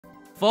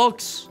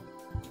Folks,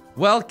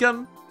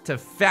 welcome to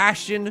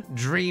Fashion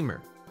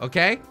Dreamer,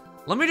 okay?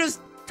 Let me just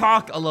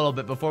talk a little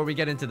bit before we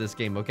get into this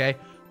game, okay?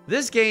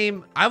 This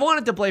game, I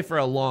wanted to play for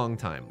a long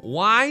time.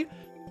 Why?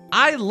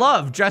 I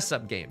love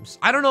dress-up games.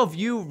 I don't know if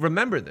you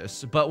remember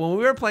this, but when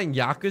we were playing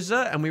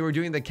Yakuza and we were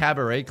doing the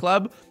Cabaret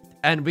Club,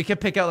 and we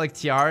could pick out like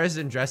tiaras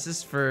and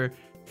dresses for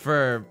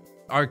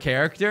our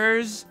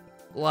characters,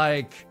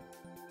 like,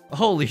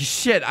 holy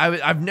shit,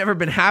 I've never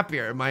been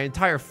happier in my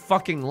entire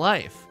fucking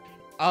life.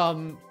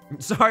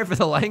 Sorry for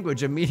the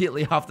language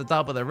immediately off the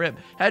top of the rip.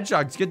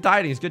 Hedgehogs, good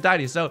tidings, good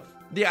tidings. So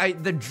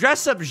the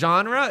dress-up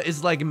genre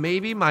is like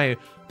maybe my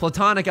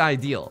platonic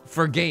ideal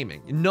for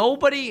gaming.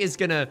 Nobody is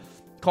gonna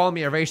call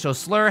me a racial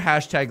slur,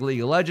 hashtag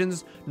League of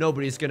Legends.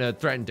 Nobody's gonna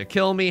threaten to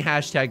kill me,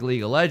 hashtag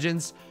League of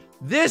Legends.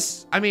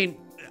 This, I mean,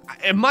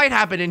 it might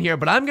happen in here,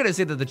 but I'm gonna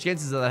say that the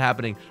chances of that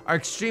happening are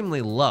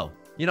extremely low.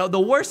 You know,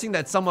 the worst thing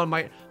that someone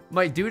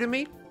might do to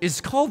me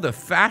is call the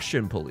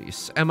fashion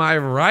police. Am I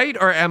right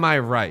or am I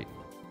right?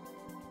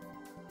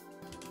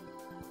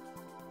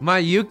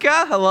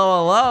 Mayuka,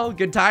 hello.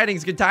 Good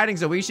tidings,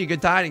 Oishi,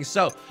 good tidings.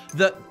 So,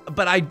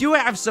 but I do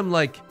have some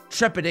like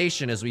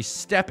trepidation as we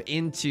step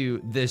into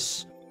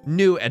this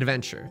new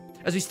adventure.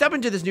 As we step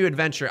into this new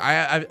adventure,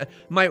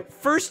 my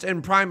first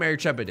and primary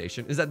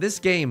trepidation is that this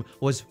game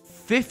was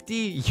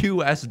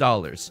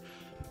 $50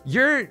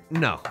 US.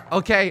 No,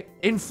 okay?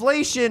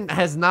 Inflation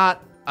has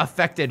not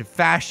affected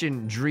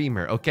Fashion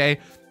Dreamer, okay?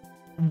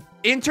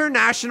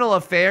 International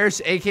affairs,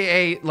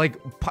 aka like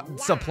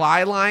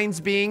supply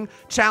lines being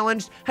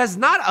challenged, has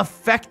not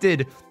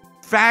affected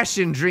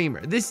Fashion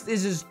Dreamer. This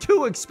is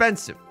too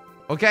expensive,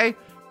 okay?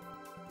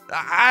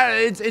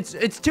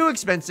 It's too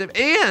expensive,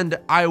 and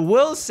I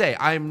will say,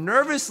 I'm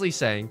nervously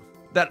saying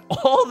that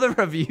all the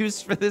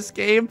reviews for this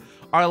game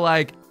are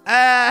like,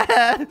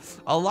 a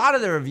lot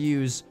of the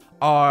reviews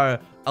are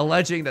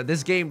alleging that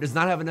this game does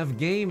not have enough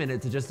game in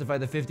it to justify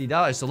the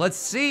 $50. So let's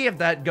see if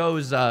that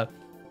goes,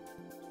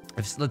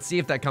 let's see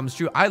if that comes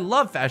true. I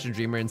love Fashion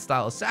Dreamer and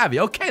Style Savvy.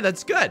 Okay,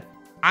 that's good.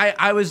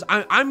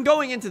 I'm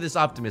going into this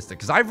optimistic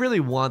because I really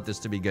want this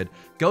to be good.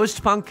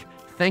 Ghost Punk,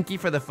 thank you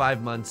for the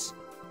 5 months.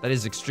 That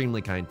is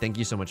extremely kind. Thank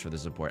you so much for the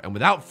support. And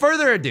without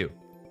further ado,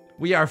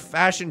 we are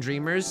Fashion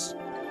Dreamers,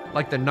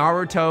 like the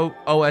Naruto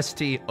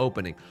OST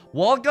opening.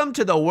 Welcome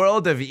to the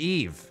world of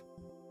Eve.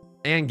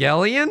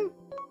 Angelion?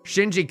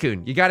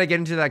 Shinji-kun, you gotta get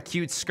into that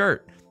cute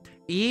skirt.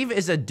 Eve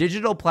is a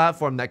digital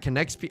platform that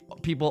connects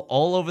people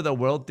all over the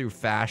world through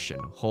fashion.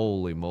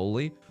 Holy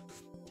moly.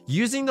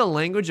 Using the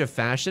language of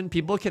fashion,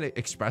 people can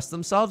express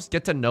themselves,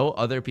 get to know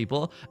other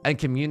people, and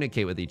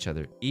communicate with each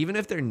other, even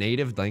if their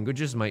native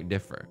languages might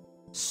differ.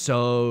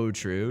 So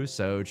true,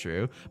 so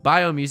true.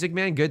 Bio Music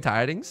Man, good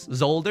tidings.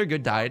 Zolder,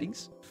 good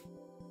tidings.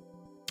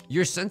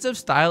 Your sense of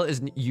style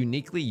is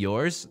uniquely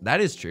yours. That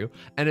is true,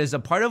 and is a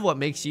part of what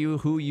makes you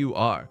who you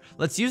are.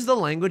 Let's use the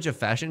language of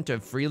fashion to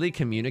freely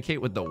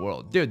communicate with the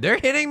world. Dude, they're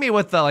hitting me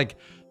with the like,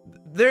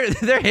 they're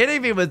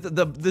hitting me with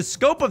the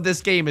scope of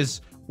this game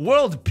is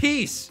world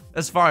peace,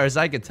 as far as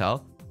I could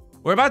tell.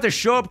 We're about to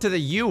show up to the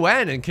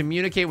UN and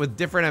communicate with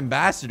different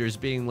ambassadors,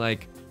 being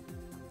like,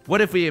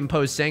 what if we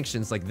impose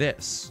sanctions like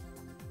this?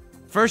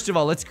 First of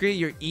all, let's create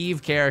your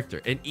Eve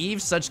character. In Eve,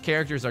 such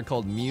characters are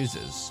called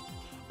muses.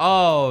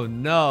 Oh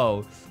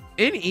no.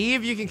 In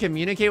Eve, you can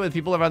communicate with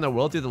people around the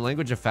world through the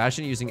language of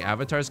fashion using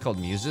avatars called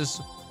muses.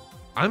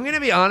 I'm gonna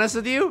be honest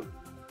with you.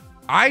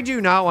 I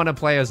do not want to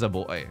play as a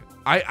boy.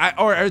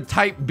 Or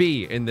type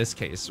B in this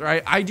case,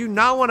 right? I do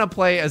not want to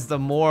play as the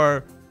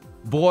more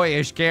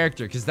boyish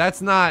character, because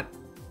that's not,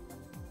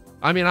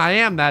 I mean, I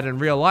am that in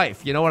real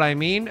life, you know what I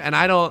mean? And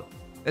I don't,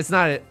 it's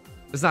not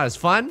as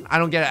fun. I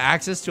don't get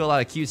access to a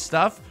lot of cute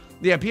stuff.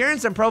 The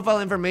appearance and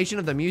profile information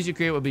of the muse you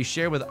create will be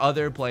shared with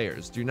other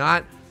players. Do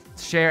not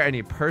share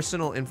any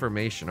personal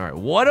information. All right,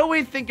 what do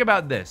we think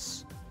about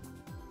this?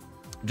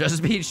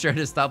 Just be sure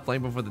to stop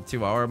playing before the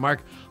 2-hour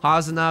mark.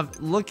 Hazanov,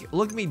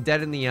 look me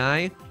dead in the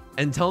eye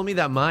and tell me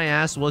that my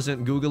ass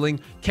wasn't Googling,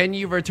 can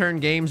you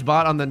return games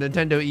bought on the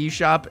Nintendo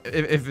eShop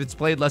if it's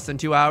played less than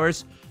 2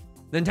 hours?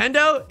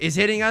 Nintendo is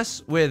hitting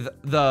us with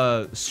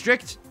the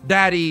strict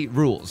daddy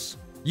rules.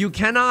 You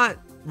cannot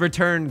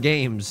return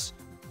games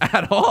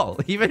at all,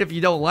 even if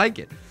you don't like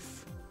it.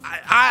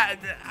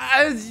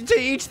 To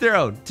each their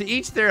own. To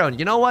each their own.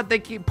 You know what? They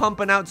keep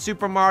pumping out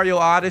Super Mario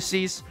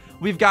Odysseys.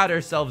 We've got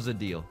ourselves a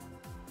deal.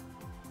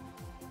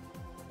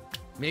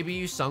 Maybe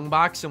you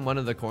sungbox in one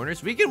of the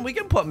corners. We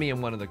can put me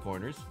in one of the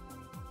corners.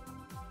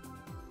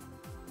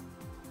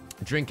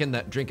 Drinking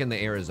the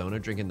Arizona,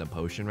 drinking the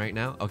potion right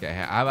now. Okay,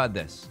 how about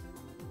this?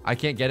 I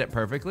can't get it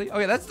perfectly.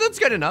 Okay, that's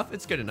good enough.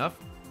 It's good enough.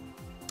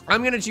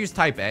 I'm gonna choose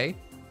type A.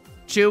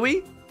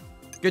 Chewy,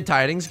 good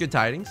tidings, good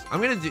tidings. I'm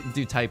gonna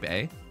do type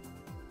A.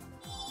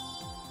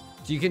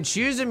 So you can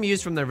choose a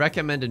muse from the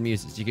recommended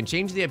muses. You can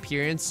change the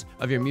appearance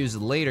of your muse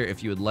later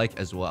if you would like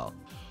as well.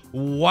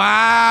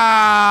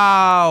 Wow.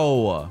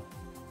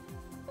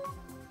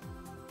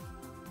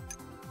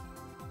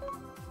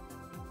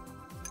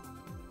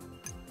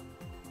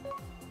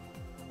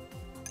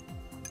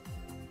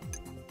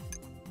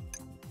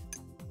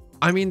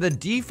 I mean, the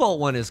default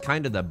one is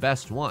kind of the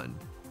best one.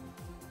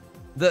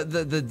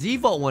 The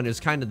default one is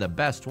kind of the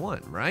best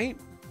one, right?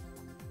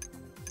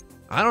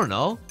 I don't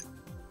know.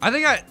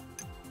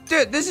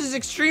 Dude, this is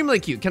extremely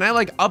cute. Can I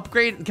like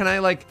upgrade? Can I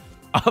like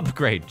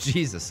upgrade?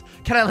 Jesus.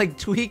 Can I like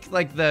tweak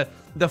like the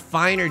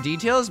finer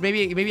details?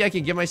 Maybe I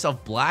can give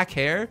myself black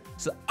hair.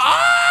 So,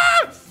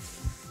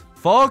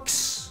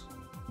 folks,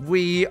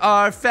 we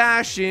are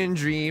fashion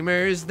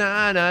dreamers.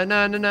 Na na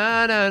na na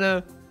na na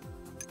na.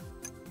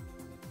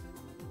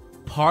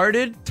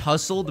 Parted,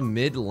 tussled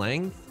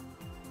mid-length.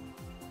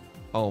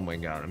 Oh my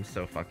god, I'm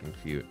so fucking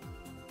cute.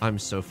 I'm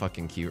so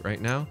fucking cute right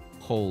now.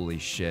 Holy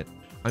shit.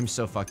 I'm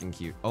so fucking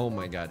cute. Oh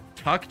my god.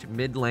 Tucked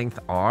mid-length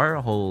R.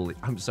 Holy,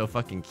 I'm so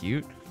fucking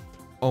cute.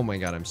 Oh my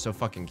god, I'm so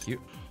fucking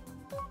cute.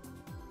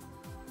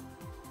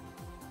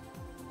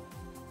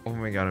 Oh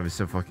my god, I'm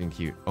so fucking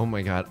cute. Oh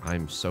my god,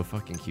 I'm so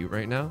fucking cute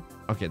right now.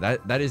 Okay,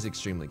 that is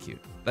extremely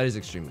cute. That is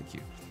extremely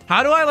cute.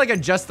 How do I like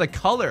adjust the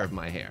color of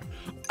my hair?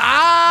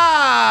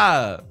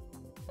 Ah!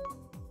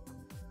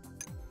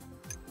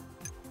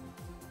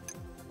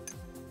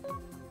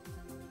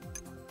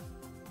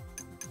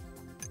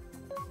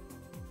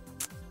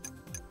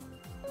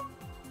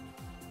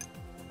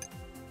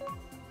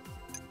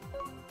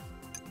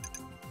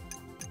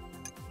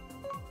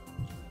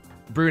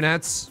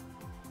 Brunettes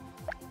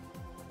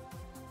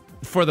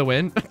for the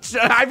win.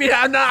 I mean,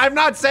 I'm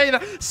not saying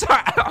that.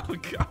 Sorry. Oh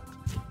god.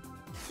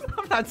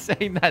 I'm not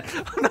saying that.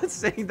 I'm not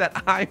saying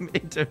that I'm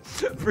into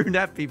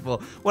brunette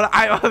people. What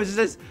I was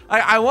just,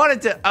 I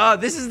wanted to.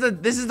 This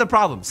is the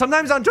problem.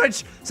 Sometimes on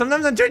Twitch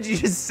you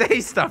just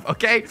say stuff.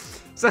 Okay.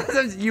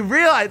 Sometimes you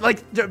realize,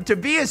 like, to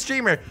be a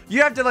streamer,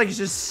 you have to like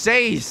just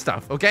say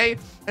stuff. Okay.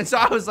 And so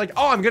I was like,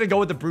 oh, I'm gonna go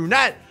with the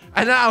brunette.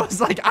 And then I was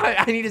like,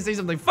 I need to say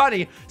something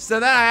funny. So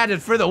then I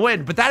added for the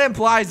win. But that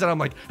implies that I'm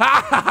like,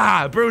 ha ha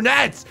ha,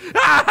 brunettes.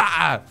 Ha ha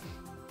ha.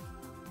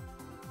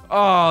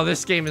 Oh,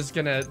 this game is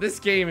gonna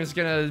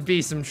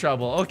be some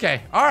trouble.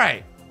 Okay, all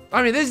right.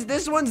 I mean,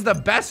 this one's the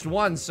best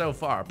one so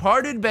far.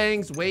 Parted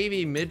bangs,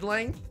 wavy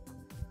mid-length.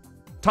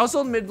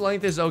 Tussled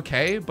mid-length is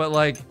okay, but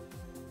like,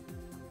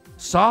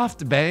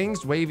 soft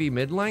bangs, wavy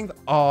mid-length.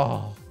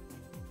 Oh,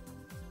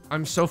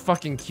 I'm so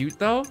fucking cute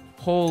though.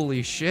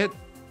 Holy shit.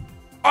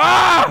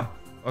 Ah!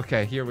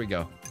 Okay, here we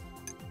go.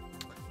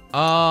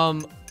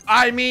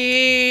 I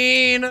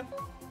mean,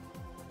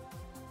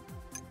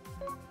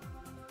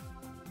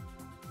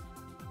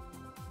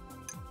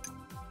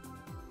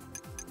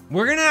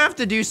 we're gonna have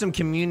to do some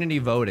community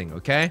voting,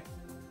 okay?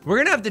 We're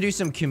gonna have to do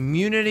some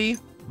community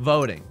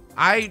voting.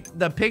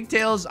 The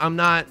pigtails, I'm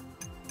not,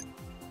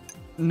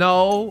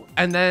 no,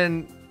 and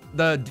then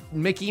the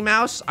Mickey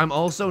Mouse, I'm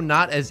also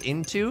not as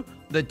into.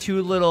 The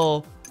two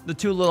little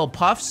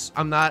puffs,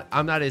 I'm not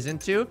as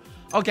into.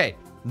 Okay,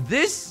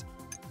 this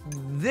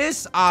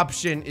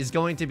option is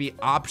going to be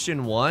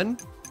option 1.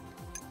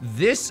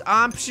 This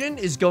option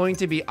is going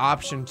to be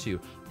option 2.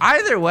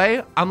 Either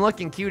way, I'm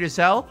looking cute as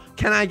hell.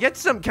 Can I get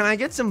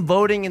some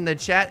voting in the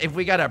chat if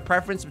we got a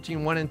preference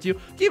between 1 and 2?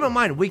 Keep in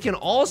mind, we can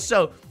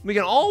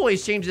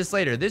always change this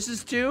later. This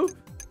is 2.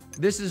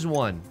 This is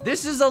 1.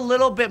 This is a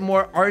little bit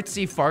more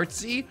artsy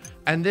fartsy,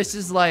 and this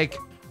is like,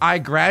 I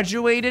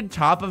graduated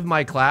top of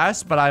my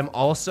class, but I'm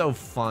also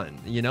fun.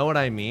 You know what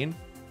I mean?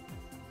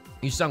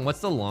 Yusung,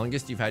 what's the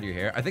longest you've had your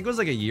hair? I think it was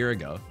like a year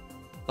ago.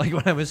 Like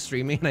when I was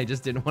streaming and I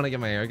just didn't want to get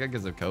my hair cut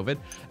because of COVID.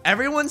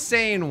 Everyone's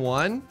saying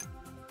 1,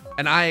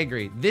 and I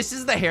agree. This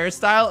is the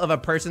hairstyle of a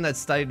person that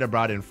studied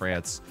abroad in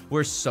France.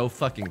 We're so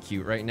fucking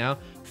cute right now.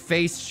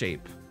 Face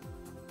shape.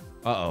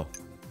 Uh-oh.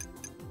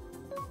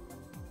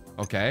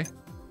 Okay.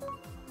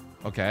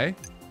 Okay.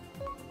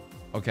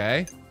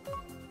 Okay.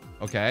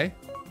 Okay.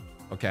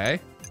 Okay.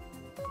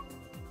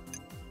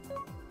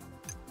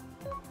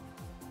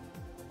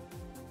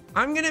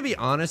 I'm gonna be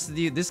honest with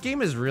you. This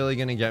game is really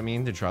gonna get me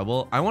into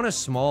trouble. I want a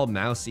small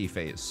mousy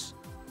face.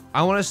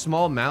 I want a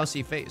small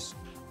mousy face.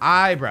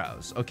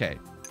 Eyebrows. Okay.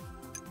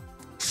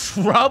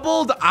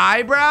 Troubled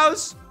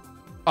eyebrows?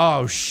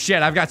 Oh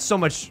shit, I've got so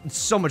much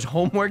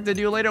homework to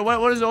do later.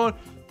 What is it?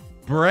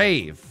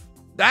 Brave.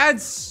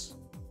 This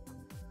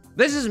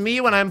is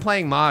me when I'm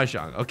playing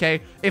Mahjong,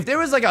 okay? If there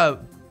was like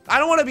I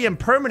don't want to be in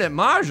permanent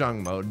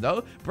Mahjong mode,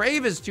 though.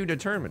 Brave is too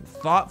determined.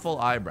 Thoughtful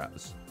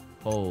eyebrows.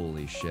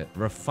 Holy shit.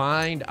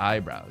 Refined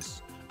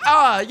eyebrows.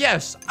 Ah,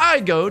 yes, I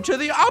go to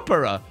the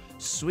opera.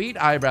 Sweet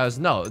eyebrows.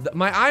 No,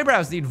 my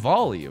eyebrows need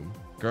volume,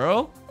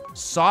 girl.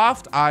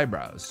 Soft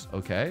eyebrows,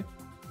 okay?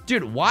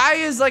 Dude, why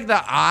is like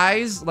the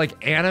eyes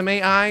like anime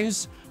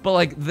eyes, but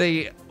like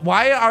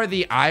why are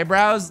the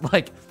eyebrows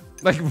like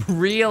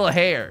real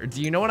hair?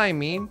 Do you know what I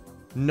mean?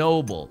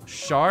 Noble,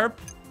 sharp,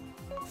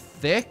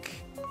 thick,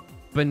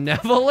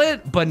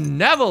 benevolent?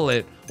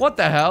 What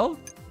the hell?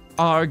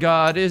 Our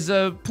God is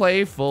a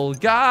playful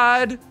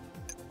God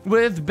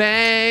with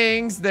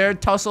bangs. They're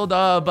tussled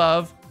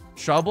above.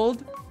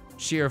 Troubled?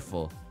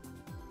 Cheerful.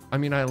 I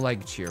mean, I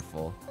like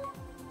cheerful.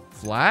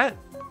 Flat?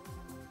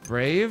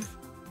 Brave?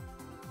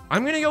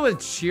 I'm gonna go with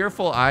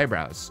cheerful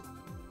eyebrows.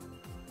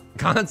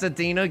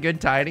 Constantina, good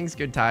tidings,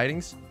 good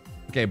tidings.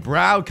 Okay,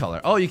 brow color.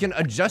 Oh, you can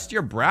adjust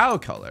your brow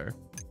color.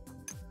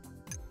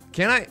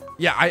 Can I?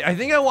 Yeah, I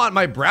think I want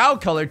my brow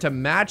color to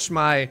match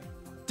my...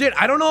 Dude,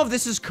 I don't know if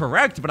this is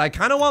correct, but I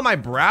kind of want my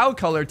brow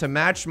color to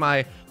match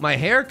my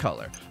hair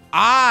color.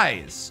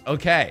 Eyes.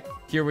 Okay,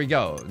 here we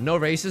go. No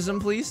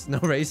racism, please. No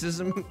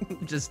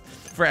racism, just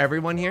for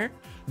everyone here.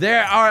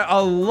 There are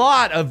a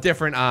lot of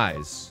different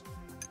eyes.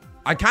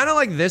 I kind of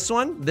like this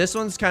one. This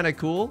one's kind of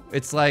cool.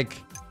 It's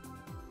like...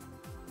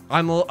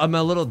 I'm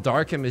a little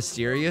dark and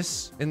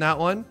mysterious in that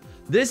one.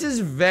 This is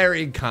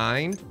very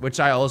kind,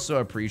 which I also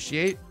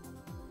appreciate.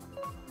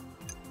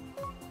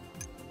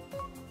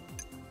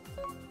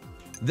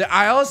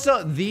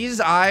 These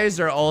eyes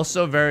are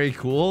also very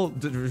cool.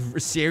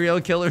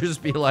 Serial killers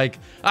be like,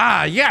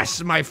 ah,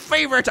 yes, my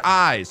favorite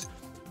eyes.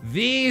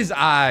 These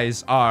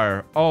eyes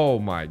are, oh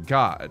my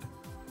God.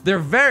 They're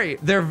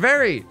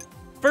very,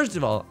 first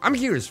of all, I'm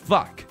cute as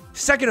fuck.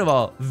 Second of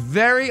all,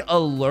 very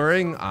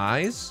alluring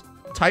eyes.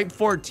 Type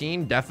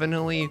 14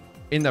 definitely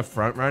in the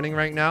front running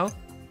right now.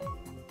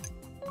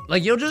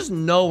 Like, you'll just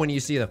know when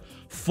you see them.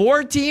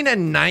 14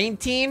 and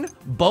 19,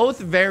 both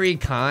very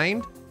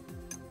kind.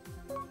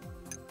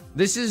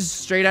 This is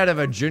straight out of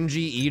a Junji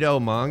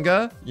Ito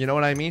manga. You know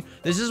what I mean?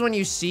 This is when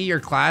you see your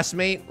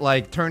classmate,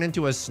 like, turn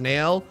into a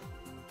snail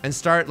and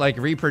start, like,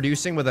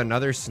 reproducing with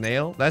another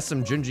snail. That's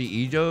some Junji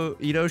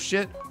Ito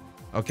shit.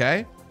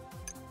 Okay?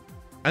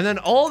 And then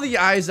all the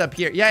eyes up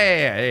here.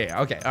 Yeah.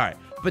 Okay, all right.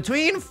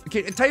 Between,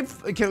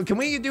 can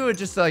we do it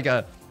just like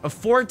a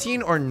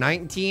 14 or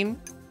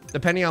 19,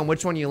 depending on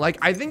which one you like?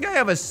 I think I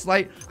have a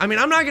slight, I mean,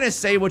 I'm not gonna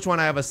say which one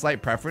I have a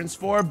slight preference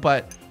for,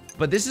 but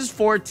this is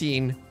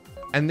 14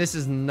 and this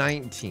is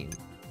 19.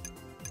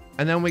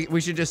 And then we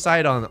should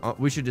decide on, that.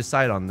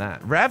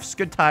 Refs,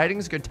 good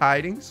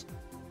tidings.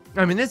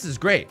 I mean, this is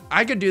great.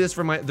 I could do this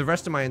for the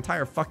rest of my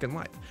entire fucking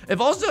life. If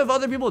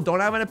other people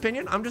don't have an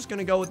opinion, I'm just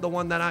gonna go with the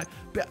one that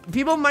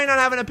people might not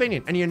have an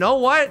opinion. And you know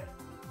what?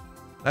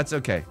 That's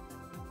okay.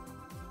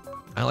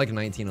 I like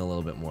 19 a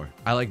little bit more.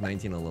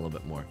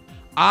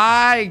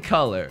 Eye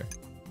color.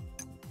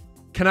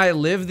 Can I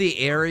live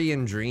the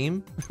Aryan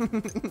dream?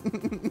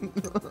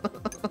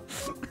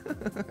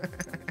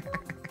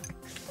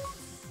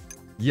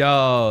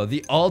 Yo,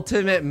 the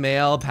ultimate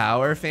male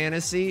power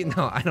fantasy?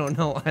 No, I don't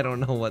know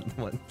what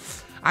one.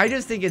 I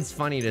just think it's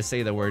funny to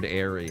say the word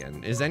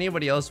Aryan. Is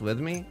anybody else with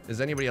me?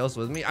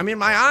 I mean,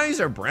 my eyes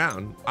are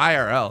brown,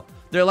 IRL.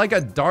 They're like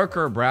a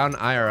darker brown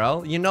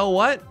IRL. You know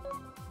what?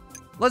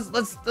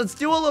 Let's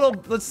do a little,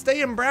 let's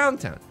stay in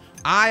Browntown.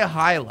 Eye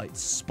highlights,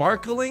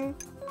 sparkling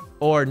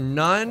or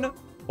none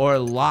or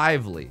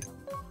lively.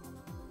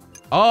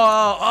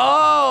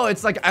 Oh,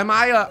 it's like, am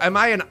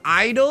I an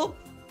idol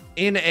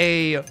in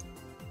a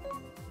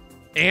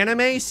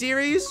anime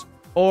series?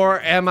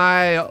 Or am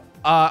I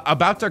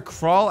about to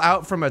crawl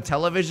out from a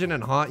television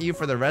and haunt you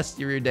for the rest of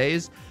your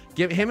days?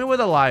 Hit me with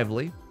a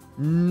lively.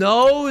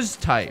 Nose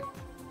type.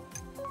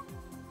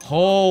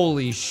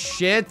 Holy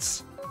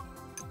shit.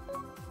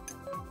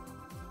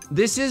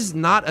 This is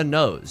not a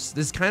nose.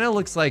 This kind of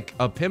looks like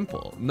a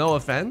pimple. No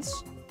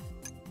offense.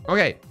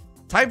 Okay,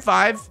 type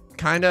 5,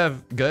 kind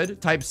of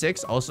good. Type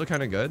 6, also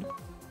kind of good.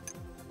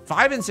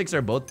 5 and 6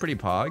 are both pretty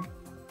pog.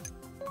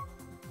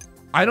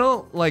 I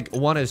don't like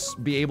want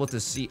to be able to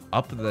see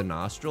up the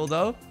nostril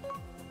though.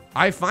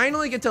 I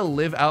finally get to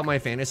live out my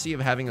fantasy of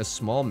having a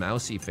small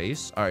mousy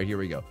face. All right, here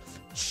we go.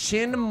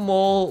 Chin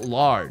mole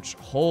large.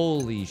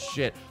 Holy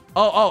shit.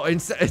 Oh,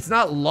 it's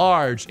not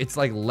large. It's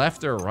like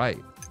left or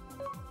right.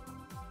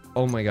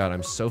 Oh my God,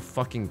 I'm so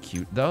fucking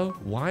cute though.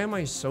 Why am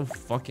I so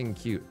fucking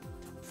cute?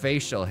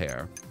 Facial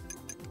hair.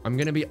 I'm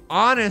gonna be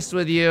honest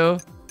with you.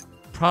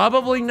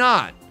 Probably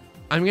not.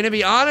 I'm gonna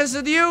be honest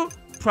with you.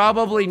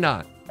 Probably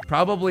not.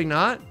 Probably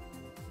not.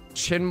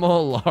 Chin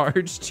mole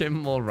large, chin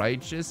mole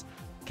righteous.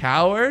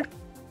 Coward?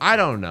 I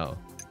don't know.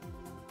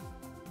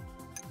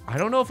 I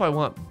don't know if I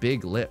want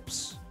big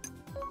lips.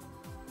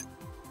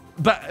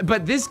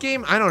 But this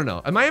game, I don't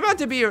know. Am I about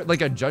to be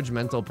like a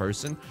judgmental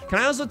person? Can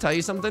I also tell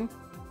you something?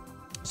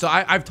 So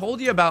I've told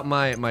you about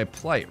my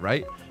plight,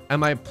 right? And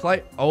my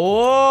plight, oh!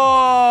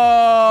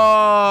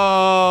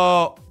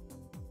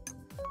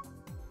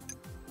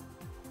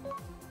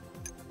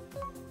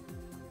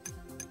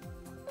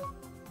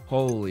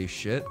 Holy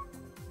shit.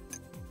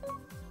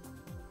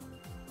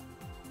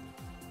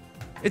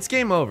 It's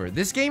game over.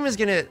 This game is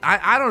gonna,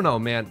 I don't know,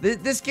 man.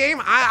 This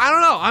game, I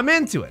don't know. I'm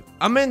into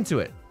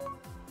it.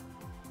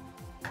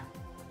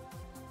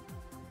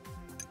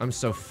 I'm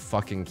so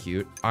fucking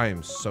cute. I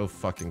am so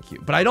fucking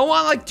cute. But I don't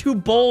want like too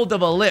bold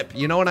of a lip.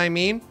 You know what I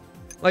mean?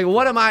 Like,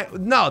 what am I?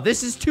 No,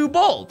 this is too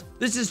bold.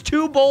 This is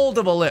too bold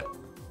of a lip.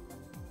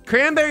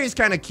 Cranberry is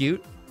kind of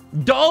cute.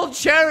 Dull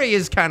cherry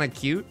is kind of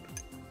cute.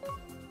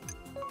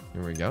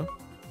 Here we go.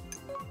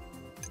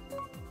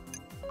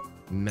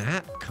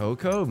 Matte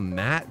cocoa,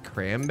 matte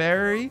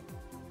cranberry,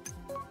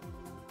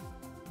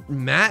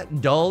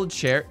 matte dull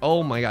cherry.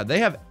 Oh my God, they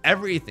have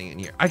everything in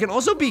here. I can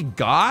also be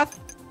goth.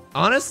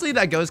 Honestly,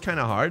 that goes kind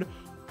of hard.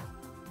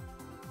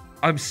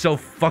 I'm so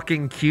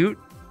fucking cute.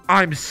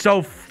 I'm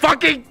so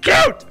fucking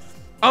cute.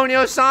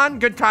 Onyo-san,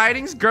 good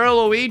tidings.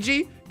 Girl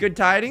Luigi, good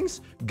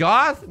tidings.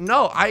 Goth?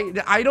 No,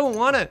 I don't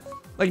want to.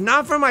 Like,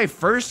 not for my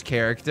first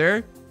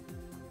character.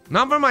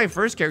 Not for my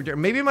first character.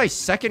 Maybe my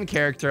second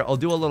character, I'll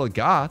do a little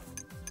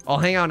goth. I'll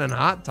hang out in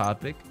Hot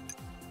Topic.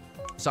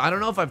 So I don't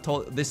know if I've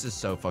told, this is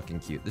so fucking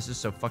cute. This is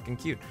so fucking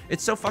cute.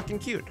 It's so fucking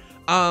cute.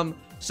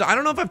 So I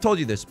don't know if I've told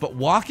you this, but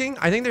walking,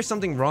 I think there's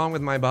something wrong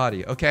with my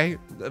body, okay?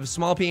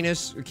 Small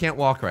penis, can't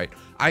walk right.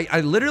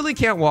 I literally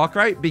can't walk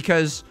right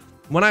because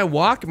when I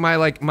walk,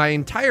 my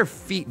entire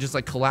feet just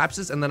like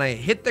collapses and then I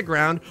hit the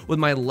ground with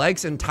my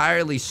legs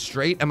entirely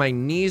straight and my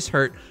knees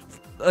hurt.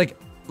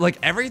 Like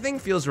everything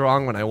feels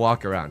wrong when I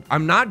walk around.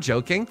 I'm not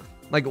joking.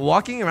 Like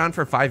walking around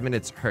for 5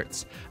 minutes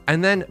hurts.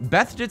 And then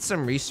Beth did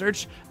some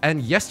research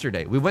and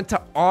yesterday we went to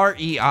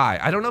REI.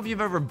 I don't know if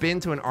you've ever been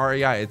to an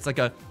REI. It's like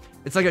a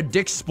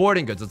Dick's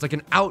Sporting Goods. It's like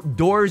an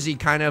outdoorsy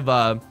kind of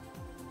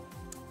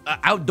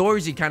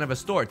a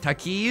store.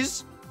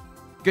 Taki's,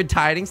 good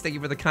tidings. Thank you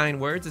for the kind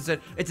words. It's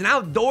an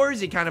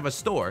outdoorsy kind of a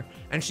store.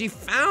 And she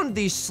found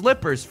these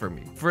slippers for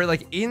me, for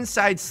like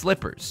inside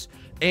slippers.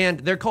 And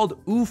they're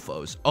called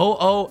OOFOS,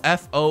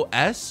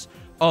 OOFOS.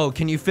 Oh,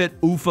 can you fit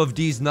oof of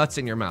these nuts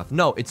in your mouth?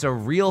 No, it's a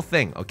real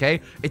thing,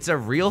 okay? It's a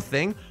real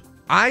thing.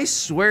 I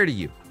swear to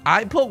you,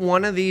 I put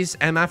one of these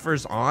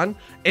MFers on.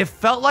 It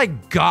felt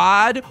like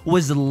God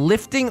was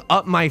lifting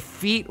up my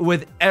feet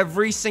with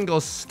every single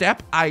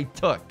step I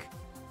took.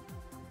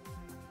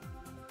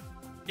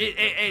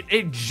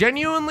 It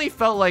genuinely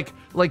felt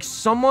like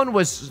someone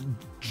was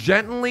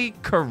gently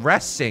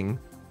caressing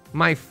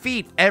my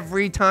feet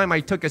every time I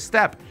took a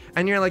step.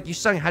 And you're like,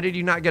 Yousung, how did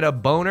you not get a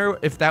boner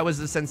if that was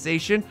the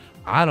sensation?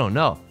 I don't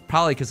know.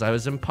 Probably because I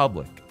was in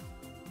public.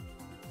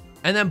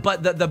 And then,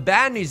 but the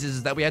bad news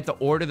is that we had to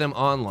order them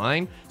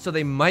online. So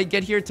they might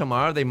get here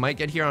tomorrow. They might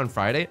get here on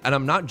Friday. And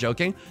I'm not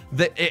joking.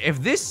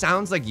 If this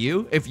sounds like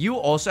you, if you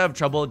also have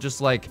trouble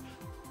just like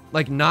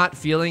not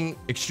feeling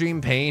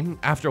extreme pain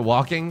after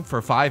walking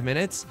for 5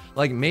 minutes,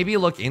 like maybe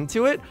look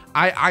into it.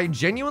 I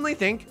genuinely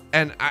think,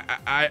 and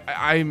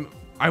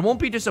I won't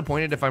be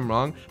disappointed if I'm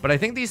wrong, but I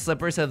think these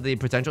slippers have the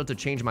potential to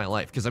change my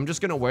life because I'm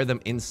just gonna wear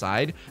them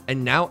inside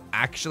and now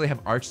actually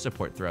have arch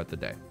support throughout the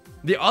day.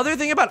 The other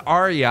thing about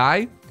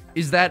REI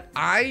is that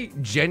I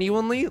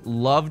genuinely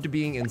loved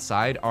being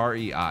inside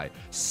REI.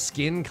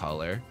 Skin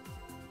color.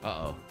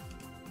 Uh-oh.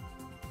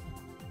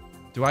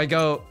 Do I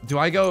go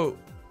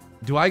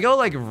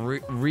like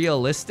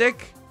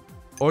realistic?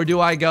 Or do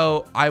I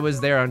go, I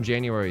was there on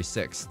January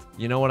 6th?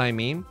 You know what I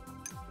mean?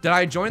 Did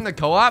I join the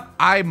co-op?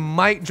 I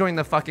might join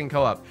the fucking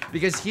co-op.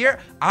 Because here,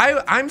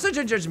 I'm such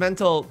a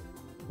judgmental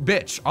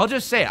bitch. I'll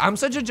just say it. I'm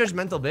such a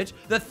judgmental bitch.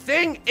 The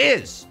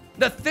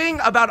thing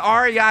about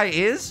REI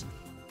is,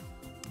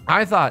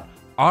 I thought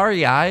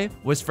REI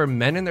was for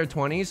men in their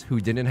 20s who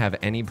didn't have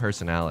any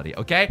personality,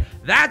 okay?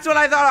 That's what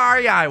I thought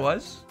REI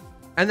was.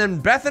 And then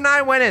Beth and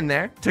I went in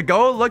there to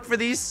go look for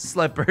these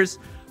slippers.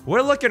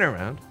 We're looking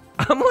around.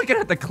 I'm looking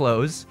at the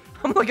clothes.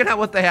 I'm looking at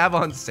what they have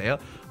on sale.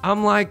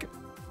 I'm like,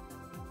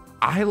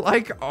 I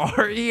like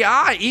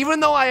REI, even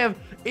though it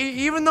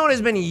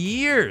has been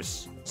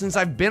years since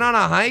I've been on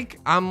a hike.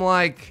 I'm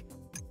like,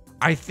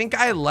 I think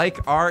I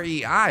like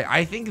REI.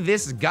 I think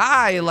this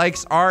guy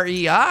likes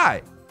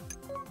REI.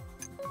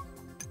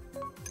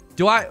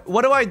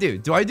 What do I do?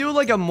 Do I do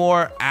like a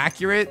more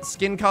accurate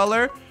skin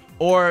color,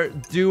 or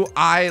do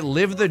I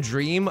live the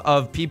dream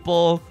of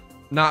people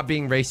not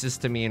being racist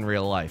to me in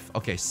real life?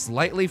 Okay,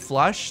 slightly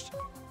flushed,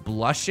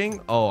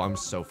 blushing. Oh, I'm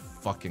so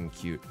fucking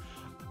cute.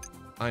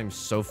 I'm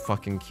so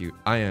fucking cute.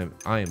 I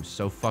am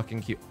so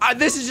fucking cute.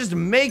 This is just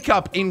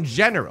makeup in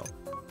general.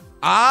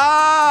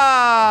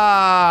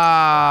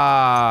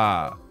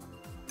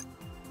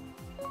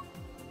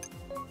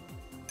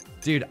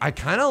 Dude, I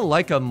kind of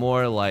like a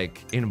more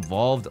like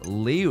involved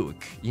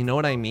Liuk. You know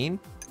what I mean?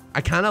 I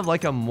kind of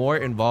like a more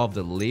involved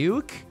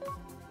Liuk.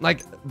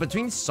 Like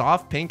between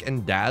soft pink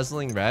and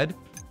dazzling red.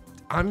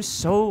 I'm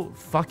so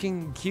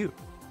fucking cute.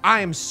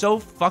 I am so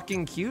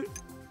fucking cute.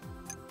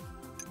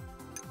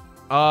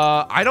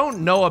 I don't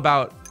know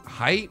about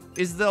height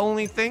is the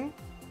only thing.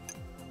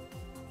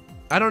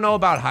 I don't know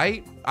about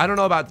height. I don't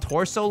know about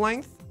torso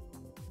length.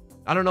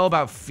 I don't know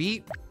about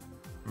feet.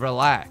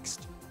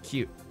 Relaxed.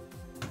 Cute.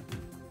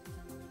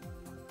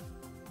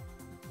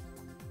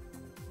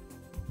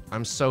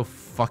 I'm so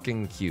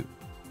fucking cute.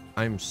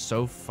 I'm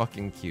so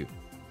fucking cute.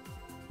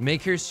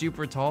 Make her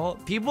super tall.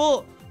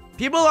 People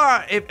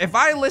are, if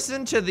I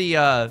listen to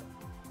the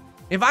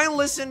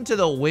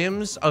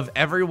whims of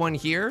everyone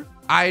here,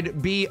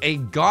 I'd be a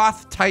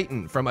goth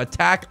titan from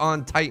Attack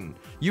on Titan.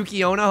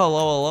 Yukiona,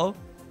 hello.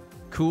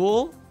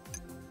 Cool.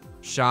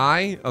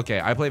 Shy.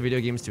 Okay, I play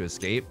video games to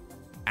escape.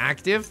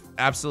 Active?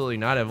 Absolutely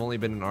not. I've only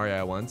been in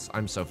REI once.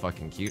 I'm so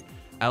fucking cute.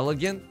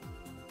 Elegant?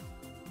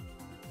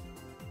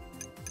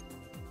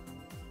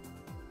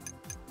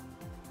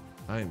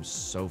 I am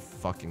so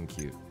fucking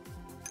cute.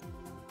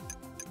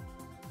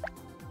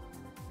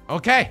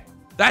 Okay,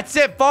 that's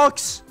it,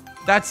 folks.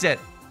 That's it.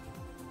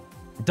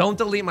 Don't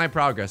delete my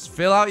progress.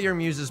 Fill out your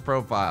muse's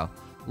profile.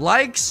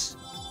 Likes,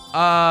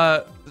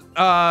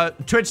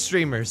 Twitch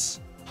streamers.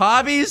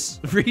 Hobbies,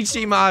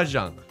 Riichi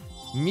Mahjong.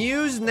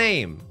 Muse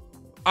name.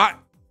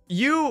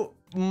 You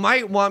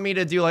might want me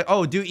to do like,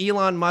 oh, do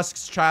Elon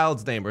Musk's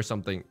child's name or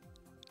something.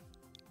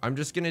 I'm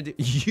just gonna do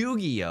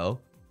Yu-Gi-Oh!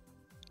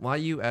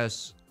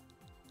 Y-U-S-O-N-G.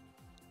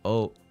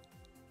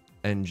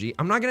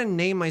 I'm not gonna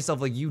name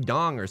myself like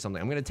Yu-Dong or something.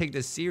 I'm gonna take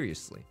this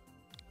seriously.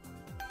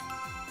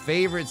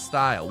 Favorite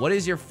style. What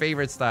is your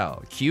favorite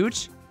style?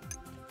 Cute?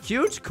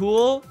 Cute,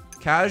 cool,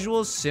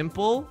 casual,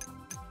 simple.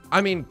 I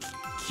mean,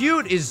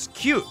 cute is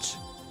cute.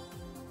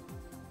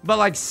 But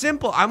like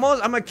simple,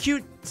 I'm a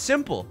cute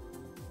simple.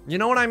 You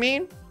know what I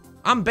mean?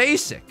 I'm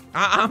basic.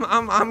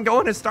 I'm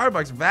going to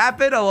Starbucks.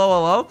 Vapid,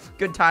 hello.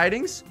 Good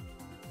tidings.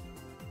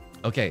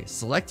 Okay,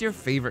 select your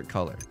favorite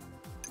color.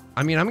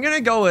 I mean, I'm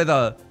gonna go with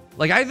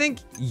I think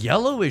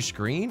yellowish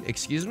green.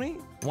 Excuse me?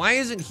 Why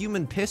isn't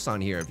human piss on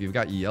here if you've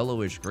got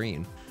yellowish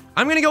green?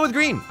 I'm gonna go with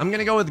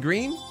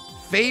green.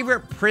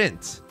 Favorite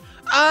print.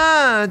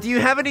 Do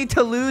you have any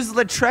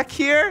Toulouse-Lautrec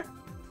here?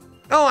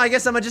 Oh, I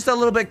guess I'm just a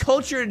little bit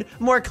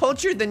more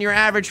cultured than your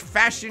average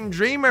fashion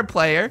dreamer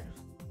player.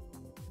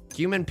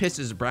 Human piss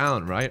is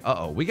brown, right?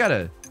 Uh-oh, we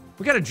gotta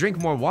drink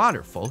more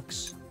water,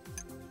 folks.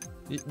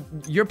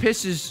 Your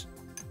piss is...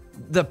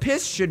 The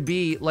piss should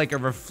be like a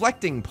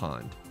reflecting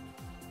pond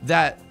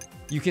that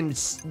you can,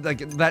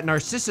 that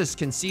Narcissus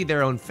can see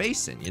their own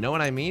face in. You know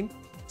what I mean?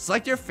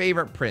 Select your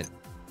favorite print.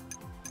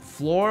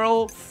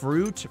 Floral,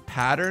 fruit,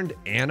 patterned,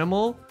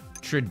 animal,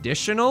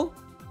 traditional?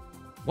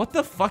 What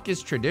the fuck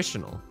is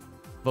traditional?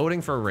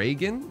 Voting for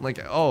Reagan? Like,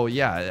 oh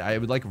yeah, I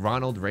would like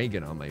Ronald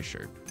Reagan on my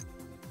shirt.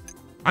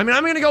 I mean,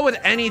 I'm gonna go with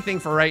anything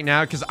for right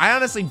now because I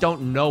honestly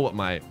don't know what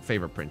my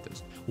favorite print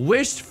is.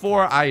 Wished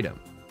for item.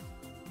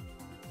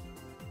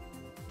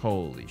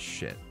 Holy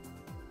shit.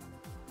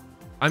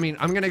 I mean,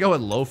 I'm gonna go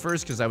with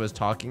loafers because I was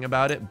talking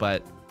about it,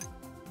 but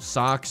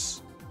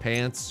socks,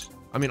 pants.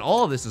 I mean,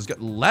 all of this is good.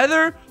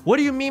 Leather? What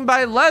do you mean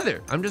by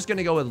leather? I'm just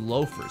gonna go with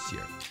loafers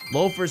here.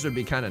 Loafers would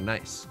be kind of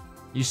nice.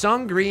 You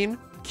sung green,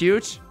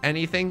 cute,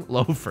 anything,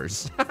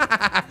 loafers.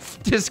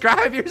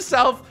 Describe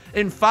yourself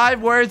in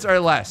 5 words or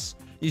less.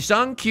 You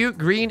sung cute,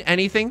 green,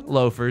 anything,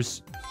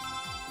 loafers.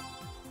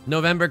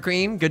 November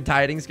Queen, good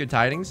tidings, good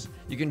tidings.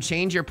 You can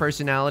change your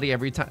personality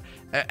every time,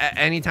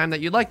 anytime that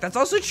you'd like. That's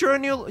also true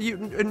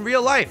in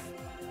real life.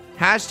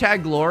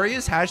 Hashtag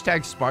glorious,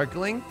 hashtag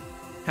sparkling,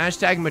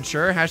 hashtag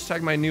mature,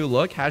 hashtag my new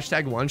look,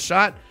 hashtag one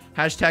shot,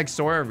 hashtag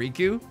Sora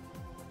Riku,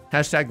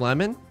 hashtag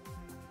lemon.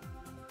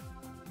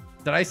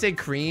 Did I say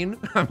Queen?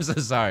 I'm so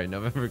sorry.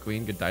 November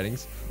Queen, good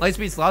tidings.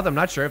 Lightspeed Sloth, I'm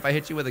not sure if I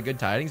hit you with a good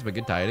tidings, but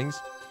good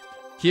tidings.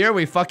 Here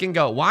we fucking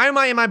go. Why am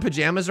I in my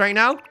pajamas right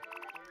now?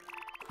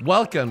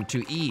 Welcome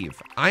to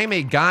Eve. I am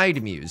a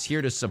guide muse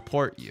here to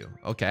support you.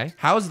 Okay.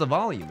 How's the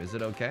volume? Is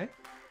it okay?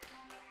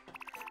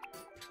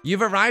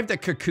 You've arrived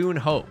at Cocoon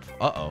Hope.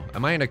 Uh-oh.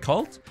 Am I in a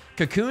cult?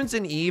 Cocoons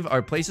and Eve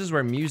are places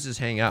where muses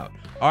hang out.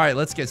 All right,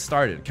 let's get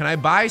started. Can I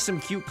buy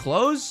some cute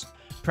clothes?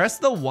 Press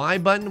the Y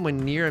button when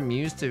near a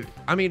muse to...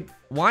 I mean,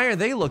 why are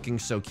they looking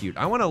so cute?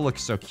 I want to look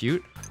so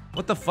cute.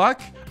 What the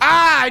fuck?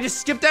 Ah, I just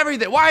skipped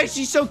everything. Why is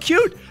she so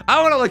cute?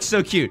 I want to look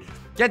so cute.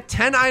 Get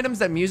 10 items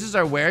that muses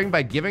are wearing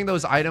by giving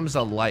those items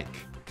a like.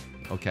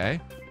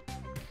 Okay.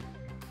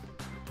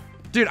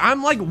 Dude,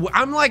 I'm like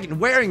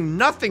wearing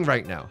nothing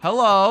right now.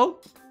 Hello?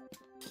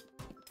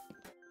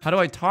 How do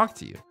I talk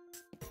to you?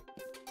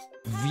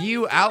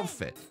 View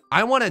outfit.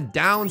 I want to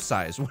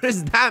downsize. What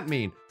does that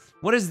mean?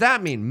 What does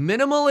that mean?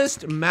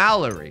 Minimalist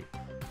Mallory.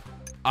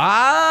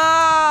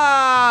 Ah!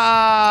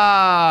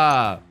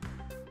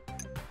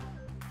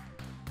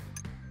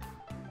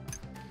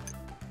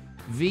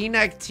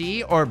 V-neck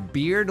tee or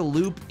beard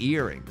loop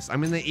earrings. I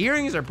mean, the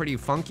earrings are pretty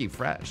funky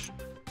fresh.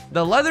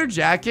 The leather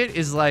jacket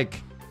is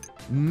like,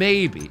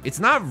 maybe. It's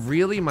not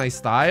really my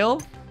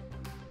style.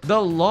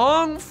 The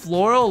long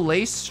floral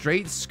lace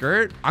straight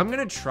skirt, I'm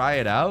gonna try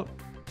it out.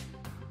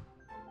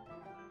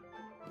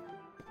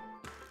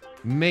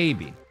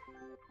 Maybe.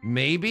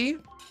 Maybe.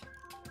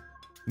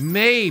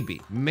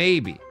 Maybe.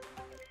 Maybe.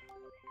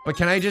 But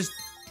can I just...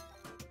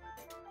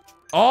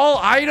 All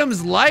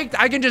items liked?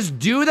 I can just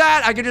do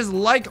that? I can just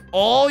like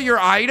all your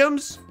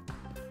items?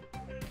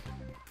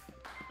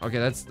 Okay,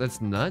 that's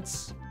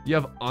nuts. You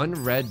have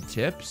unread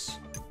tips?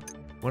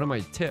 What are my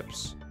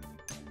tips?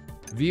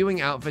 Viewing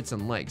outfits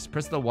and likes.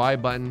 Press the Y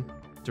button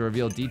to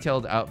reveal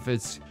detailed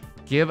outfits.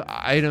 Give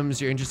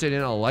items you're interested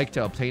in a like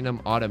to obtain them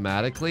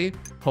automatically.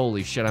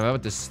 Holy shit,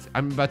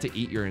 I'm about to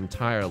eat your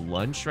entire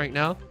lunch right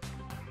now.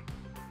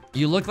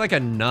 You look like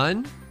a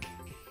nun?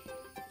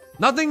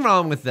 Nothing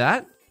wrong with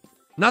that.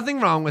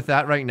 Nothing wrong with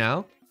that right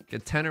now.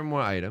 Get 10 or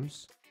more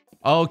items.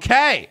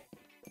 Okay.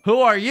 Who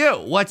are you?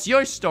 What's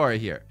your story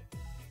here?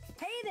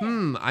 Hey,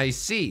 I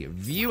see.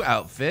 View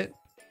outfit.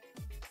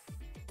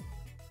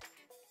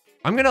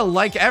 I'm gonna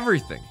like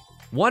everything.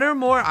 1 or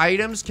more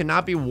items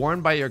cannot be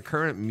worn by your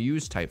current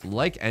muse type.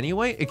 Like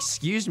anyway?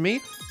 Excuse me?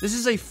 This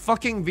is a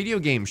fucking video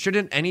game.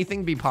 Shouldn't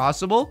anything be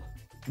possible?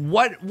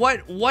 What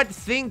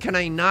thing can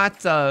I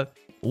not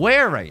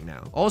wear right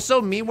now?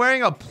 Also, me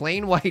wearing a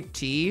plain white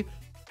tee.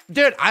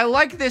 Dude, I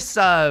like this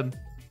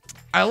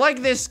I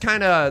like this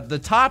kind of the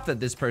top that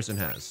this person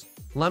has.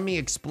 Let me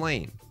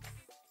explain.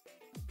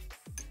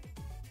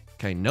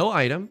 Okay, no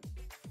item.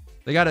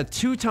 They got a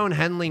two-tone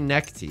Henley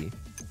neck tee.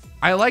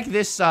 I like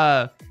this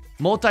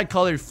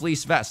multicolored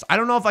fleece vest. I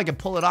don't know if I can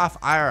pull it off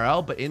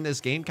IRL, but in this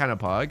game, kind of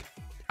pog.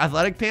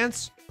 Athletic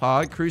pants,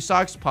 pog. Crew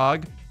socks,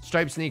 pog.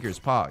 Striped sneakers,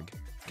 pog.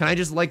 Can I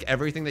just like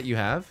everything that you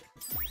have?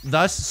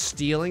 Thus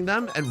stealing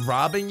them and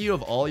robbing you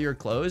of all your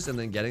clothes and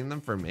then getting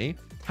them for me?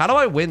 How do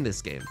I win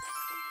this game?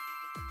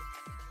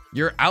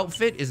 Your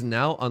outfit is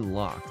now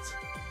unlocked.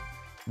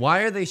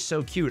 Why are they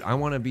so cute? I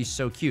want to be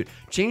so cute.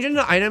 Change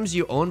into items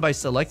you own by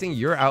selecting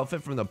your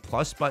outfit from the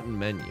plus button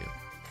menu.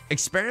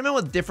 Experiment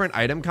with different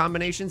item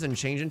combinations and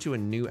change into a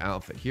new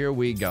outfit. Here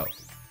we go.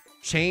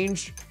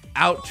 Change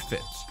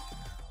outfit.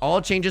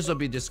 All changes will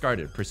be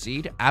discarded.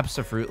 Proceed.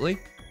 Abso-fruitly.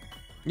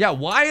 Yeah,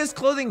 why is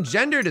clothing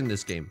gendered in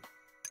this game?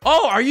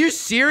 Oh, are you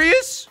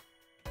serious?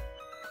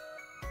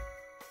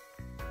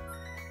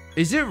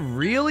 Is it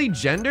really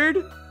gendered?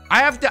 I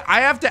have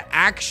to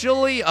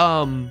actually,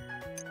 oh,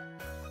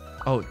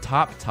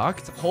 top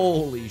tucked?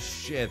 Holy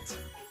shit.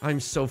 I'm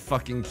so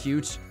fucking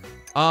cute.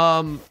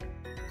 I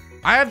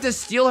have to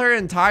steal her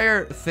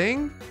entire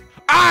thing?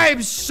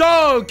 I'm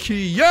so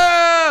cute!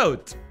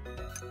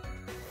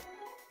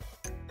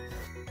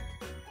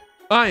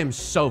 I am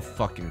so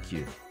fucking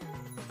cute.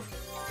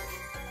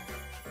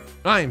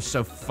 I am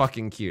so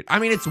fucking cute. I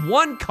mean, it's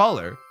one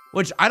color,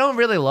 which I don't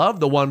really love.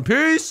 The One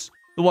Piece.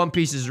 The One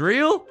Piece is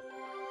real.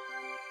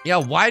 Yeah,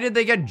 why did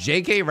they get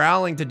J.K.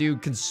 Rowling to do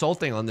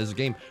consulting on this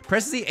game?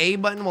 Press the A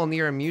button while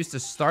near a muse to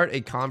start a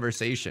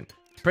conversation.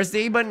 Press the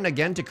A button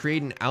again to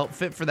create an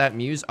outfit for that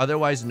muse,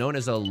 otherwise known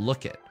as a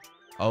look-it.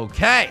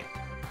 Okay.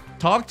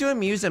 Talk to a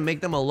muse and make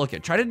them a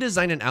look-it. Try to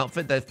design an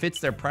outfit that fits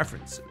their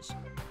preferences.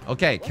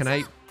 Okay, can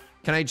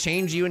I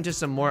change you into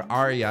some more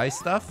REI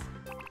stuff?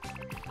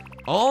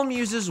 All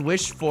muses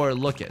wish for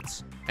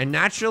look-its, and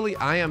naturally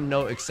I am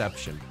no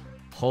exception.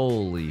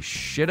 Holy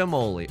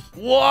shit-a-moly.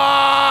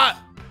 What?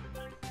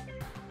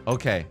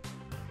 Okay.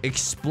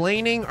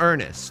 Explaining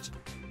Ernest.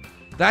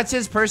 That's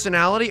his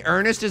personality.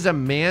 Ernest is a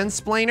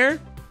mansplainer.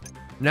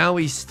 Now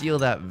we steal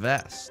that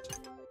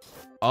vest.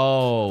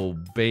 Oh,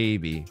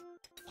 baby.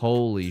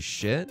 Holy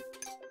shit.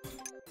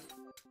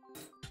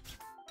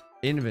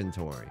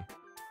 Inventory.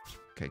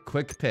 Okay,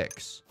 quick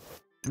picks.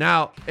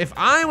 Now, if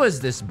I was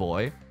this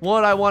boy,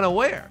 what would I want to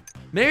wear?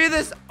 Maybe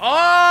this.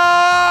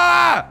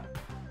 Oh!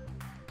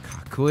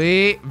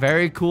 Kakui.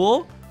 Very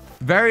cool.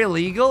 Very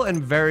legal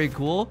and very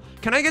cool.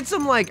 Can I get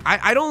some like,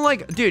 I don't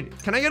like, dude,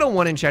 can I get a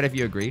 1 in chat if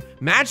you agree?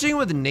 Matching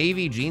with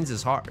navy jeans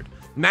is hard.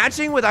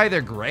 Matching with either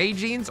gray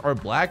jeans or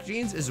black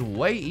jeans is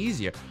way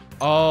easier.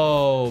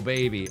 Oh,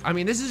 baby. I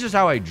mean, this is just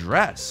how I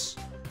dress.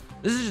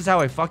 This is just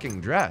how I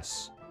fucking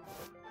dress.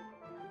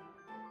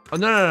 Oh,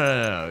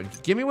 no.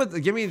 Give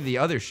me the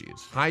other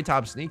shoes. High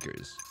top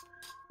sneakers.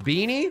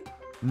 Beanie?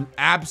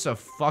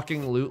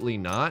 Abso-fucking-lutely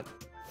not.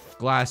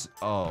 Glass,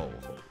 oh.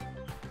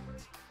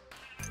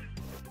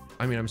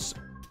 I mean,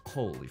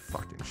 holy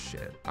fucking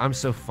shit. I'm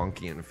so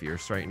funky and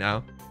fierce right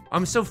now.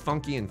 I'm so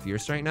funky and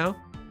fierce right now.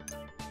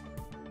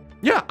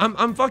 Yeah,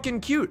 I'm fucking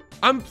cute.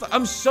 I'm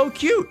so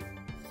cute.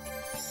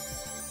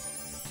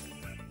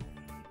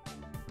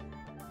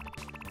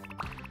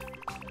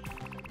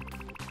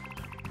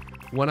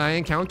 When I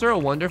encounter a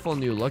wonderful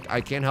new look,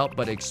 I can't help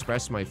but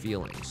express my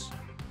feelings.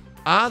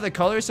 Ah, the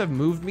colors have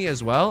moved me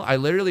as well. I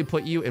literally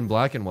put you in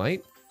black and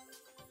white.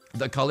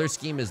 The color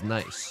scheme is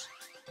nice.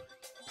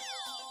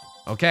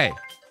 Okay.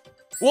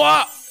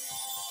 What?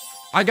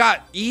 I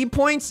got E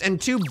points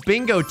and 2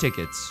 bingo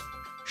tickets.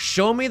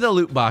 Show me the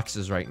loot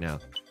boxes right now.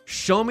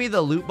 Show me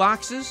the loot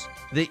boxes.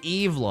 The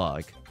E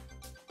vlog.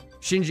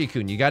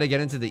 Shinji-kun, you got to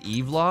get into the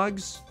E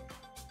vlogs.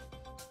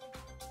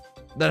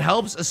 That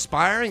helps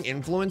aspiring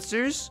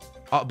influencers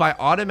by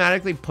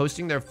automatically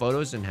posting their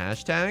photos and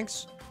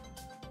hashtags.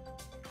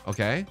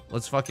 Okay,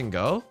 let's fucking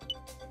go.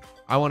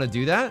 I want to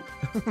do that.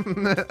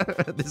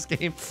 This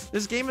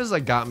game has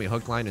like got me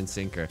hook, line, and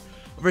sinker.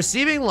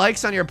 Receiving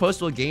likes on your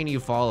post will gain you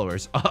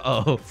followers.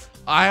 Uh-oh.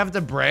 I have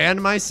to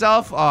brand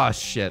myself? Oh,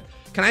 shit.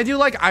 Can I do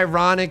like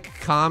ironic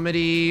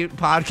comedy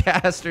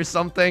podcast or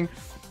something?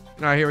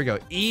 All right, here we go.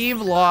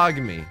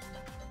 E-vlog me.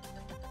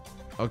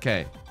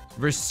 Okay.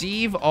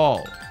 Receive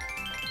all.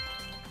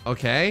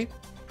 Okay.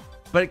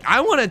 But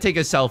I want to take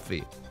a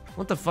selfie.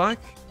 What the fuck?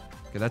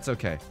 Okay, that's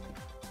okay.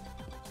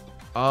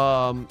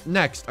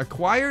 Next,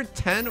 acquire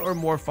 10 or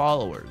more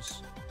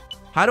followers.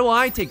 How do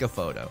I take a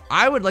photo?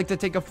 I would like to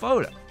take a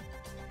photo.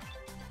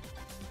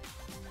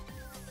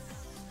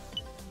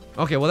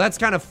 Okay, well, that's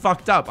kind of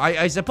fucked up.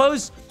 I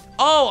suppose,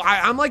 oh,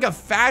 I'm like a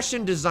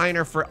fashion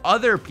designer for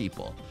other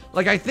people.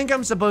 Like, I think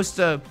I'm supposed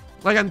to,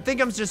 like, I think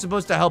I'm just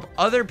supposed to help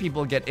other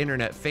people get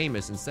internet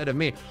famous instead of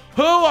me.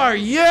 Who are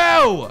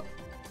you?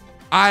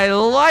 I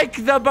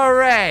like the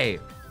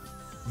beret.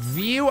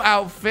 View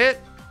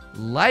outfit.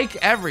 Like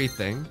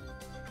everything.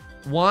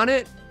 Want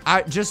it?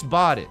 I just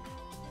bought it.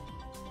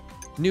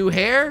 New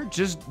hair?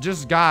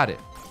 Just got it.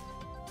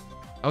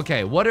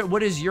 Okay,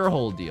 what is your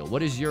whole deal?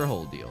 What is your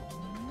whole deal?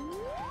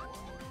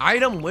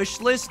 Item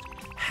wish list?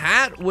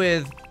 Hat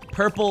with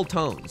purple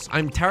tones.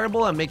 I'm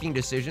terrible at making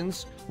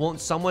decisions.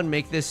 Won't someone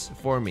make this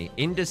for me?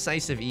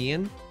 Indecisive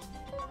Ian.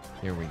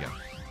 Here we go.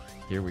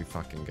 Here we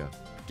fucking go.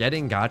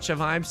 Getting gacha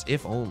vibes,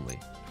 if only.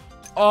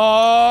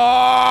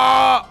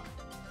 Oh!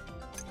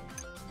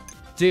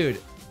 Dude,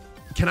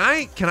 can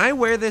I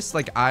wear this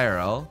like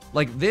IRL?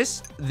 Like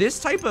this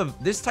type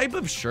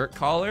of shirt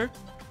collar,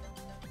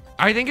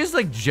 I think is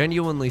like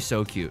genuinely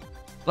so cute.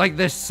 Like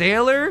the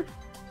sailor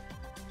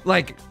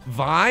like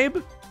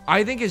vibe,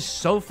 I think is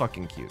so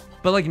fucking cute.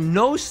 But like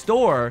no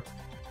store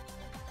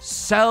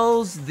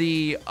sells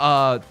the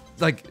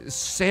like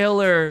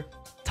sailor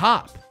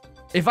top.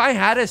 If I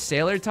had a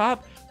sailor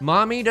top,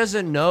 mommy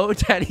doesn't know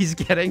that he's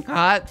getting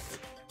hot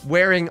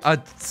wearing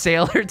a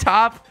sailor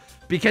top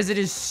because it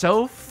is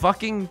so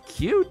fucking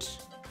cute.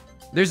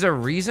 There's a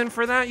reason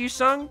for that, you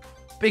sung?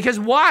 Because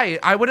why?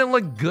 I wouldn't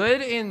look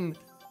good in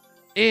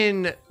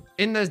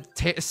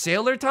the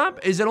sailor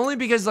top? Is it only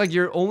because like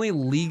you're only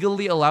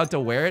legally allowed to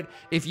wear it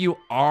if you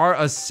are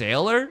a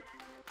sailor?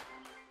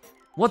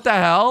 What the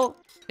hell?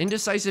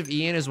 Indecisive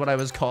Ian is what I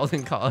was called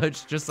in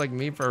college, just like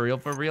me, for real,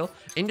 for real.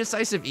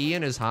 Indecisive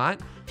Ian is hot.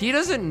 He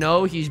doesn't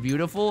know he's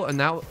beautiful, and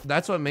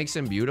that's what makes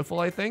him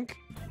beautiful, I think.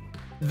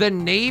 The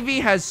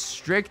Navy has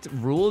strict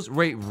rules.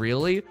 Wait,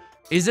 really?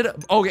 Is it?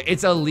 Okay,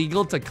 it's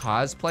illegal to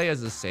cosplay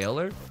as a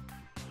sailor?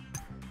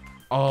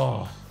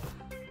 Oh.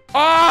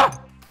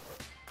 Ah!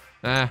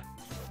 Ah.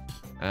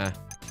 Ah.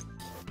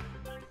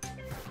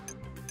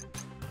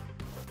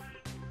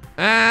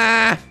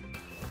 Ah.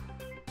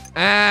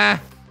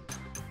 Ah.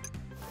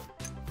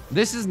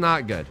 This is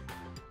not good.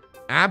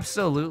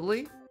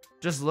 Absolutely.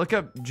 Just look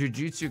up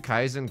Jujutsu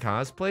Kaisen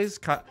cosplays.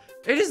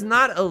 It is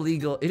not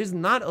illegal. It is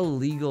not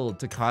illegal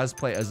to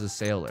cosplay as a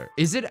sailor.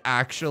 Is it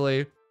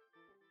actually?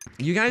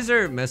 You guys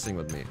are messing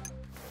with me.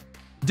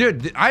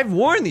 Dude, I've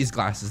worn these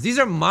glasses. These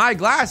are my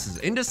glasses.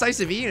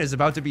 Indecisive Ian is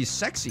about to be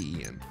sexy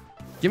Ian.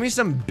 Give me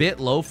some bit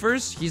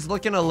loafers. He's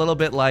looking a little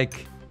bit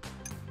like,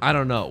 I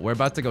don't know. We're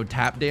about to go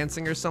tap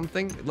dancing or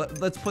something.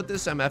 Let's put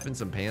this MF in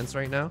some pants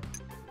right now.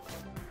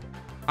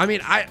 I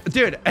mean,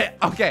 dude,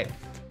 okay.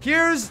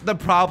 Here's the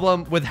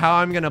problem with how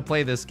I'm gonna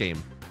play this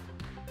game.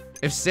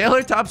 If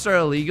sailor tops are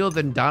illegal,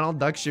 then Donald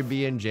Duck should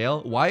be in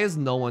jail. Why is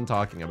no one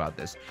talking about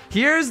this?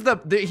 Here's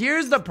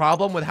the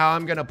problem with how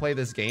I'm gonna play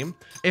this game.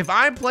 If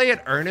I play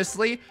it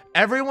earnestly,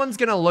 everyone's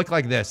gonna look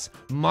like this.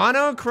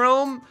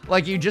 Monochrome,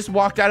 like you just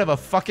walked out of a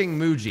fucking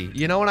Muji.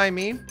 You know what I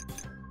mean?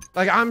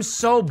 Like, I'm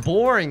so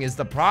boring is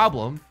the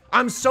problem.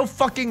 I'm so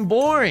fucking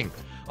boring.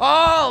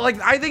 Oh, like,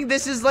 I think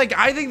this is what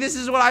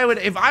I would,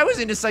 if I was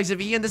Indecisive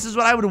Ian, this is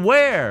what I would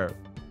wear.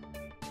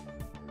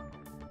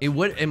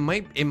 It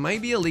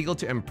might be illegal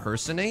to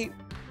impersonate.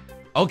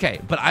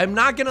 Okay, but I'm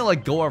not gonna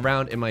like go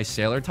around in my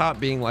sailor top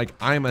being like,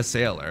 I'm a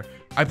sailor.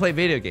 I play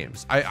video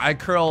games. I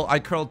curl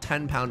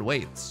 10-pound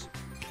weights.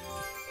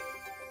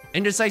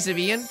 Indecisive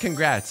Ian,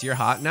 congrats, you're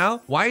hot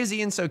now. Why is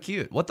Ian so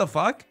cute? What the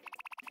fuck?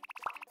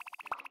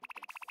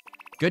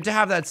 Good to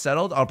have that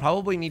settled. I'll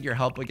probably need your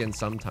help again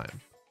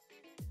sometime.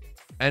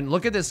 And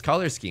look at this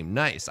color scheme.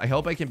 Nice. I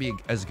hope I can be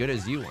as good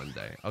as you one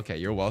day. Okay,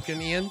 you're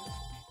welcome, Ian.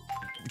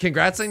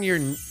 Congrats on your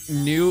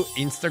new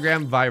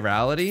Instagram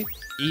virality.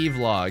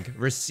 E-vlog.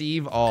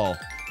 Receive all.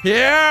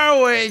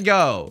 Here we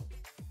go.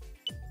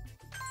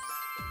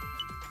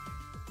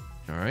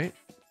 All right.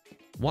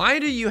 Why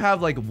do you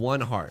have like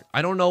one heart?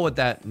 I don't know what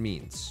that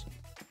means.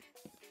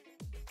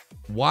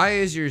 Why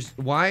is yours?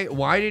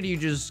 Why did you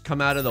just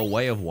come out of the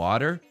way of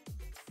water?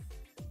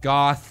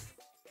 Goth.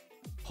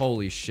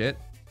 Holy shit.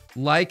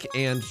 Like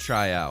and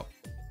try out.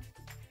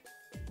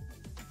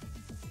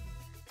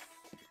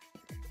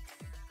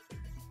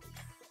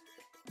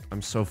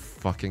 I'm so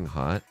fucking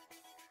hot.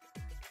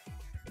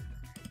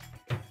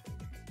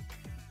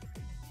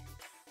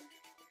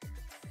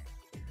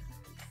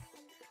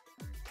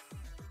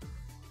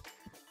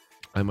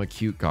 I'm a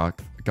cute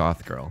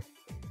goth girl.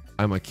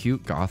 I'm a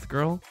cute goth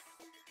girl?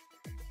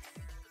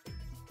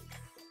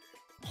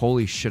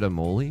 Holy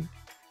shit-a-moly.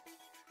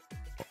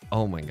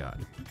 Oh my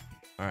god.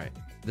 All right.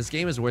 This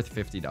game is worth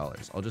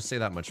 $50. I'll just say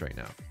that much right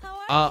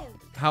now.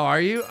 How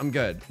are you? I'm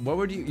good. What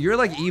would you? You're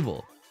like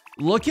evil.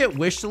 Look at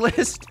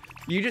wishlist.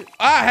 You just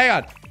hang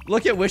on.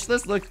 Look at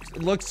wishlist.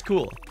 Looks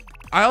cool.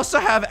 I also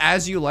have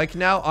As You Like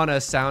Now on a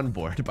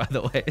soundboard, by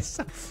the way.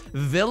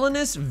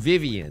 Villainous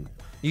Vivian.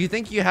 You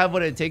think you have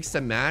what it takes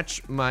to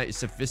match my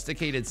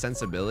sophisticated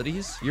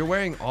sensibilities? You're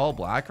wearing all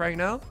black right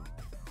now?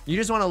 You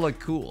just want to look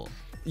cool.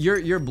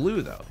 You're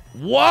blue though.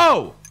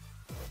 Whoa!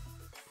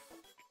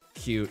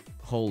 Cute.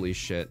 Holy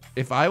shit.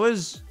 If I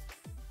was,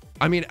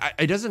 I mean,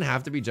 it doesn't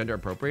have to be gender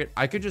appropriate.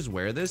 I could just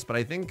wear this, but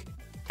I think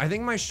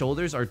my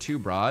shoulders are too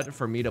broad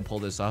for me to pull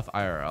this off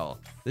IRL.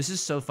 This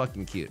is so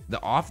fucking cute.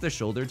 The off the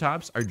shoulder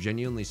tops are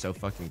genuinely so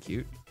fucking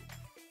cute.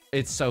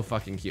 It's so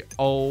fucking cute.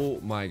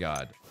 Oh my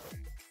god.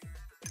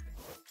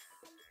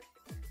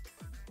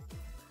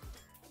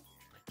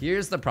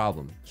 Here's the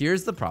problem.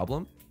 Here's the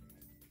problem.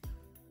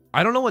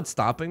 I don't know what's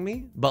stopping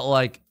me, but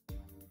like,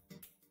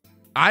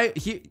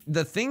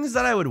 the things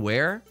that I would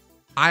wear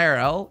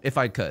IRL, if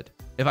I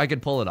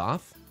could pull it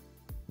off,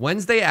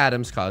 Wednesday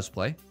Addams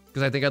cosplay,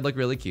 because I think I'd look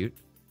really cute.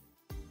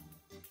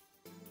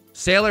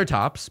 Sailor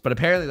tops, but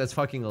apparently that's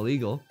fucking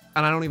illegal.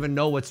 And I don't even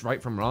know what's right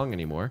from wrong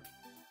anymore.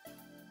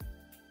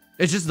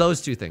 It's just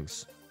those two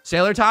things.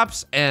 Sailor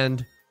tops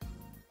and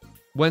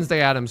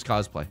Wednesday Addams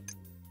cosplay.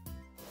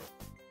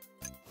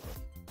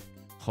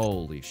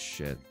 Holy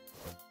shit.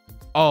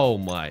 Oh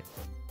my.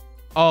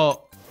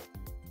 Oh.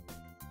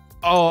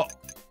 Oh.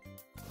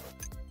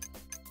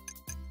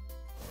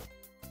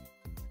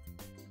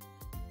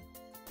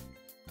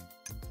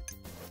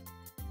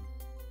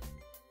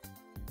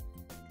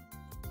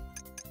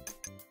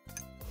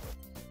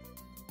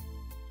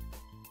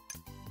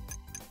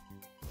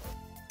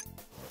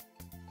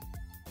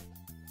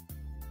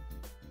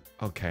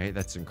 Okay,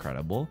 that's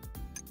incredible.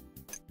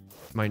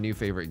 My new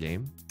favorite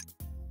game.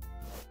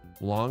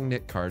 Long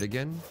knit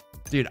cardigan.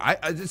 Dude,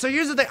 so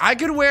here's the thing. I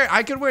could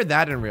wear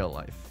that in real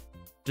life.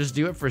 Just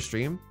do it for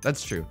stream.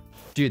 That's true.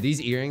 Dude,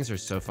 these earrings are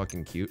so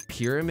fucking cute.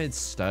 Pyramid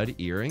stud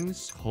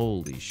earrings.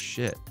 Holy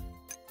shit.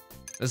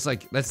 That's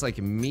like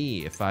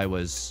me if I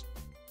was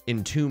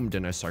entombed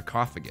in a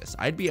sarcophagus.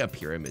 I'd be a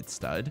pyramid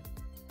stud.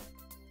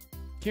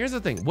 Here's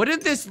the thing.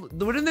 Wouldn't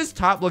this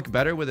top look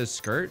better with a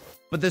skirt?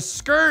 But the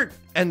skirt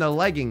and the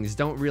leggings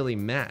don't really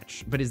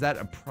match. But is that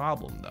a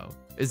problem though?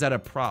 Is that a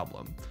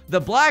problem? The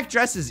black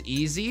dress is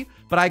easy,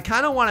 but I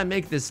kind of want to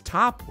make this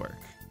top work.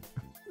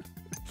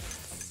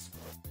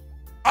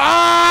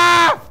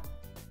 Ah!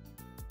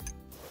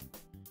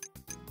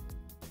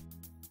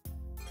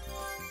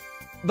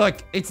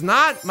 Look, it's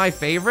not my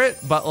favorite,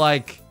 but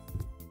like,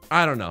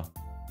 I don't know.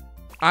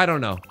 I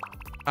don't know.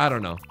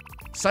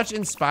 Such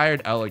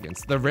inspired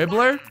elegance. The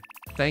Ribbler,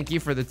 thank you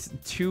for the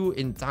 2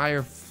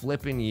 entire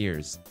flipping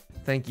years.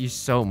 Thank you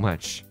so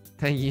much.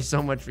 Thank you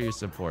so much for your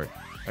support.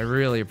 I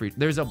really appreciate it.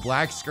 There's a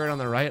black skirt on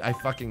the right. I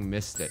fucking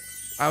missed it.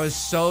 I was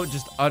so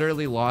just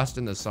utterly lost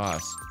in the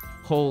sauce.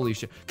 Holy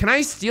shit. Can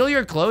I steal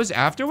your clothes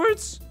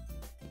afterwards?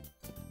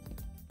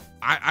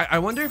 I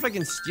wonder if I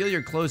can steal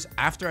your clothes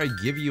after I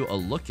give you a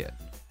look at.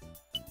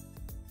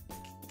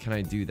 Can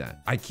I do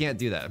that? I can't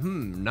do that.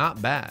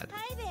 Not bad.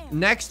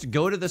 Next,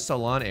 go to the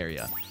salon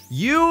area.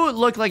 You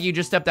look like you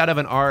just stepped out of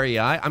an REI.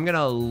 I'm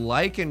gonna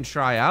like and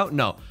try out.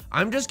 No,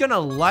 I'm just gonna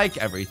like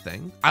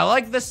everything. I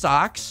like the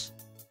socks.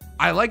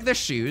 I like the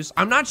shoes.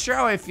 I'm not sure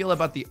how I feel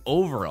about the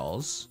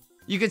overalls.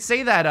 You could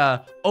say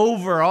that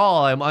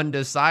overall I'm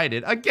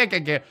undecided.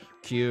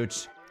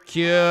 Cute.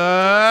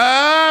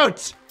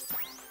 Cute!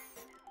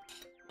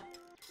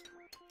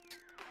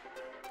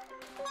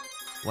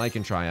 Like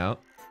and try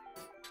out.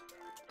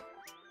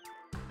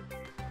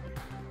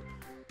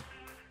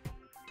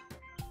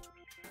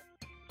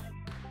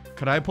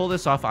 Could I pull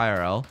this off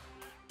IRL?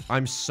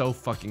 I'm so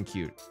fucking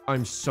cute.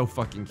 I'm so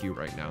fucking cute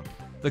right now.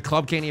 The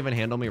club can't even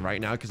handle me right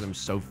now because I'm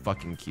so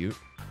fucking cute.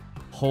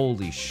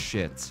 Holy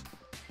shit.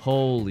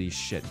 Holy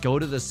shit. Go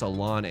to the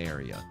salon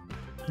area.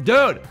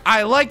 Dude,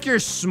 I like your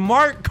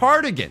smart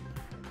cardigan.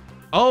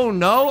 Oh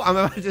no, I'm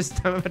about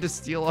to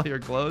steal all your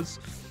clothes.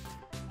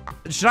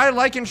 Should I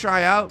like and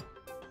try out?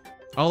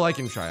 I'll like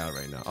and try out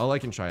right now. I'll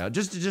like and try out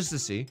just to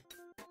see.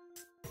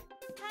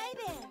 Hi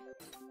there.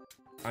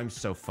 I'm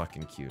so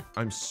fucking cute.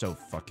 I'm so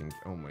fucking,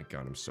 oh my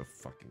God, I'm so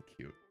fucking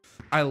cute.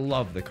 I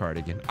love the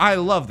cardigan. I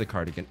love the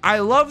cardigan. I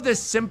love this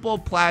simple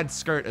plaid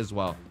skirt as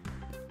well.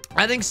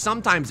 I think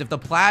sometimes if the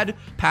plaid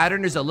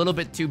pattern is a little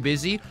bit too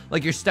busy,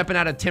 like you're stepping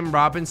out of Tim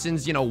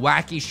Robinson's, you know,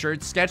 wacky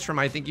shirt sketch from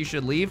I Think You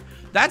Should Leave,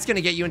 that's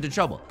gonna get you into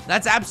trouble.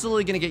 That's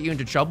absolutely gonna get you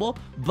into trouble.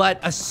 But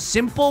a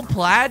simple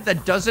plaid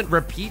that doesn't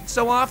repeat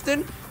so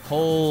often,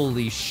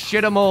 holy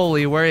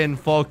shit-a-moly, we're in,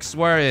 folks,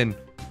 we're in.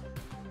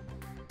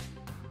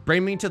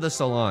 Bring me to the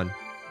salon.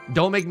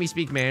 Don't make me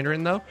speak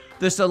Mandarin though.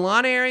 The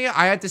salon area,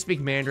 I had to speak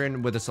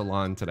Mandarin with a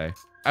salon today.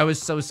 I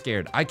was so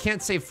scared. I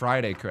can't say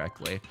Friday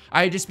correctly.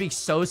 I just speak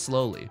so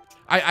slowly.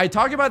 I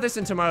talk about this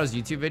in tomorrow's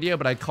YouTube video,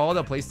 but I called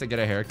a place to get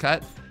a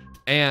haircut.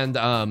 And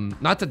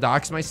not to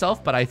dox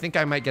myself, but I think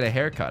I might get a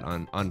haircut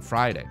on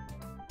Friday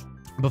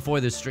before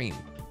the stream.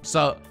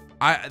 So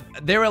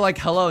they were like,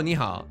 hello, ni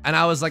hao. And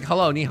I was like,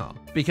 hello, ni hao.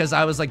 Because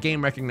I was like,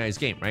 game recognized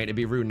game, right? It'd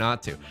be rude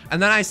not to.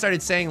 And then I started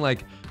saying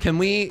like, can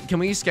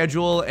we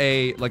schedule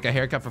a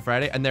haircut for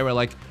Friday? And they were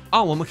like,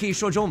 oh, 我们可以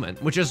说中文,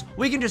 which is,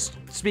 we can just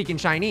speak in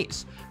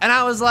Chinese. And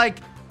I was like,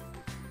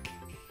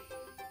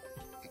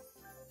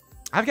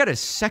 I've got a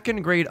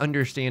 2nd grade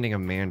understanding of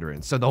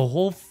Mandarin. So the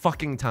whole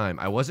fucking time,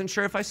 I wasn't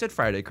sure if I said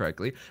Friday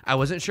correctly. I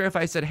wasn't sure if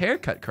I said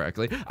haircut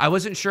correctly. I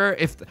wasn't sure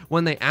if,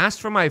 when they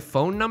asked for my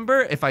phone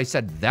number, if I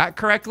said that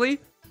correctly.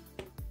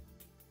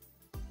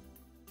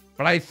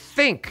 But I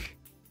think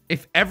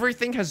if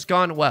everything has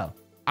gone well,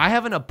 I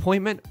have an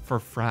appointment for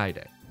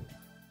Friday.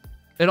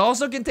 It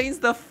also contains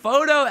the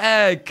photo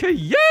egg.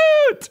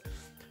 Cute!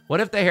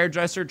 What if the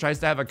hairdresser tries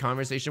to have a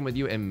conversation with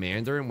you in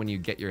Mandarin when you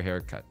get your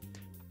haircut?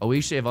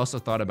 Oishi, I've also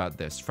thought about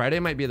this. Friday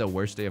might be the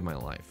worst day of my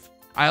life.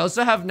 I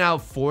also have now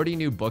 40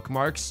 new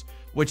bookmarks,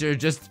 which are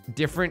just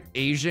different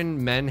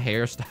Asian men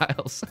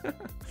hairstyles.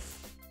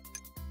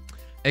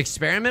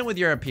 Experiment with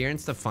your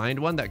appearance to find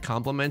one that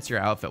complements your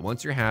outfit.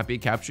 Once you're happy,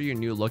 capture your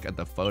new look at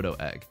the photo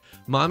egg.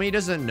 Mommy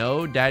doesn't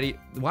know, daddy.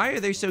 Why are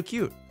they so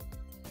cute?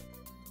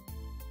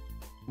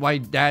 Why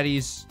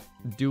daddy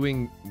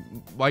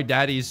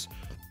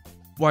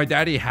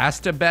has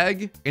to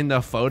beg in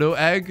the photo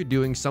egg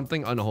doing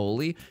something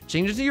unholy.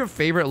 Change it to your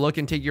favorite look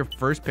and take your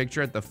first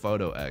picture at the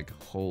photo egg.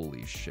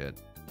 Holy shit.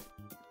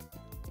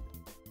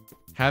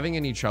 Having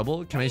any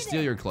trouble? Can I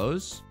steal your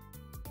clothes?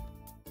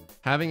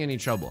 Having any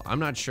trouble? I'm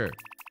not sure.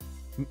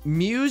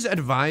 Muse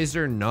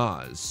advisor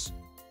Nas.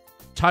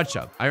 Touch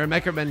up. I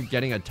recommend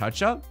getting a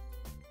touch up.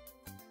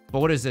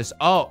 But what is this?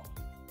 Oh.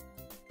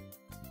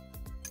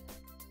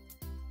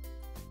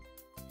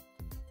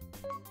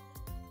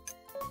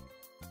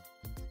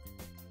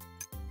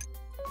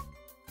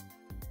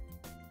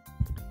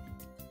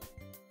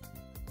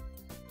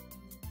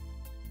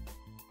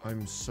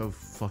 I'm so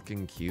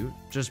fucking cute.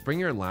 Just bring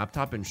your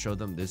laptop and show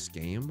them this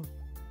game.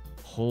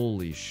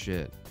 Holy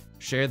shit.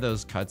 Share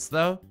those cuts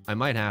though. I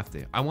might have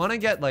to. I want to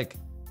get like,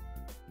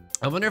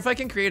 I wonder if I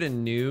can create a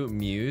new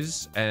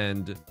muse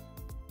and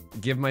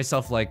give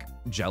myself like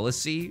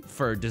jealousy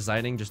for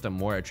designing just a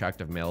more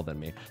attractive male than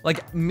me.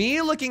 Like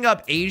me looking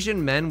up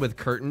Asian men with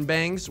curtain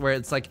bangs where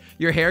it's like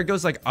your hair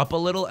goes like up a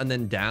little and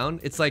then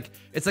down. It's like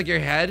your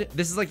head.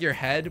 This is like your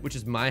head, which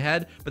is my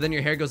head, but then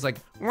your hair goes like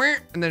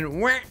and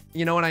then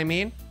you know what I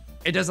mean?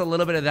 It does a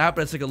little bit of that,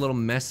 but it's like a little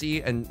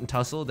messy and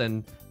tussled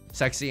and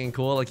sexy and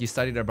cool, like you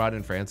studied abroad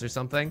in France or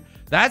something.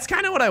 That's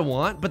kind of what I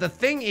want. But the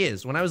thing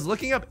is, when I was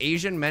looking up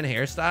Asian men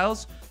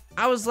hairstyles,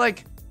 I was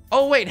like,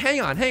 oh wait,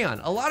 hang on.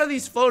 A lot of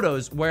these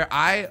photos where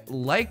I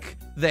like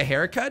the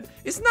haircut,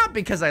 it's not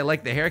because I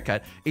like the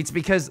haircut, it's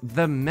because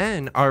the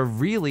men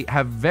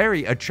have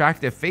very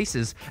attractive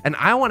faces, and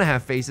I want to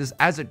have faces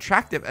as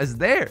attractive as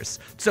theirs.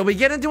 So we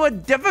get into a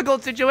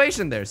difficult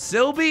situation there.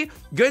 Sylvie,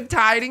 good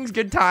tidings.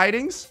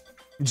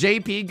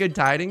 JP, good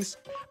tidings.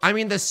 I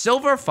mean, the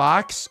silver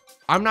fox,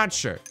 I'm not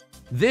sure.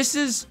 This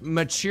is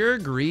mature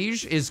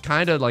Grige is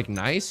kind of like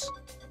nice.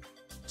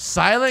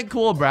 Silent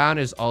cool brown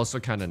is also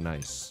kind of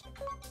nice.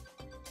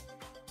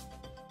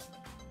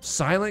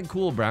 Silent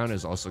cool brown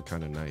is also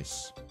kind of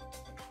nice.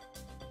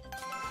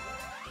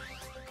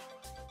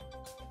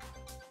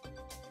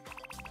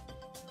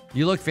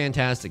 You look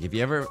fantastic. If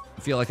you ever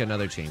feel like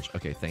another change.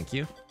 Okay, thank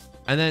you.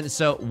 And then,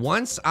 so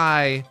once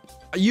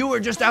you were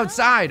just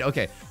outside.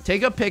 Okay,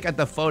 take a pic at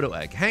the photo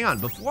egg. Hang on,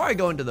 before I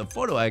go into the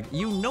photo egg,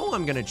 you know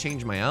I'm gonna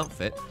change my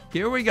outfit.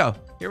 Here we go,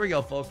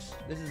 folks.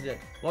 This is it.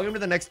 Welcome to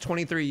the next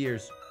 23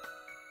 years.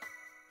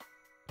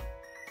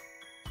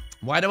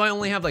 Why do I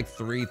only have like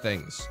 3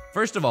 things?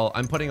 First of all,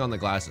 I'm putting on the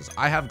glasses.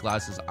 I have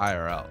glasses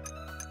IRL.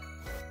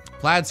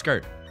 Plaid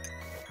skirt.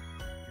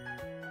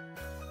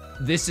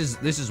 This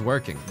is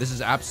working. This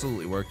is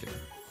absolutely working.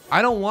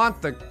 I don't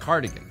want the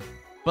cardigan,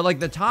 but like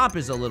the top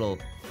is a little,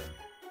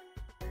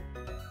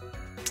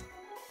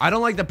 I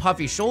don't like the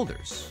puffy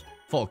shoulders,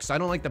 folks. I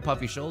don't like the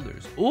puffy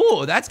shoulders.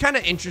 Ooh, that's kind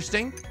of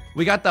interesting.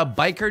 We got the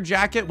biker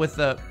jacket with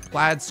the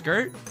plaid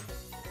skirt.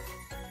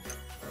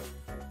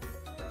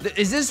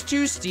 Is this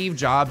too Steve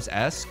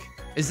Jobs-esque?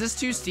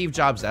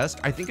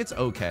 I think it's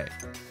okay.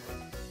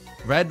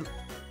 Red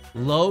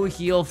low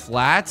heel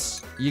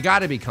flats. You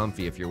gotta be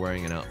comfy if you're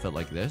wearing an outfit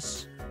like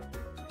this.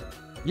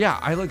 Yeah,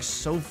 I look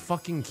so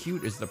fucking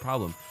cute is the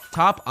problem.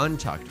 Top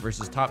untucked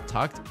versus top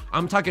tucked.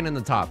 I'm tucking in the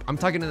top. I'm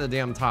tucking in the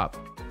damn top.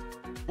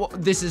 Well,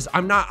 this is,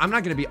 I'm not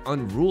gonna be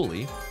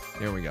unruly.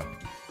 Here we go.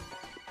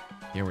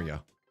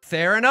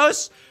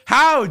 Theranos?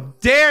 How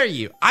dare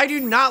you? I do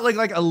not look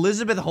like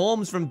Elizabeth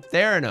Holmes from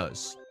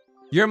Theranos.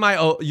 You're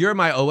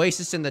my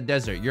oasis in the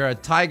desert. You're a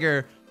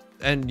tiger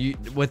and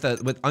with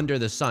under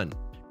the sun.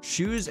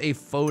 Choose a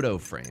photo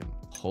frame.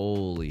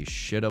 Holy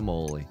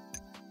shit-a-moly.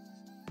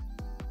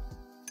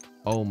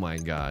 Oh my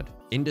God.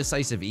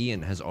 Indecisive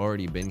Ian has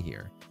already been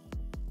here.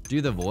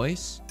 Do the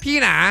voice?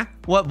 Pina!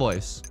 What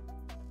voice?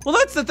 Well,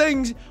 that's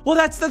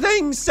the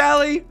thing,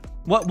 Sally.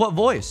 What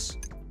voice?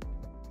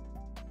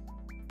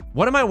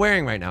 What am I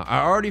wearing right now? I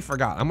already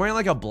forgot. I'm wearing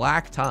like a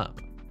black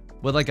top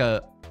with like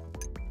a,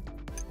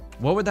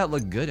 what would that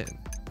look good in?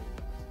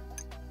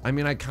 I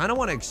mean, I kind of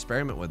want to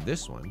experiment with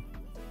this one.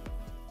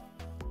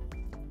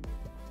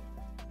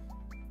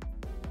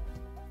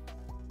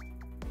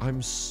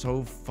 I'm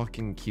so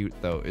fucking cute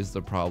though, is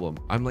the problem.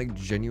 I'm like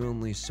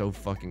genuinely so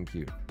fucking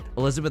cute.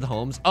 Elizabeth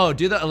Holmes. Oh,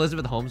 do the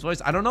Elizabeth Holmes voice.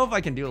 I don't know if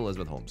I can do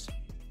Elizabeth Holmes.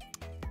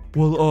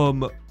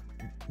 Well,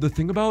 the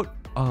thing about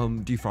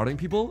defrauding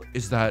people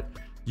is that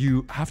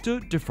you have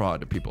to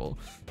defraud people.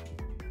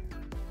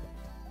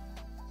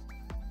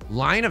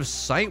 Line of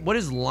sight? What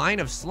is line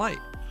of sight?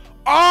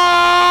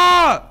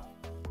 Ah!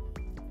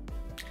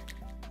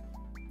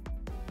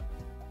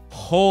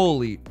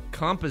 Holy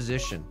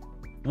composition.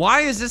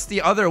 Why is this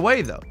the other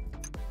way though?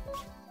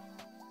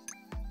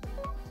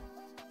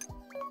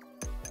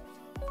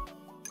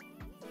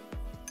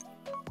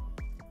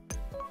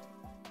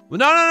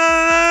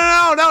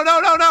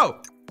 No.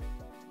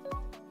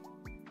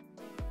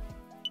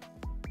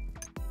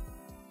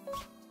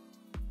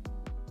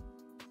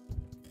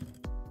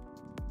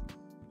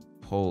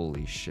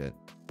 Holy shit.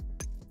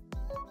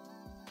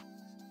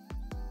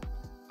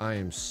 I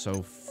am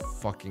so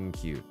fucking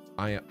cute.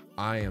 I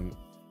am.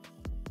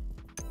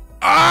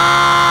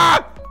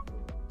 Ah!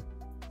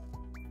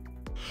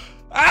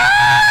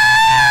 Ah!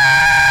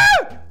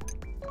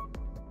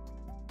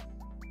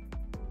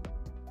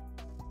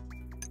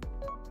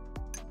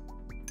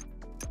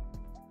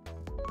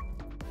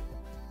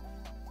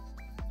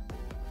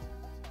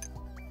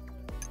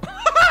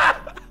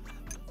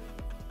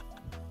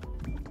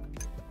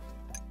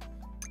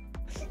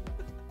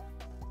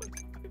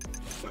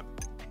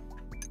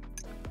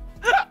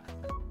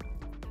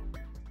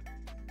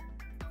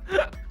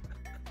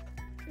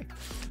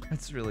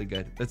 That's really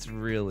good. That's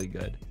really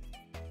good.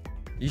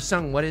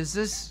 Yusung, what is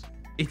this?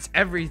 It's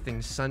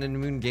everything, Sun and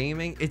Moon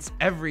Gaming. It's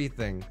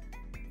everything.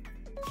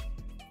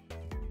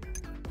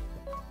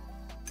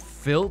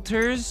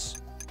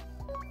 Filters?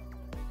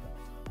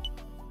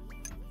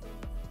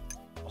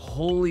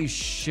 Holy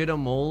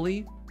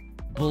shit-a-moly.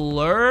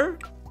 Blur?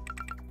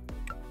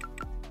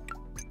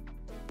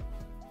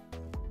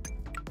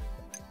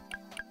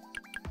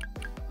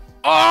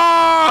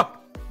 Oh!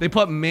 They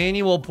put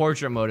manual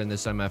portrait mode in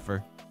this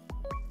MFer.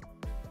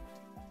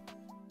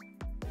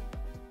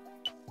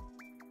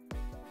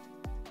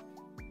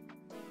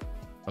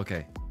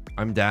 Okay,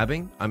 I'm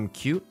dabbing. I'm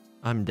cute.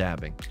 I'm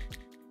dabbing.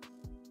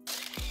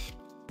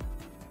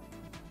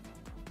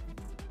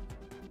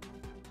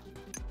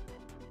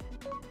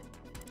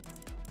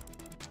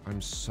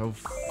 I'm so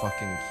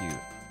fucking cute.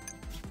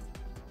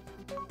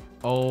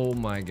 Oh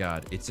my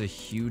god, it's a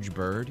huge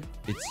bird.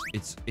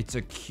 It's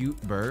a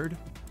cute bird.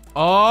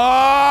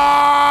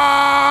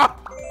 Oh!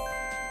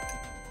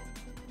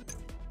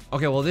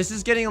 Okay, well this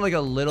is getting like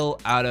a little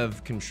out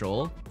of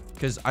control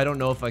because I don't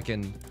know if I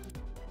can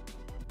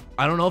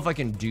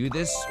do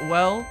this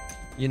well.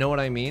 You know what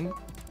I mean?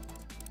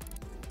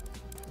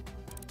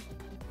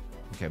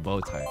 Okay, bow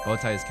tie. Bow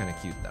tie is kind of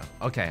cute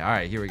though. Okay, all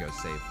right, here we go.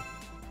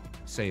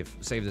 Save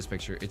this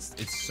picture. It's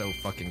so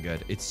fucking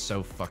good. It's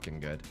so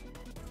fucking good.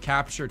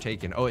 Capture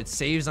taken. Oh, it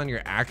saves on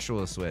your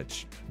actual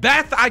Switch.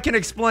 Beth, I can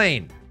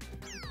explain.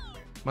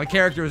 My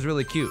character is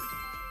really cute.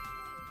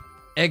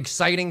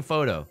 Exciting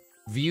photo.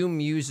 View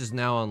Muse is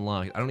now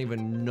unlocked. I don't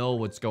even know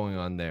what's going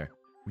on there.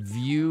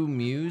 View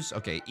Muse.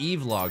 Okay,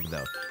 E-vlog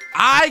though.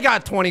 I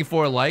got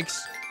 24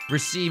 likes.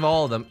 Receive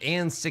all of them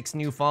and 6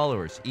 new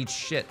followers. Eat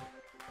shit.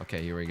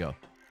 Okay, here we go.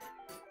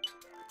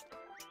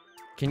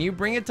 Can you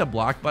bring it to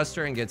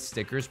Blockbuster and get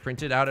stickers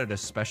printed out at a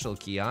special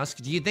kiosk?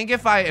 Do you think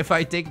if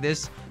I take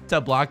this to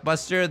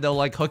Blockbuster, they'll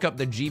like hook up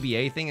the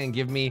GBA thing and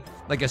give me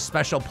like a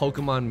special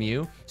Pokemon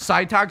Mew?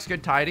 Side Talks,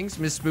 good tidings.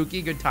 Miss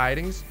Spooky, good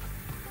tidings.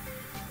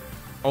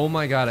 Oh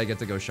my god, I get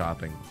to go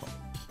shopping.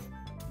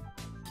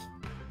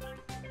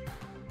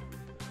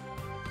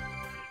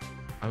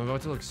 I'm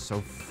about to look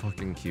so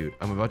fucking cute.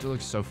 I'm about to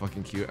look so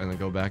fucking cute and then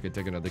go back and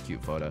take another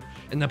cute photo.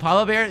 In the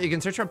Apollo Bear, you can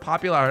search for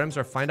popular items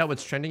or find out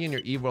what's trending in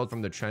your eWorld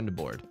from the trend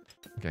board.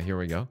 Okay, here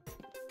we go.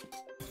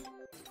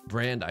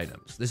 Brand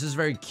items. This is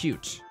very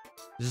cute.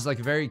 This is like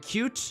very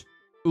cute,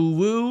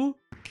 ooh-woo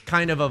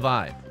kind of a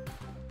vibe.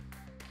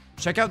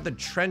 Check out the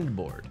trend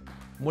board.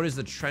 What is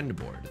the trend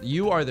board?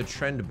 You are the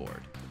trend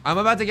board. I'm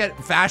about to get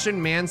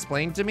fashion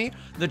mansplained to me.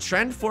 The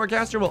trend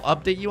forecaster will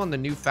update you on the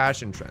new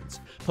fashion trends.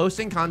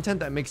 Posting content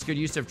that makes good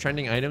use of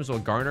trending items will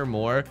garner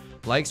more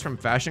likes from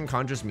fashion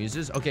conscious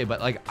muses. Okay,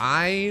 but like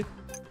I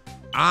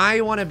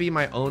want to be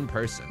my own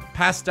person.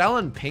 Pastel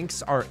and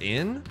pinks are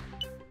in.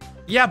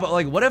 Yeah, but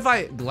like what if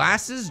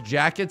glasses,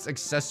 jackets,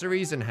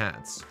 accessories, and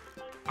hats?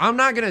 I'm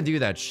not gonna do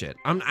that shit.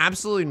 I'm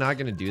absolutely not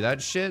gonna do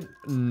that shit.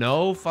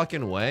 No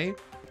fucking way.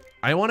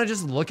 I want to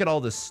just look at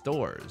all the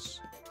stores.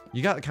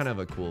 You got kind of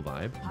a cool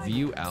vibe.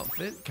 View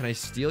outfit. Can I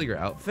steal your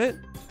outfit?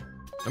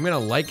 I'm gonna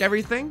like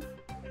everything.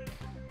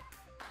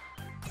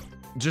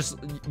 Just,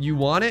 you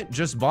want it?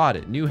 Just bought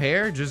it. New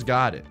hair? Just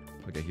got it.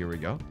 Okay, here we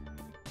go.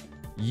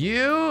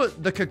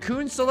 The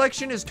cocoon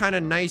selection is kind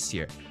of nice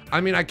here. I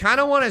mean, I kind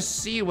of want to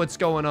see what's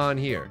going on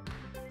here.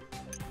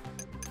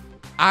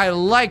 I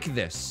like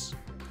this.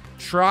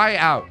 Try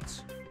out.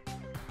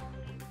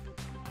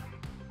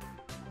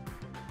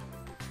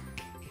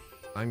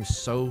 I'm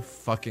so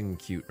fucking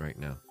cute right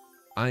now.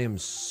 I am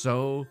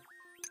so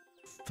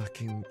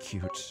fucking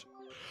cute.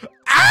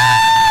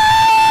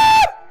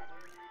 Ah!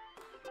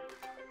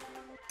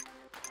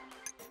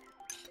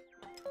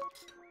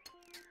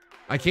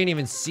 I can't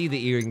even see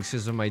the earrings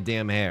because of my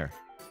damn hair.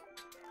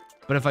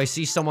 But if I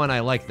see someone I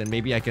like, then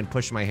maybe I can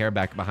push my hair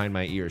back behind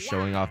my ears,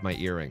 showing off my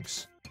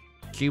earrings.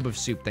 Cube of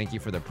Soup, thank you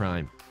for the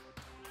prime.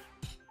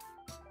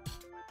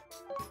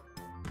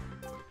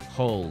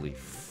 Holy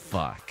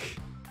fuck.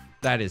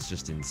 That is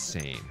just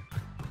insane.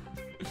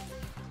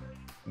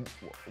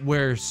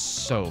 We're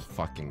so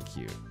fucking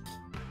cute.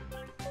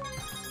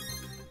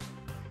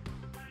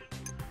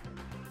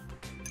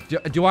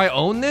 Do I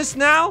own this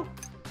now?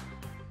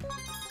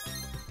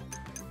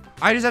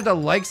 I just have to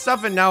like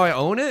stuff and now I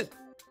own it?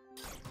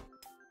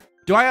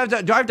 Do I have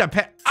to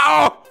pay?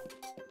 Oh!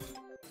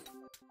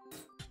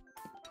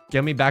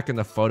 Get me back in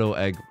the photo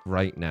egg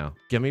right now.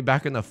 Get me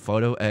back in the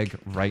photo egg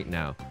right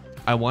now.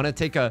 I want to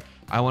take a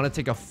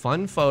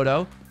fun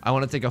photo. I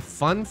want to take a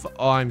fun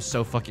oh, I'm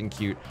so fucking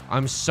cute.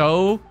 I'm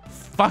so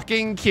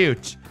fucking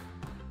cute.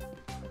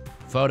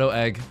 Photo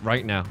egg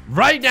right now.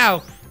 Right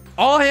now.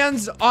 All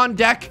hands on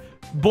deck.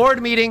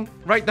 Board meeting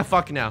right the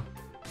fuck now.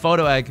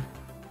 Photo egg.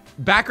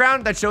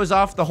 Background that shows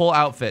off the whole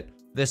outfit.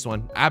 This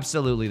one.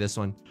 Absolutely this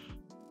one.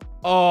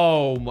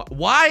 Oh,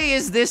 why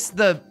is this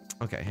the...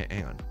 Okay,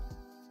 hang on.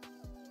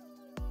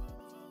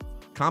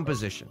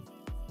 Composition.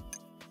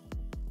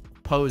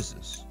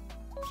 Poses.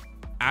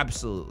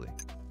 Absolutely.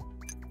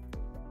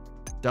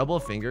 Double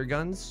finger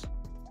guns.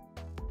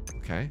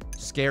 Okay.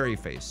 Scary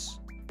face.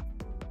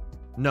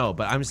 No,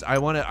 but I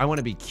want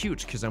to be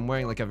cute because I'm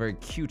wearing like a very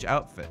cute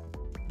outfit.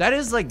 That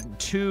is like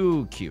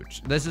too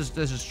cute. This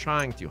is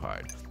trying too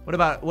hard. What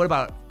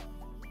about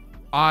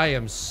I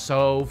am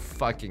so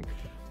fucking...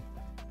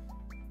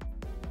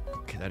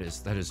 Okay, that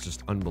is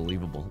just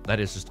unbelievable. That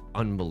is just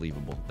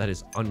unbelievable. That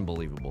is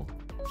unbelievable.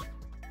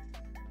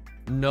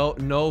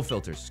 No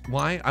filters.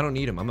 Why? I don't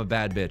need them. I'm a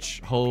bad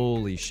bitch.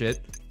 Holy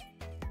shit.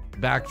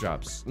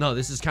 Backdrops. No,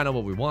 this is kind of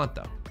what we want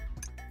though.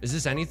 Is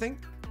this anything?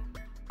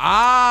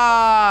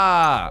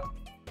 Ah!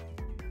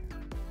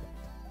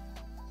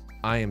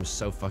 I am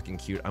so fucking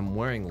cute. I'm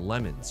wearing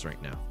lemons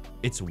right now.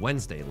 It's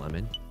Wednesday,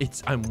 lemon.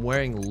 I'm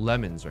wearing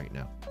lemons right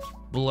now.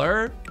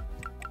 Blur.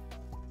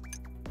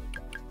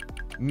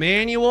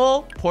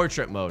 Manual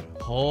portrait mode.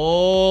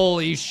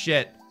 Holy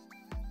shit.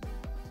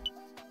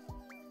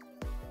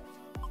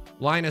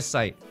 Line of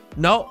sight.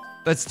 No,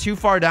 that's too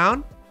far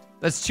down.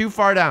 That's too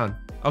far down.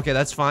 Okay,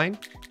 that's fine.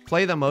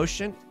 Play the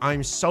motion.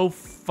 I'm so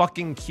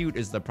fucking cute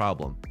is the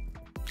problem.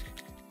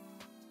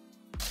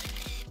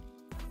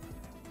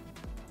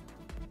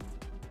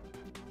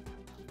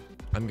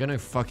 I'm gonna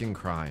fucking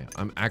cry.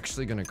 I'm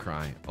actually gonna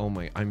cry. Oh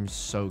my, I'm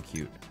so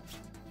cute.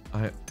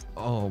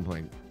 Oh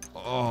my,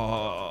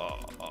 oh.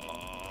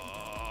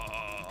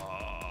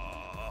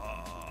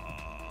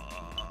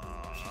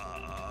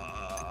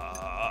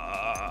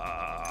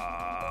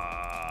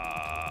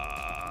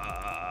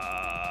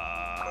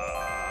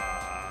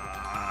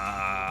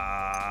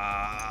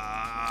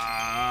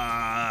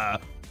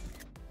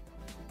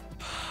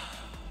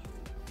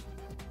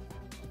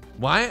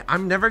 Why?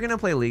 I'm never gonna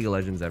play League of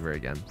Legends ever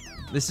again.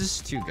 This is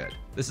too good.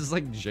 This is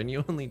like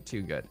genuinely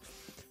too good.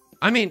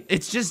 I mean,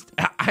 it's just,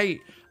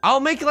 I'll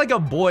make like a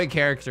boy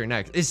character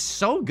next. It's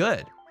so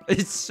good.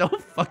 It's so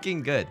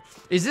fucking good.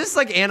 Is this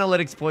like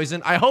analytics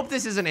poison? I hope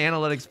this isn't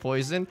analytics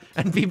poison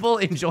and people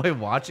enjoy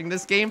watching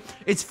this game.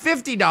 It's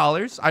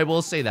 $50, I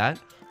will say that.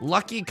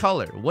 Lucky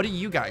color. What do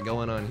you got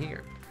going on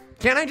here?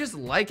 Can't I just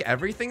like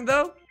everything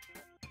though?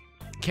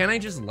 Can I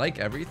just like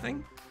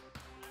everything?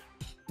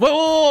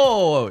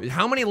 Whoa!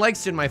 How many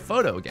likes did my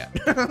photo get?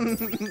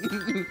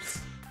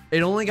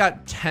 It only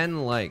got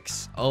 10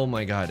 likes. Oh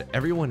my god,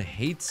 everyone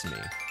hates me.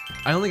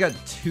 I only got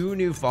 2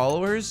 new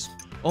followers.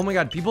 Oh my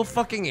god, people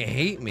fucking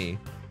hate me.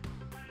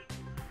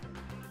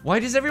 Why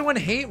does everyone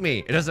hate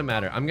me? It doesn't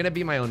matter. I'm gonna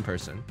be my own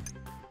person.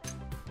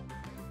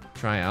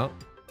 Try out.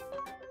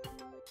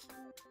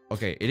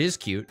 Okay, it is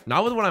cute.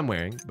 Not with what I'm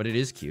wearing, but it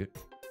is cute.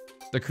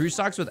 The crew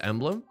socks with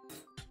emblem.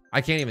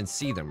 I can't even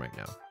see them right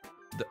now.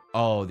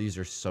 Oh, these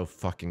are so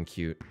fucking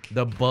cute.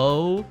 The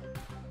bow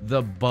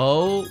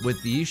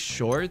with these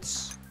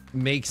shorts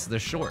makes the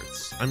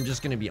shorts. I'm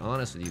just gonna be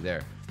honest with you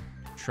there.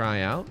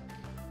 Try out.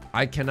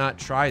 I cannot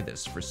try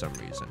this for some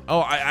reason.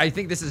 Oh, I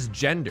think this is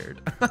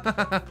gendered.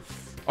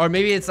 Or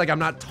maybe it's like I'm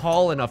not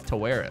tall enough to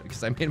wear it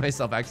because I made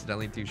myself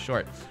accidentally too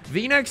short.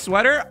 V-neck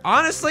sweater.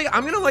 Honestly,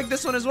 I'm gonna like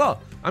this one as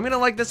well. I'm gonna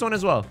like this one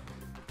as well.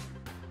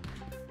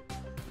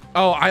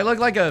 Oh, I look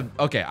like a,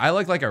 okay, I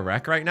look like a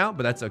wreck right now,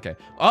 but that's okay.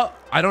 Oh,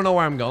 I don't know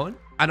where I'm going.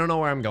 I don't know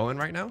where I'm going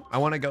right now. I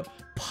want to go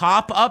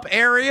pop-up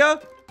area.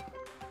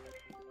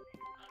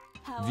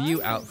 View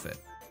outfit.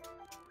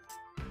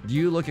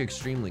 You look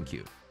extremely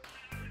cute.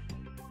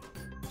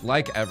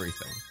 Like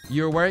everything.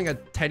 You're wearing a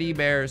teddy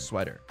bear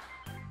sweater.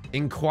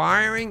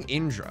 Inquiring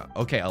Indra.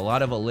 Okay, a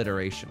lot of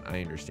alliteration. I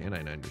understand.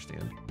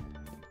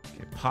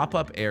 Okay,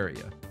 pop-up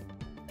area.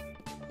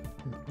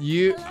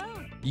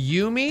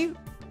 Yumi?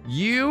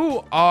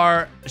 You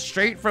are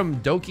straight from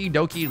Doki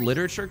Doki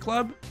Literature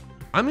Club.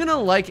 I'm gonna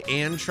like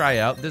and try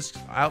out this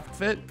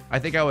outfit. I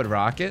think I would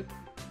rock it.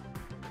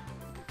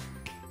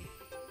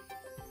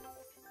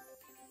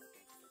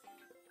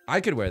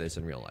 I could wear this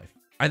in real life.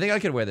 I think I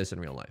could wear this in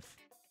real life.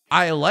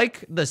 I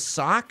like the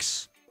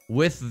socks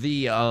with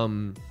the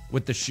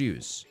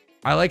shoes.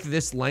 I like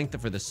this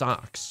length for the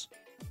socks.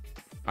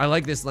 I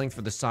like this length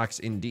for the socks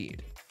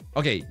indeed.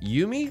 Okay,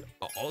 Yumi,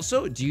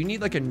 also, do you need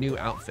like a new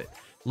outfit?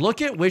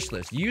 Look at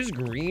wishlist. Use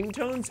green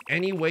tones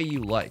any way you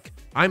like.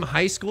 I'm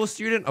high school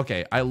student.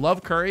 Okay, I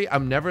love curry.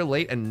 I'm never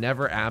late and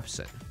never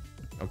absent.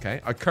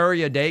 Okay, a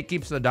curry a day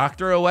keeps the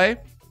doctor away.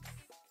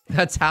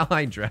 That's how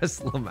I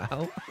dress,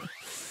 Lamau.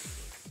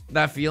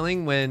 That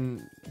feeling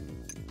when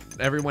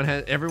everyone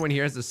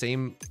here has the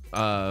same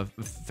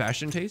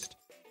fashion taste.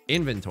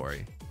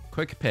 Inventory.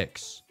 Quick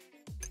picks.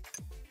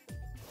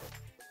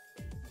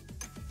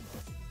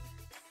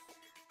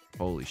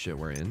 Holy shit,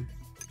 we're in.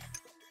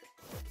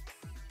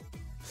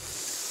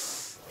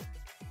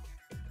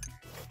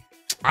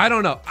 I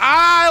don't know.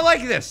 I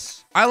like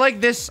this. I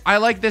like this. I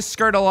like this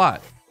skirt a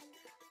lot.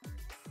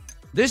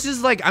 This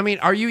is like, I mean,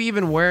 are you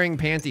even wearing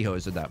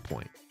pantyhose at that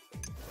point?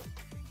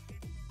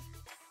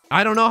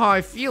 I don't know how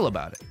I feel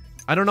about it.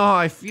 I don't know how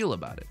I feel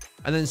about it.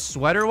 And then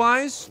sweater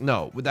wise,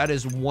 no, that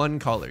is one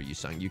color,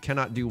 Yusung. You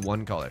cannot do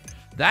one color.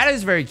 That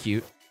is very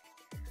cute.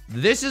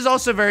 This is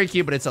also very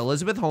cute, but it's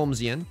Elizabeth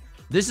Holmesian.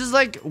 This is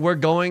like, we're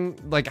going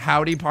like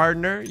howdy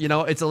partner. You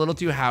know, it's a little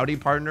too howdy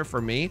partner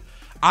for me.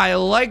 I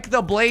like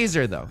the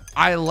blazer though.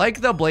 I like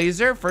the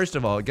blazer. First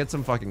of all, get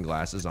some fucking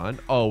glasses on.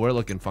 Oh, we're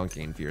looking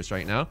funky and fierce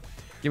right now.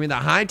 Give me the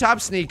high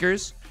top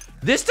sneakers.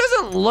 This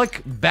doesn't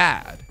look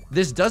bad.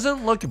 This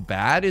doesn't look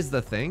bad is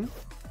the thing.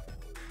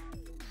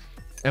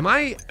 Am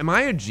I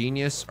a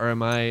genius or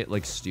am I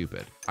like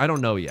stupid? I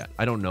don't know yet.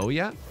 I don't know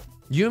yet.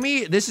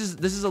 Yumi, this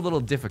is a little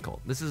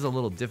difficult. This is a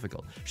little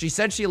difficult. She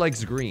said she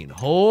likes green.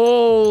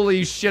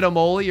 Holy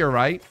shit-a-moly, you're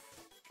right.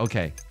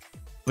 Okay.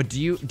 But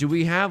do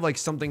we have like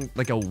something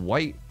like a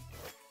white?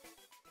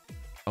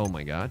 Oh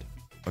my god.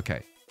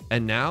 Okay.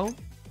 And now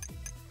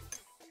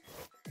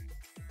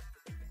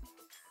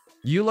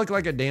you look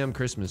like a damn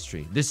Christmas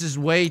tree. This is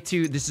way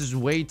too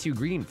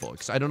green,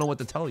 folks. I don't know what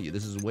to tell you.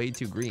 This is way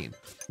too green.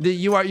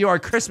 You are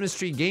Christmas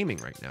tree gaming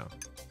right now.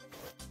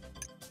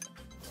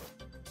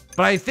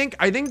 But I think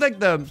like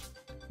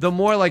the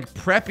more like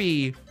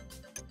preppy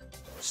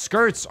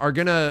skirts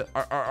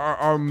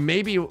are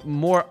maybe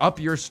more up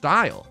your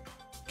style.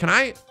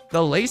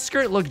 The lace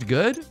skirt looked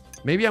good.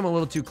 Maybe I'm a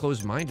little too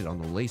close-minded on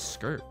the lace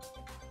skirt.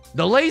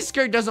 The lace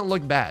skirt doesn't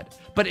look bad,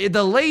 but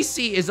the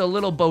lacy is a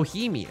little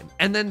bohemian.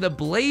 And then the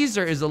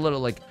blazer is a little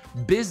like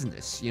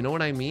business. You know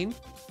what I mean?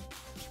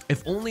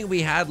 If only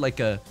we had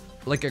like a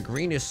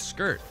greenish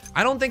skirt.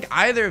 I don't think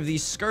either of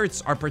these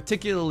skirts are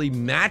particularly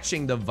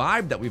matching the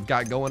vibe that we've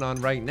got going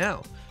on right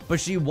now. But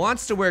she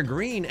wants to wear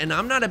green, and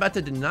I'm not about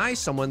to deny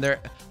someone their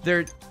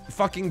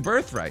fucking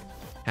birthright.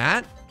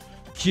 Hat?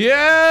 Cute!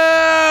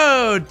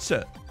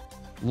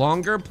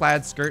 Longer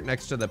plaid skirt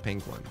next to the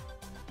pink one.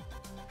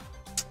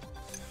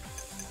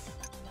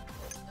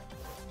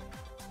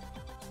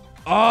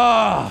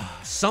 Oh,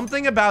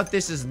 something about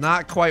this is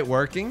not quite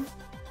working.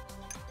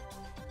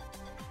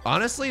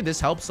 Honestly,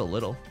 this helps a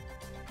little.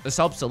 This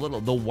helps a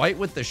little. The white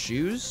with the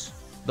shoes.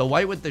 The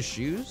white with the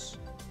shoes.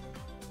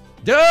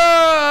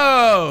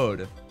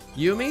 Dude!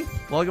 Yumi,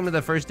 welcome to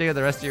the first day of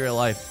the rest of your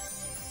life.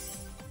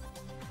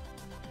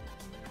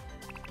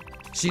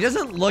 She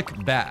doesn't look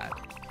bad.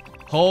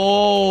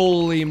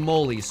 Holy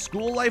moly.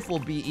 School life will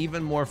be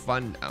even more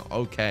fun now.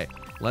 Okay,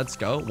 let's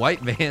go. White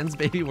Vans,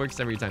 baby, works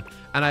every time.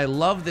 And I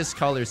love this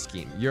color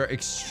scheme. You're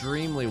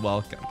extremely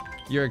welcome.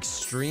 You're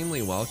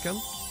extremely welcome.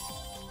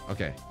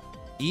 Okay.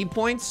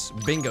 E-points,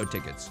 bingo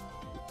tickets.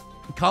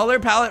 Color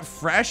palette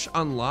fresh,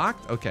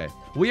 unlocked. Okay.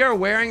 We are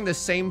wearing the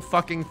same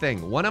fucking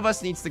thing. One of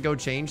us needs to go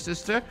change,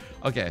 sister.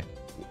 Okay.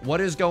 What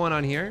is going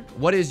on here?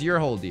 What is your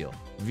whole deal?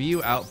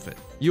 View outfit.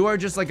 You are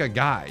just like a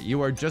guy.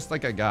 You are just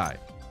like a guy.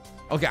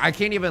 Okay, I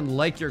can't even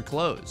like your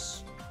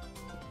clothes.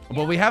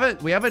 But we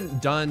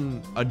haven't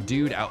done a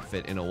dude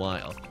outfit in a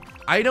while.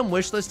 Item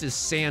wish list is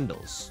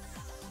sandals.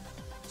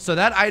 So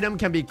that item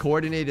can be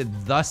coordinated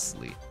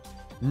thusly.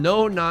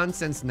 No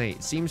nonsense,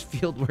 Nate. Seems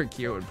field work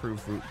here would prove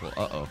fruitful.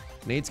 Uh-oh.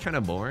 Nate's kind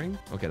of boring.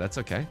 Okay, that's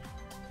okay.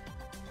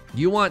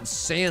 You want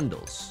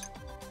sandals.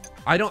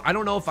 I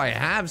don't know if I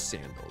have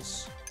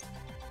sandals.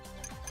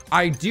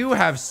 I do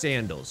have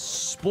sandals.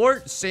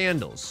 Sport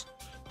sandals.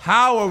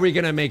 How are we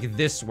gonna make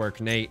this work,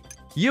 Nate?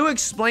 You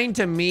explain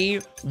to me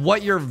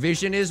what your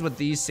vision is with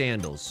these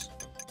sandals.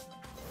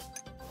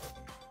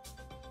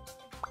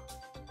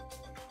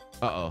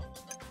 Uh-oh.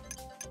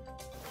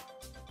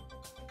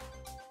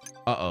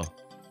 Uh-oh.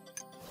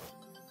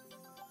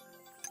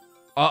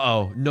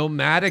 Uh-oh.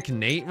 Nomadic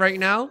Nate right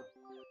now?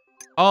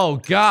 Oh,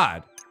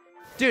 God.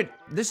 Dude,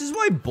 this is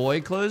why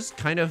boy clothes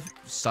kind of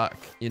suck.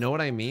 You know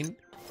what I mean?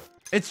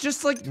 It's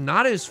just, like,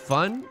 not as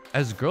fun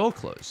as girl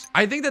clothes.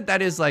 I think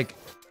that is, like,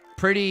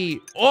 pretty...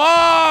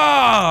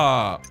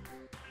 Oh!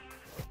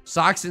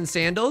 Socks and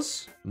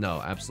sandals?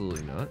 No,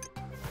 absolutely not.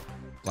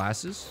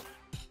 Glasses?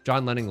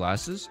 John Lennon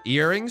glasses?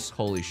 Earrings?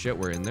 Holy shit,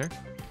 we're in there.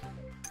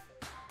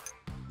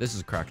 This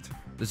is correct.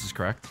 This is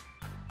correct.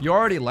 You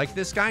already like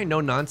this guy?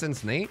 No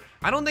nonsense, Nate?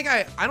 I don't think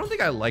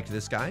I liked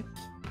this guy.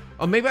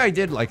 Oh, maybe I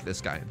did like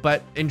this guy.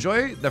 But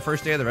enjoy the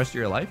first day of the rest of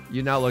your life.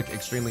 You now look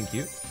extremely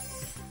cute.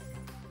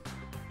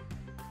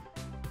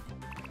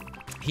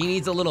 He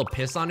needs a little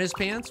piss on his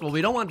pants. Well,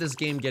 we don't want this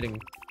game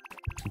getting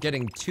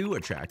too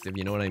attractive,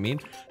 you know what I mean?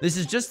 This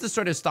is just the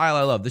sort of style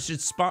I love. This should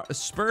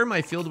spur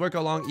my fieldwork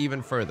along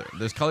even further.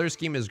 This color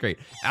scheme is great.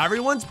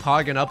 Everyone's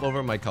pogging up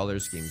over my color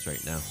schemes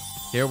right now.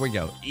 Here we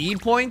go.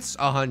 E-points,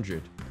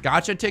 100.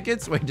 Gotcha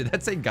tickets? Wait, did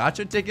that say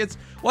gotcha tickets?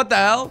 What the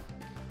hell?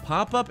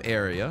 Pop-up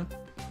area.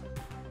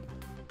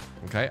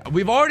 Okay,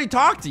 we've already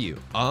talked to you.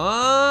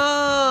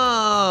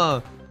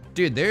 Ah,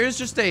 dude, there's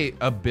just a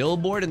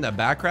billboard in the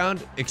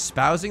background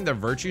espousing the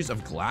virtues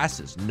of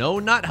glasses. No,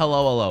 not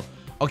hello, hello.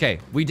 Okay,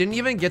 we didn't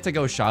even get to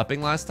go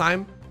shopping last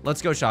time.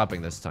 Let's go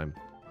shopping this time.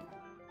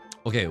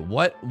 Okay,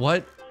 what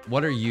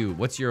are you?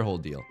 What's your whole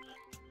deal?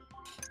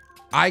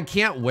 I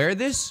can't wear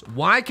this?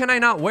 Why can I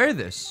not wear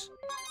this?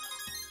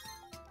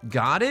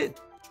 Got it?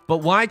 But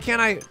why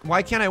can't I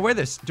wear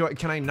this?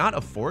 Can I not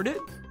afford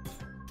it?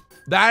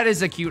 That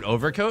is a cute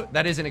overcoat.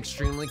 That is an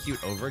extremely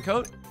cute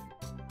overcoat.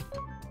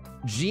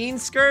 Jean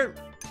skirt?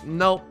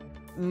 Nope.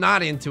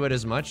 Not into it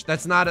as much.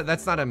 That's not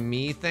a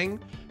me thing.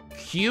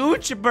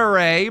 Cute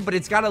beret, but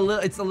it's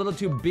a little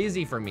too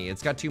busy for me.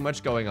 It's got too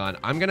much going on.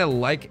 I'm gonna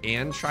like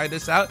and try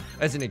this out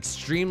as an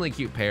extremely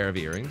cute pair of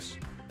earrings.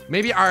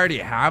 Maybe I already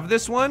have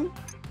this one.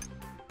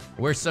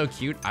 We're so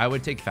cute. I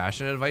would take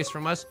fashion advice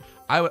from us.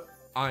 I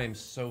am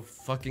so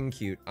fucking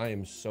cute. I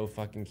am so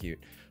fucking cute.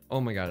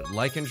 Oh my God,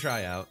 like and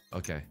try out.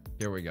 Okay,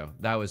 here we go.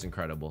 That was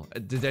incredible.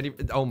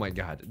 Oh my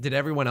God, did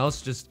everyone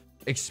else just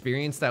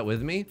experience that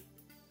with me?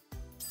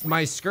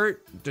 My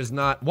skirt does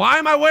not. Why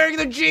am I wearing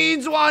the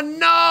jeans one?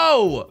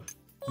 No!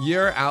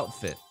 Your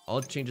outfit.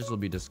 All changes will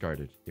be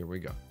discarded. Here we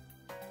go.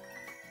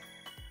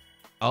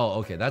 Oh,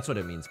 okay, that's what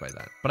it means by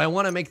that. But I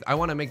want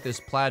to make this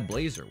plaid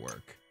blazer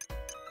work.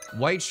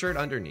 White shirt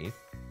underneath.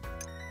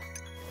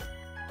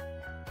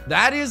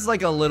 That is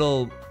like a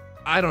little,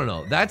 I don't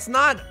know. That's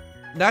not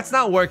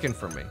working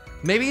for me.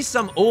 Maybe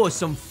some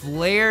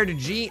flared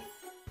jean.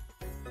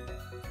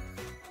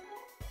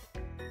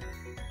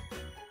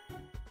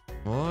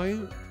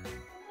 I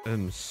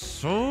am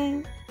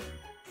so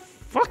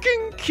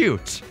fucking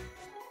cute.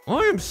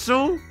 I am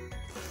so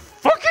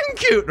fucking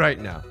cute right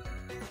now.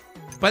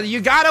 But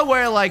you gotta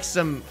wear like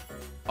some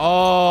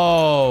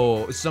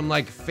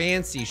like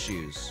fancy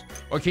shoes.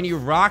 Or can you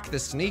rock the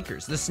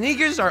sneakers? The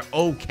sneakers are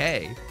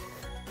okay.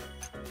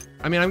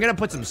 I mean, I'm gonna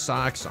put some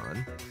socks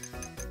on.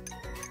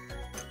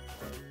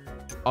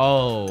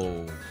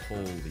 Oh,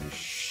 holy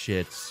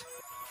shit.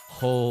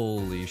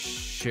 Holy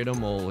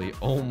shit-a-moly.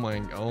 Oh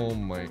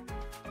my.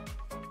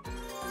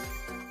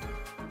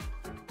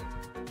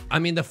 I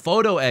mean, the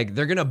photo egg,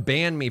 they're gonna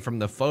ban me from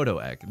the photo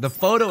egg. The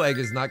photo egg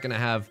is not gonna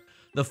have,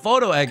 the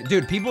photo egg,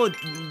 dude, people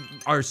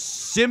are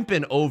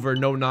simping over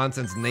no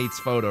nonsense Nate's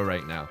photo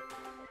right now.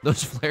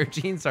 Those flare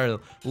jeans are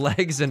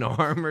legs and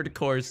armored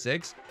core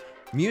 6.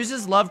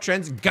 Muses love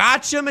trends.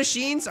 Gacha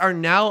machines are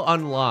now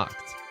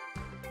unlocked.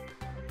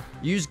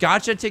 Use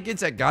gacha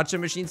tickets at gacha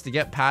machines to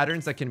get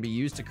patterns that can be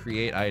used to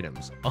create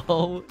items.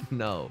 Oh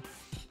no.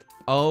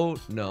 Oh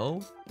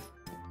no.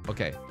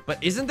 Okay,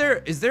 but is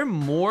there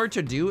more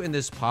to do in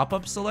this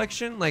pop-up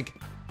selection? Like,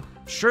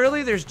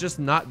 surely there's just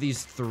not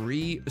these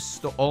 3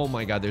 oh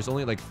my God, there's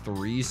only like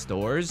 3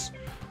 stores.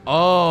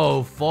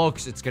 Oh,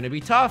 folks, it's gonna be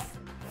tough.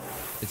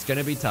 It's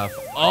gonna be tough.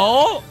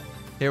 Oh,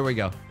 here we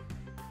go.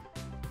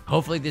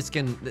 Hopefully this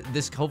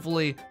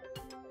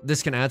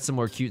can add some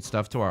more cute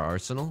stuff to our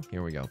arsenal.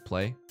 Here we go.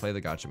 Play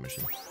the gacha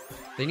machine.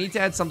 They need to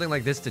add something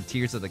like this to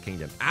Tears of the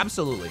Kingdom.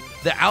 Absolutely.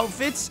 The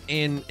outfits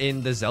in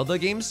the Zelda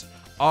games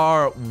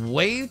are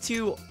way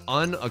too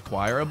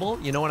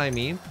unacquirable. You know what I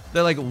mean?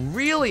 They're like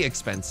really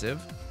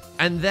expensive.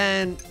 And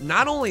then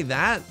not only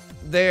that,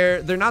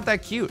 they're not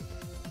that cute.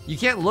 You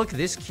can't look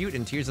this cute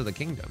in Tears of the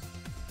Kingdom.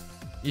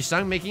 You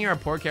start making our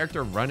poor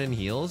character run in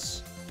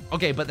heels.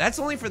 Okay, but that's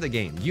only for the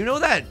game. You know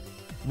that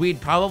we'd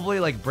probably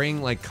like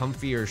bring like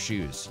comfier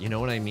shoes. You know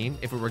what I mean?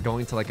 If we were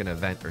going to like an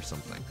event or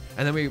something.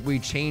 And then we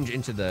change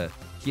into the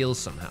heels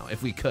somehow,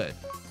 if we could.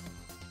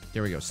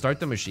 Here we go. Start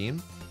the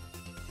machine.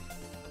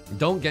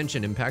 Don't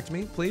Genshin Impact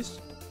me, please.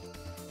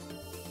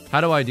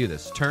 How do I do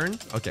this? Turn?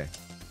 Okay.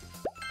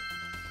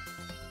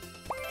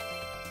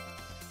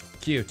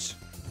 Cute.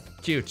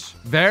 Cute.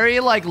 Very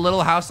like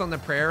Little House on the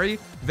Prairie.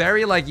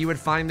 Very like you would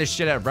find this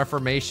shit at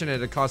Reformation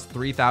and it cost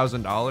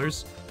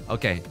 $3,000.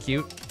 Okay,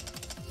 cute.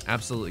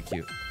 Absolutely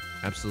cute.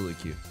 Absolutely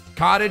cute.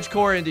 Cottage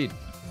core indeed.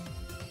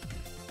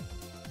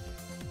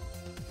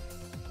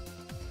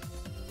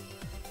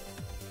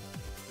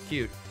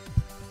 Cute.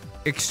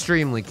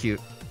 Extremely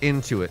cute.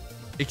 Into it.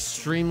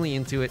 Extremely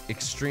into it.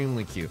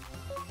 Extremely cute.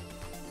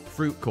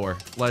 Fruit core.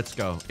 Let's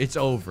go. It's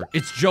over.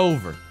 It's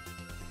Jover.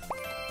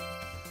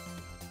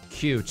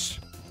 Cute.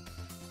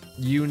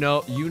 You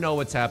know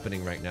what's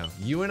happening right now.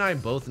 You and I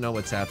both know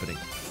what's happening.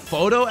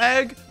 Photo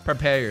egg,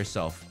 prepare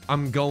yourself.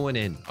 I'm going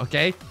in,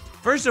 okay?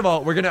 First of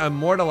all, we're gonna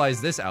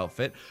immortalize this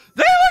outfit.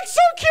 They look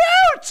so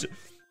cute!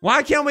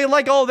 Why can't we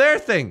like all their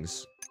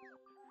things?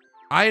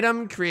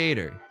 Item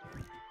creator.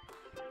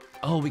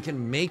 Oh, we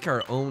can make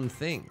our own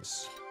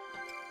things.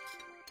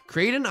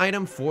 Create an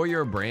item for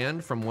your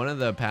brand from one of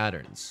the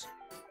patterns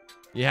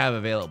you have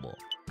available.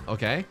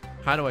 Okay,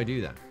 how do I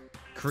do that?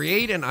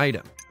 Create an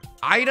item.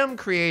 Item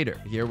creator.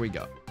 Here we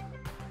go.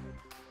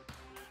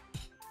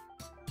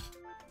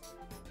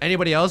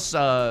 Anybody else?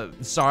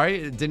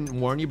 Sorry, it didn't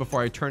warn you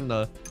before I turn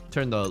the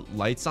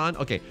lights on.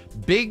 Okay,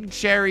 Big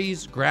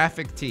Cherry's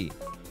graphic tee.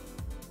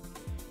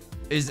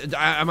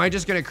 Am I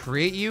just gonna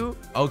create you?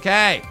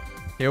 Okay,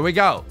 here we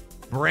go.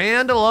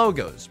 Brand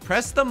logos.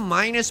 Press the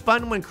minus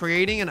button when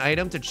creating an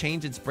item to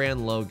change its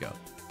brand logo.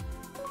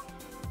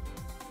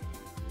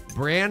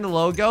 Brand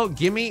logo.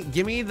 Give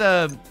me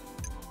the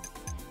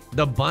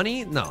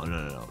bunny?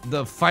 No.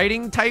 The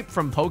fighting type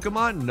from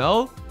Pokemon?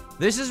 No.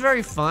 This is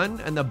very fun,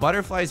 and the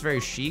butterfly is very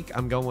chic.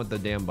 I'm going with the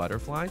damn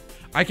butterfly.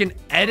 I can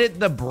edit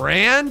the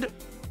brand.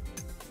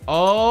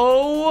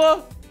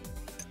 Oh.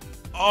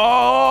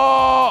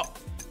 Oh.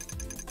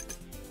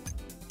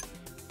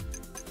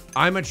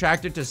 I'm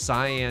attracted to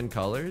cyan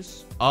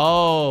colors.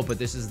 Oh, but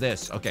this is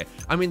this. Okay.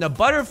 I mean, the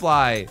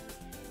butterfly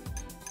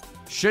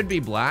should be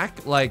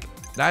black. Like,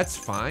 that's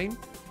fine.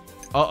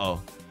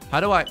 Uh-oh. How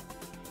do I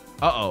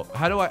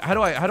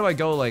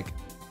go like...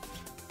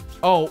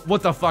 Oh,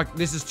 what the fuck?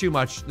 This is too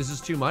much. This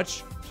is too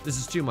much. This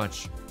is too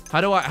much.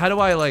 How do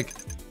I like...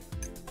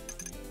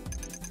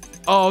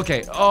 Oh,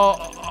 okay.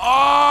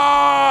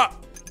 Oh.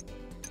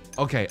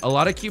 Okay, a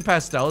lot of cute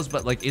pastels,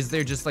 but like, is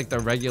there just like the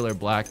regular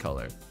black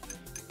color?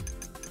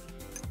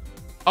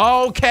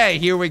 Okay,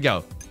 here we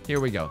go. Here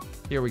we go.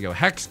 Here we go.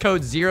 Hex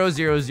code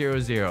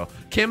 0000.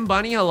 Kim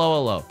Bunny, hello,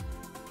 hello.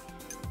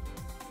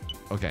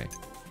 Okay.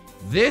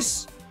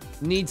 This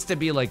needs to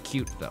be like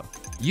cute though.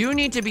 You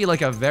need to be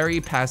like a very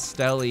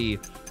pastel-y.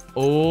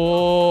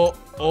 Oh.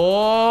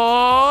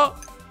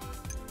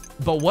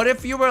 But what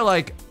if you were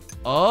like,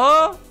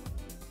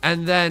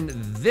 and then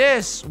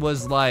this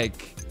was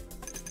like,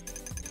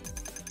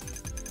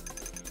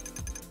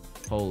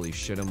 holy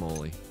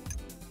shit-a-moly.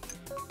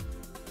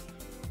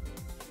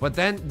 But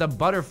then the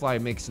butterfly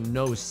makes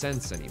no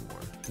sense anymore.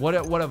 What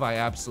have I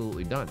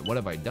absolutely done? What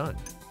have I done?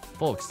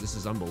 Folks, this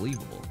is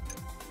unbelievable.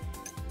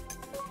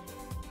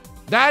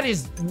 That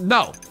is,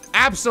 no,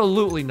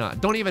 absolutely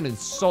not. Don't even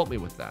insult me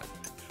with that.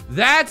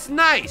 That's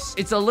nice.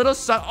 It's a little,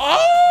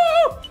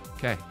 oh!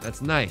 Okay,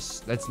 that's nice.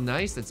 That's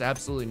nice. That's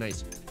absolutely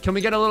nice. Can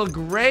we get a little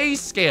gray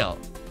scale?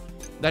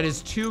 That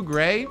is too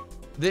gray.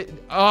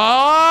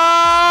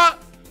 Oh!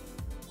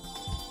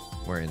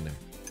 We're in there.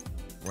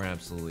 We're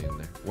absolutely in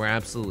there. We're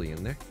absolutely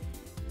in there.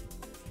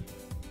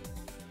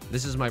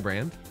 This is my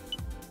brand.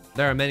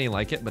 There are many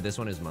like it, but this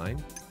one is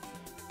mine.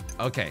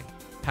 Okay,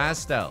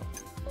 pastel.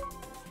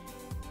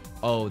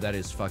 Oh, that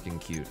is fucking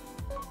cute.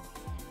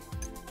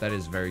 That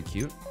is very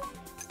cute.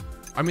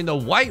 I mean, the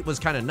white was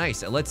kind of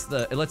nice. It lets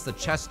the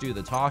chest do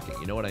the talking.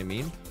 You know what I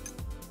mean?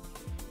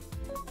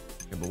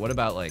 Okay, but what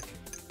about like...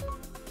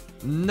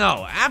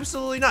 No,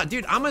 absolutely not.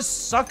 Dude, I'm a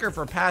sucker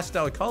for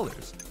pastel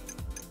colors.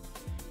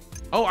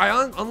 Oh,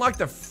 I unlocked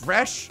the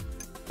fresh.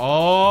 Oh,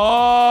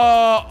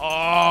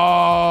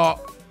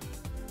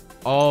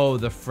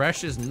 the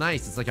fresh is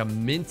nice. It's like a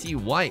minty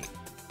white.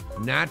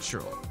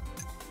 Natural.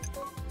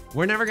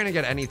 We're never gonna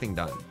get anything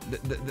done.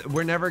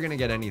 We're never gonna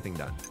get anything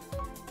done.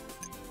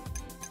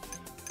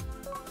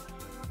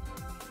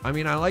 I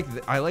mean, I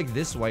like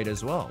this white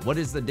as well. What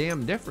is the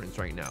damn difference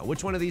right now?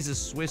 Which one of these is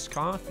Swiss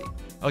coffee?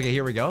 Okay,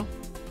 here we go.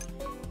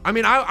 I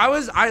mean,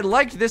 I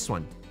liked this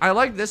one. I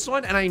like this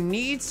one, and I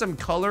need some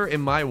color in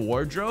my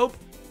wardrobe.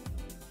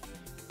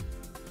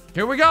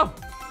 Here we go.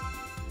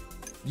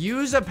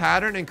 Use a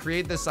pattern and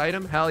create this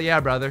item. Hell yeah,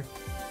 brother.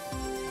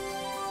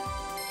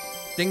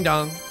 Ding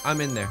dong,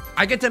 I'm in there.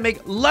 I get to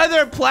make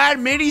leather plaid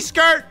mini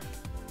skirt,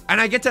 and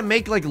I get to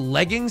make like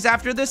leggings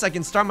after this. I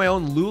can start my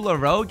own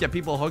LuLaRoe, get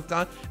people hooked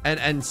on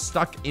and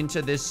stuck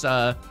into this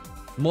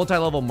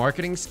multi-level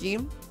marketing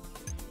scheme.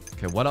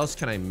 Okay, what else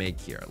can I make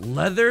here?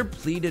 Leather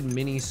pleated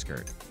mini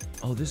skirt.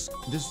 Oh, this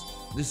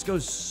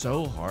goes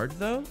so hard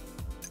though.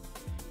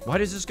 Why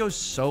does this go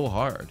so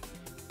hard?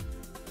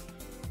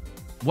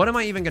 What am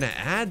I even gonna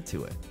add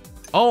to it?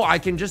 Oh, I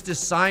can just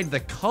decide the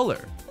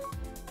color.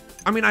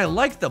 I mean, I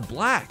like the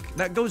black.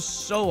 That goes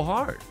so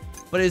hard.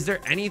 But is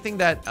there anything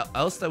that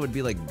else that would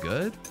be like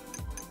good?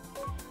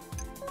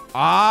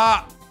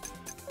 Ah,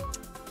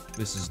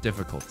 this is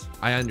difficult.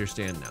 I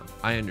understand now.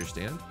 I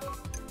understand.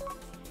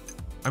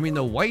 I mean,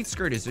 the white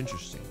skirt is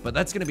interesting, but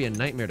that's gonna be a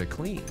nightmare to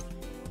clean.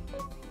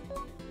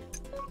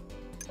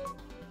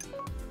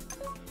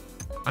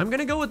 I'm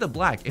gonna go with the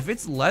black. If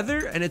it's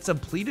leather and it's a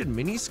pleated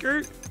mini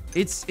skirt,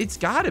 it's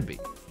gotta be.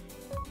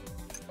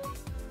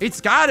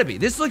 It's gotta be.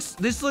 This looks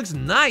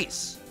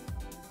nice.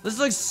 This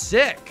looks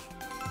sick.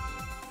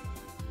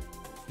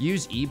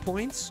 Use E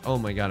points. Oh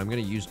my god, I'm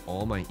gonna use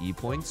all my E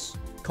points.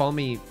 Call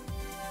me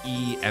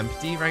E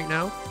empty right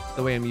now,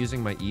 the way I'm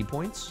using my E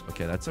points.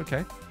 Okay, that's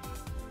okay.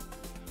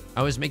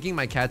 I was making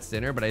my cat's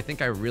dinner, but I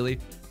think I really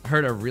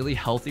heard a really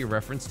healthy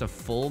reference to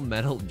Full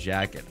Metal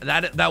Jacket.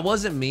 That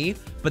wasn't me,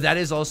 but that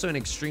is also an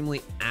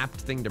extremely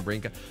apt thing to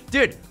bring up.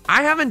 Dude,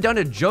 I haven't done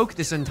a joke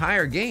this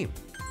entire game.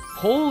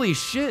 Holy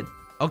shit.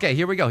 Okay,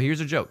 here we go. Here's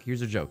a joke.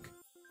 Here's a joke.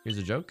 Here's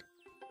a joke.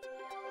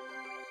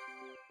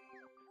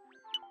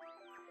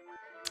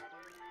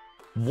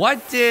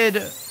 What did...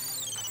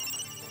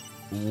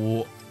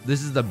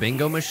 This is the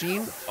bingo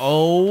machine.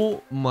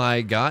 Oh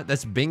my god,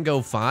 that's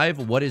bingo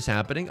 5. What is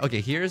happening?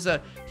 Okay, here's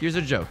a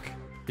joke.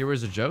 Here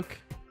was a joke.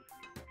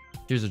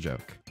 Here's a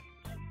joke.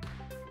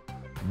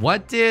 Why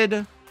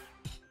did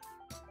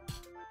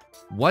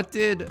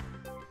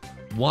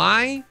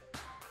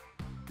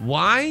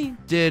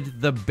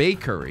the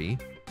bakery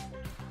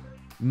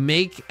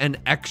make an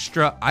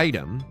extra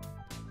item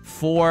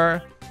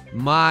for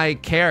my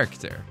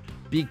character?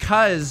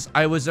 Because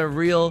I was a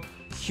real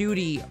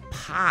cutie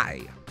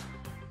pie.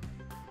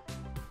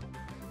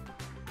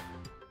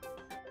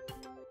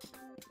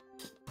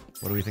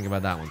 What do we think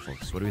about that one,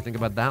 folks? What do we think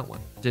about that one?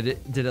 Did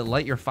it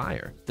light your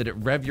fire? Did it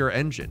rev your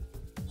engine?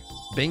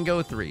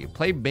 Bingo 3.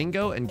 Play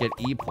bingo and get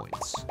E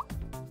points.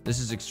 This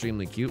is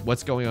extremely cute.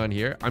 What's going on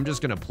here? I'm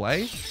just gonna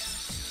play.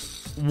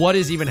 What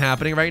is even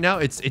happening right now?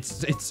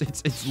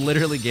 It's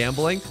literally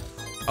gambling.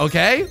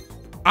 Okay.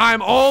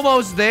 I'm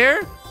almost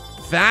there.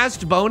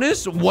 Fast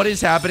bonus. What is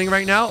happening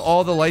right now?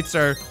 All the lights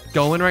are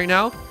going right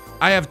now.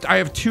 I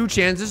have 2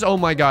 chances. Oh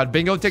my god.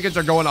 Bingo tickets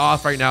are going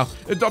off right now.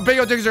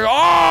 Bingo tickets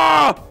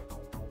are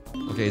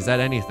Okay, is that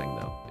anything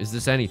though? Is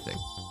this anything?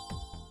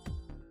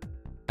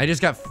 I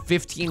just got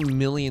 15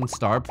 million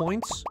star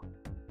points.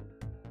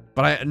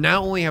 But I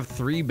now only have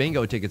 3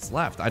 bingo tickets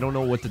left. I don't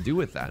know what to do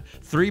with that.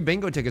 3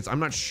 bingo tickets. I'm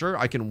not sure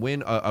I can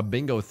win a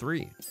bingo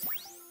 3.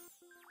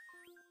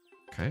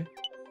 Okay.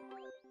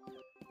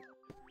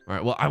 All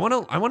right. Well, I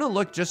want to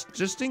look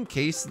just in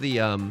case the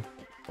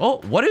Oh,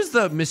 what is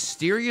the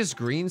mysterious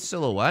green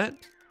silhouette?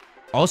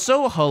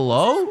 Also,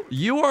 hello?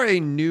 You are a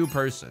new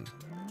person.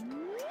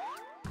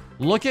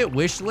 Look at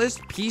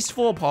wishlist.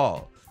 Peaceful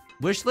Paul.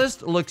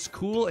 Wishlist looks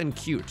cool and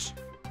cute.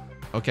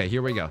 Okay,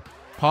 here we go.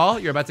 Paul,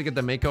 you're about to get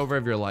the makeover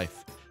of your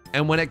life.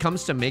 And when it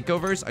comes to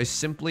makeovers, I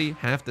simply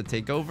have to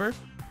take over.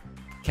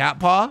 Cat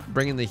Paw,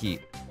 bringing the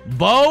heat.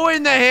 Bow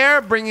in the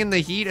hair, bringing the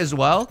heat as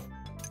well.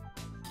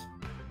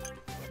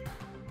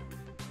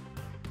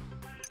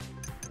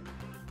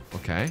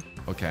 Okay,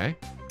 okay.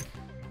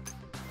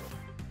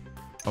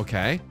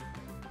 Okay.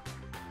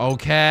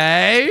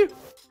 Okay.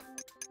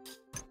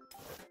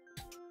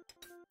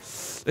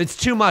 It's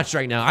too much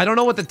right now. I don't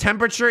know what the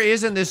temperature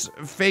is in this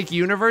fake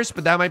universe,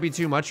 but that might be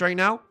too much right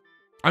now.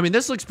 I mean,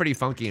 this looks pretty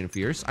funky and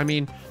fierce. I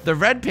mean, the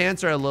red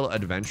pants are a little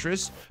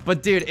adventurous,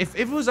 but dude, if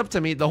it was up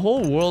to me, the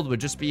whole world would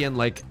just be in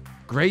like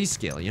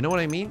grayscale. You know what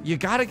I mean? You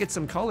gotta get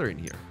some color in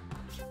here.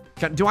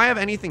 Do I have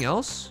anything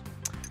else?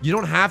 You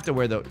don't have to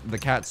wear the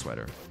cat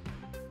sweater.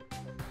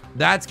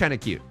 That's kind of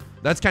cute.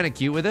 That's kind of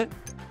cute with it.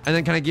 And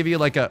then can I give you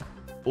like a,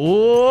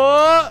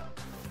 oh,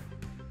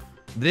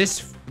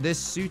 this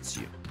suits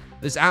you.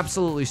 This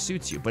absolutely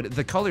suits you, but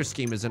the color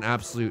scheme is an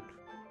absolute,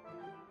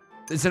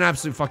 it's an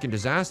absolute fucking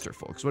disaster,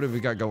 folks. What have we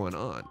got going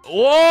on?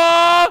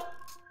 Oh!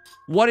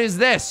 What is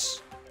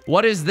this?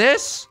 What is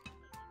this?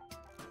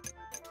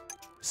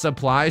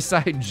 Supply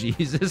side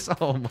Jesus?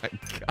 Oh my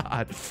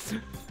God.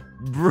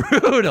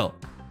 Brutal.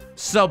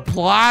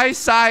 Supply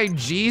side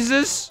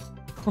Jesus?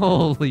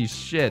 Holy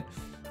shit.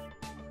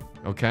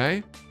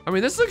 Okay. I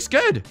mean, this looks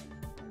good.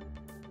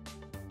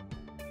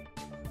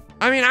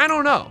 I mean, I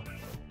don't know.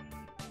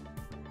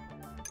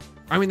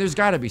 I mean, there's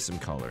got to be some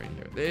color in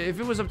here.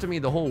 If it was up to me,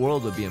 the whole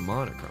world would be in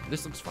monochrome.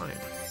 This looks fine.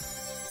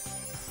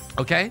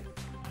 Okay.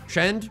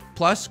 Trend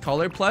plus,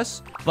 color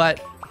plus.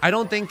 But I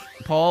don't think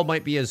Paul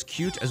might be as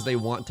cute as they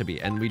want to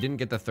be. And we didn't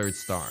get the 3rd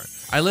star.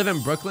 I live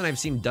in Brooklyn. I've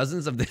seen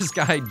dozens of this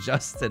guy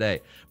just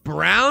today.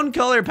 Brown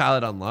color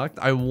palette unlocked.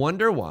 I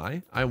wonder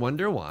why. I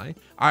wonder why.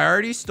 I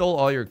already stole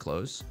all your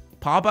clothes.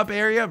 Pop-up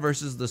area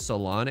versus the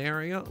salon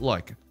area.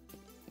 Look.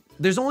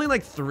 There's only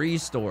like 3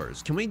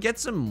 stores. Can we get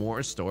some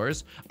more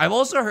stores? I've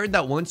also heard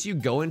that once you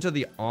go into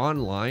the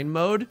online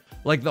mode,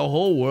 like the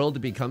whole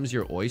world becomes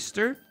your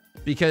oyster.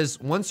 Because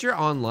once you're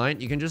online,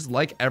 you can just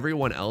like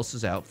everyone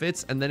else's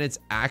outfits and then it's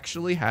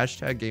actually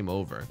hashtag game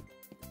over.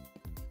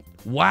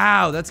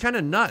 Wow, that's kind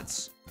of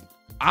nuts.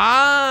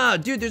 Ah,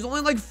 dude, there's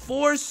only like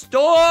 4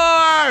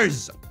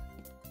 stores.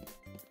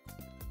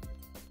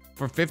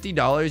 For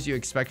 $50, you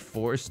expect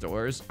 4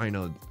 stores? I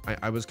know,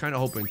 I was kind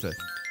of hoping to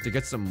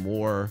get some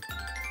more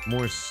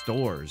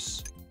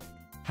stores.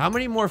 How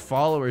many more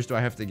followers do I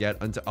have to get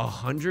until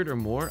 100 or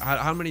more?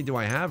 How many do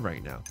I have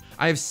right now?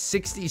 I have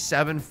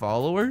 67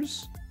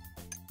 followers.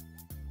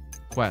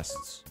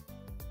 Quests.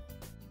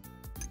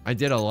 I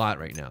did a lot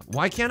right now.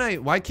 Why can't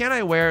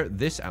I wear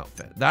this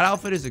outfit? That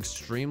outfit is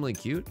extremely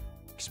cute.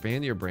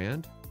 Expand your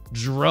brand.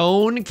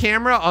 Drone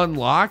camera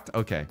unlocked.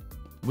 Okay.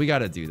 We got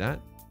to do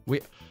that.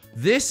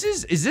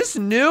 Is this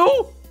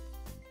new?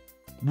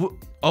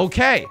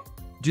 Okay.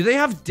 Do they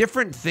have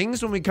different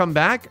things when we come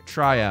back?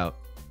 Try out.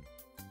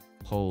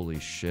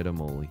 Holy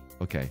shit-a-moly.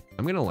 Okay,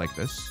 I'm gonna like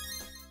this.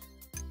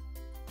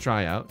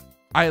 Try out.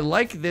 I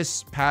like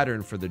this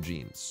pattern for the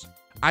jeans.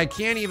 I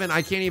can't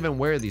even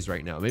wear these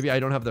right now. Maybe I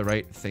don't have the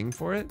right thing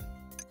for it.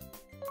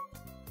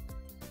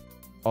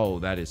 Oh,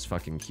 that is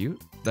fucking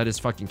cute. That is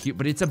fucking cute,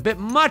 but it's a bit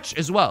much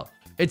as well.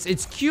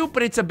 It's cute,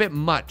 but it's a bit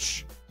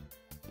much.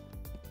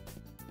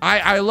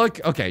 I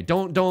look, okay,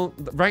 don't,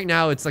 right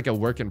now it's like a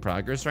work in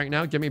progress right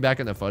now. Get me back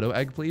in the photo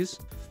egg, please.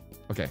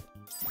 Okay.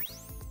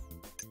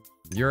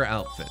 Your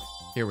outfit.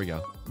 Here we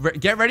go.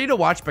 Get ready to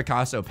watch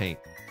Picasso paint.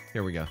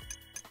 Here we go.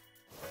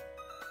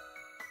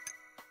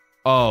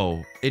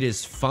 Oh, it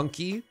is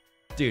funky.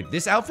 Dude,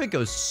 this outfit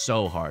goes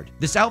so hard.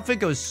 This outfit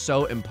goes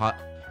so impossibly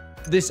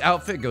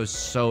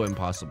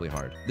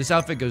hard. This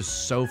outfit goes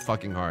so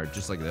fucking hard,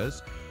 just like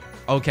this.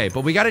 Okay,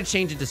 but we gotta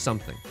change it to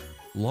something.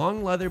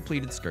 Long leather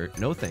pleated skirt.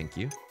 No, thank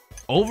you.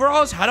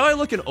 Overalls? How do I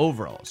look in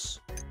overalls?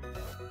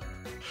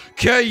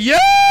 Cute!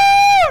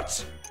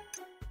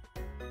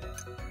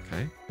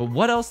 Okay, but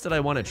what else did I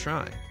want to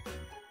try?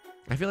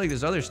 I feel like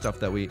there's other stuff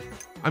that we...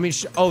 I mean,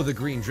 oh, the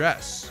green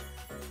dress.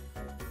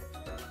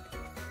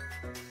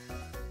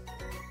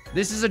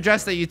 This is a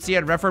dress that you'd see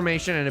at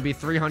Reformation and it'd be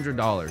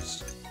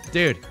 $300.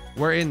 Dude,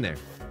 we're in there.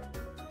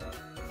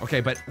 Okay,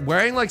 but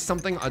wearing like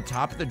something on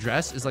top of the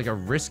dress is like a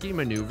risky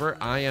maneuver.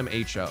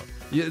 IMHO.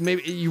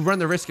 Maybe you run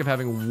the risk of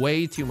having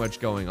way too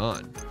much going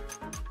on.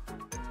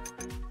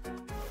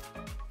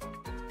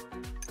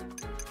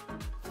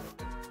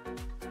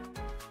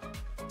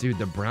 Dude,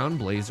 the brown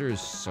blazer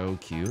is so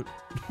cute.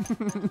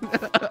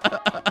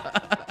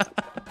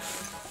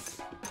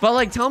 But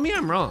like, tell me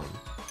I'm wrong.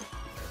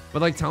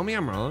 But like, tell me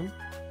I'm wrong.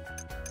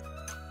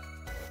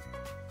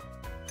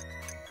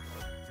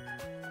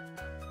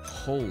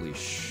 Holy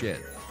shit.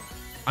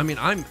 I mean,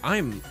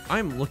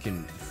 I'm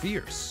looking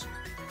fierce.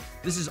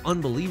 This is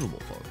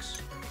unbelievable,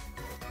 folks.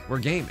 We're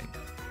gaming.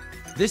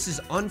 This is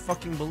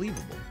unfucking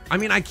believable. I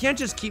mean, I can't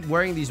just keep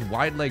wearing these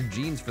wide leg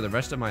jeans for the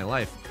rest of my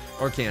life.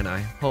 Or can I?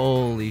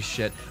 Holy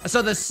shit.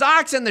 So the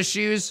socks and the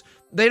shoes,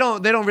 they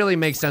don't really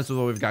make sense with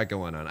what we've got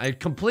going on. I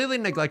completely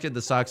neglected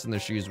the socks and the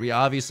shoes. We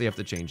obviously have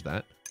to change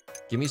that.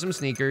 Give me some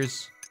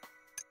sneakers.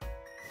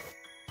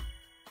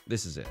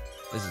 This is it.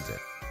 This is it.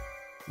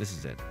 This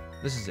is it.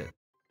 This is it.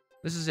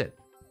 This is it.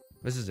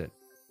 This is it.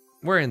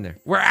 We're in there.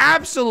 We're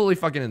absolutely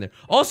fucking in there.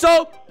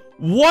 Also,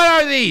 what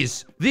are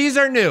these? These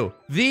are new.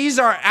 These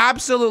are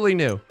absolutely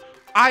new.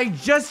 I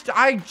just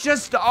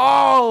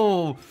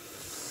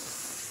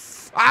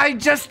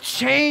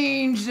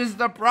changed is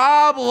the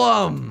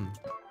problem.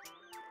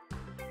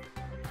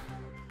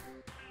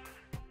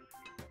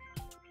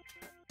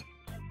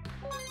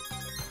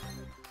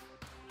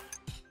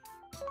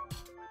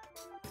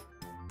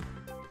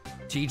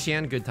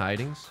 T-Chan, good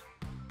tidings.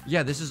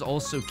 Yeah, this is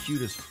also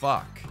cute as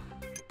fuck.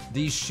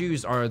 These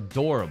shoes are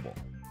adorable.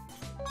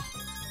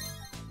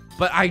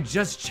 But I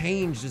just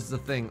changed is the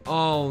thing.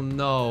 Oh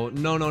no.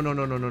 No, no, no,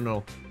 no, no, no,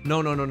 no.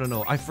 No, no, no, no,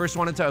 no. I first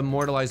wanted to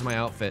immortalize my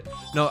outfit.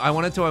 No, I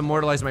wanted to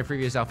immortalize my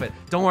previous outfit.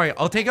 Don't worry.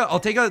 I'll take a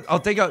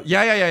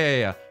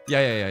yeah.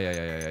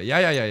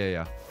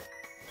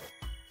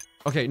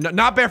 Okay, no,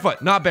 not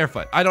barefoot. Not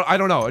barefoot. I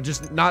don't know.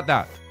 Just not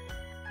that.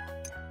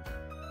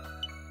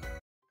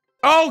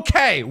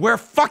 Okay, we're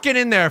fucking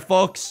in there,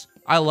 folks.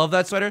 I love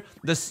that sweater.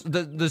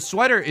 The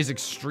sweater is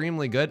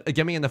extremely good.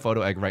 Get me in the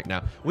photo egg right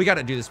now. We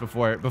gotta do this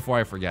before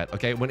I forget,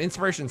 okay? When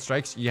inspiration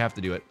strikes, you have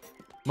to do it.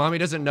 Mommy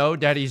doesn't know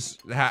daddy's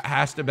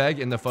has to beg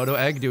in the photo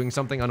egg doing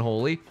something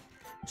unholy.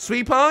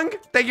 Sweet Pong,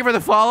 thank you for the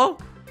follow.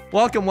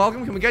 Welcome,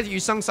 welcome. Can we get you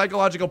some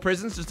psychological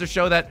prisons just to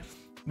show that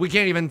we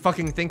can't even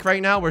fucking think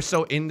right now? We're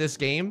so in this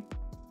game.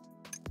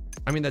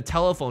 I mean, the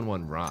telephone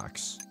one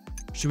rocks.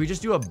 Should we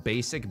just do a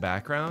basic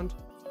background?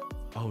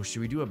 Oh,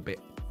 should we do a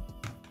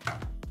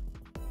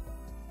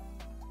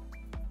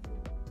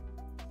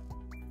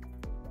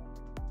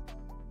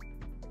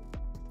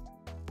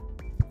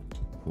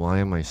Why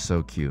am I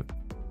so cute?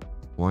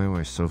 Why am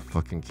I so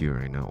fucking cute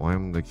right now? Why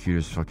am I the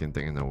cutest fucking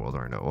thing in the world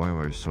right now? Why am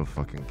I so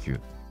fucking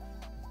cute?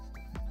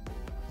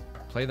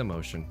 Play the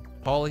motion.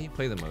 Paulie,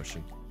 play the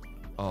motion.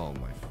 Oh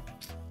my.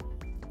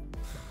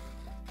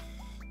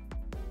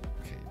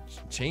 Okay,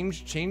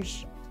 change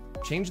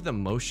the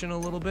motion a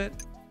little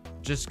bit.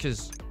 Just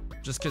cause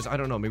I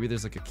don't know, maybe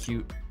there's like a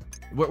cute...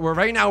 We're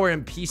right now we're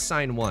in peace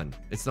sign 1.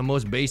 It's the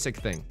most basic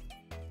thing.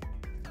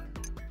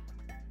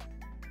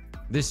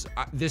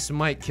 This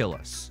might kill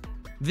us.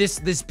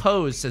 This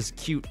pose says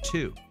cute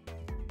too.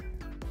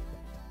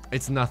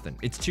 It's nothing.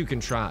 It's too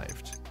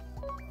contrived.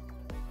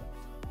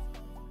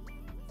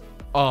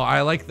 Oh, I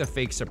like the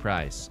fake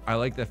surprise. I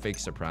like the fake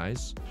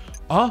surprise.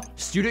 Oh,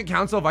 student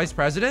council vice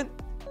president?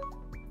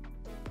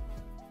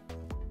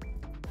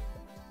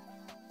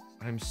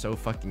 I'm so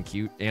fucking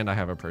cute and I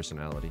have a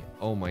personality.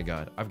 Oh my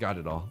god. I've got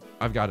it all.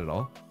 I've got it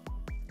all.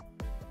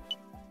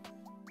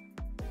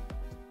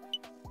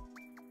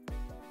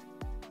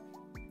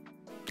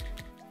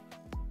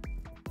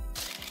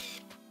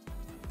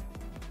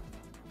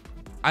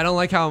 I don't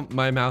like how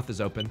my mouth is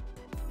open.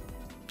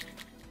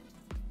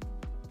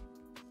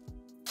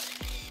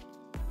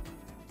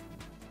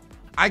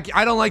 I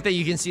don't like that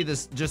you can see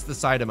this, just the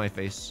side of my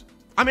face.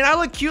 I mean, I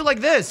look cute like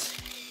this.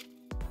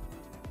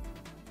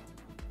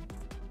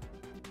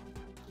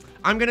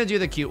 I'm gonna do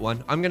the cute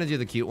one. I'm gonna do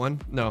the cute one.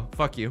 No,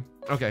 fuck you.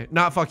 Okay,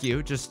 not fuck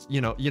you. Just,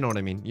 you know what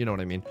I mean. You know what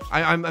I mean.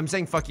 I'm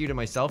saying fuck you to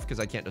myself because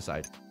I can't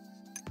decide.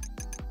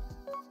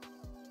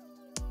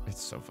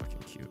 It's so fucking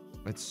cute.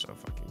 It's so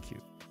fucking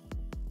cute.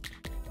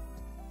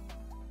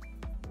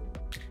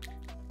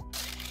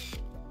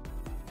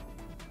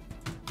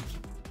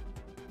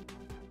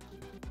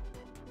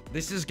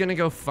 This is gonna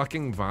go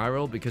fucking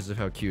viral because of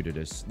how cute it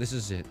is. This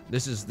is it.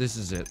 This is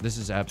it. This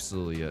is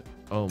absolutely it.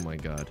 Oh my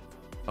god.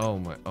 Oh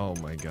my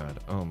god.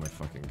 Oh my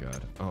fucking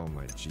god. Oh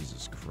my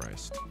Jesus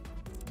Christ.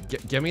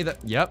 Give me the,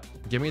 yep.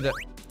 Give me the,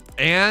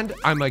 and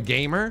I'm a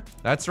gamer.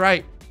 That's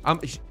right.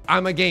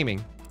 I'm a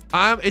gaming.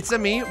 It's a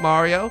me,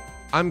 Mario.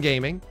 I'm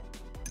gaming.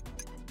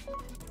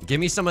 Give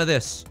me some of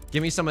this.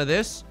 Give me some of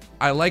this.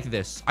 I like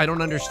this. I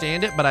don't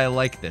understand it, but I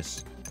like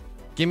this.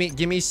 Give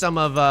me some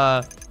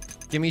of,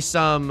 give me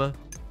some.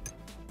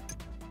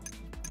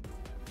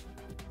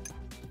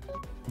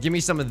 Give me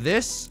some of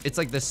this. It's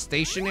like the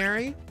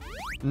stationary.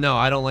 No,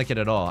 I don't like it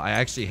at all. I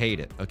actually hate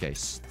it. Okay,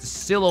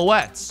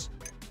 silhouettes.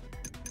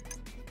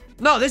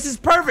 No, this is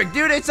perfect,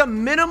 dude. It's a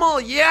minimal.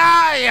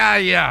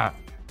 Yeah.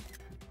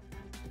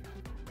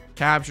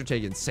 Capture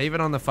taken. Save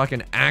it on the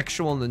fucking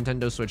actual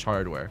Nintendo Switch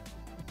hardware.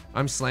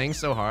 I'm slaying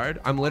so hard.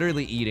 I'm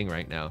literally eating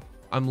right now.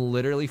 I'm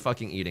literally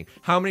fucking eating.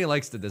 How many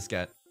likes did this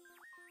get?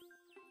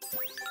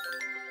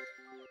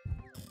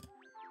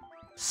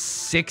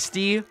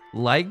 60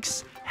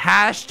 likes.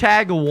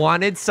 Hashtag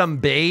wanted some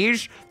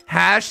beige.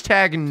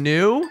 Hashtag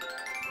new.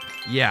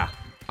 Yeah,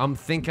 I'm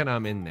thinking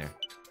I'm in there.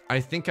 I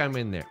think I'm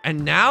in there.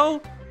 And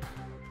now,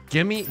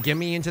 give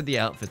me into the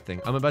outfit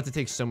thing. I'm about to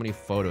take so many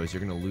photos.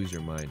 You're gonna lose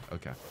your mind.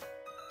 Okay.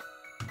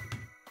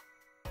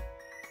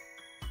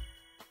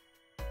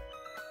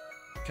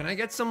 Can I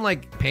get some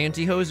like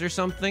pantyhose or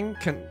something?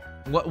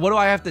 What do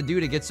I have to do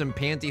to get some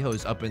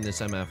pantyhose up in this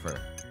MFR?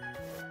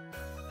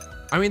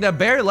 I mean, the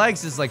bare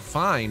legs is like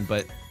fine,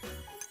 but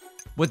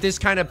with this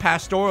kind of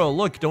pastoral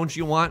look, don't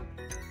you want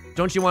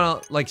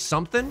like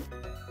something?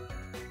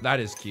 That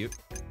is cute.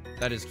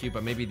 That is cute,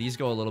 but maybe these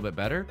go a little bit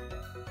better.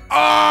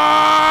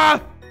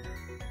 Ah!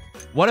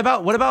 What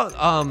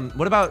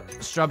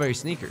about strawberry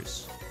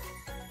sneakers?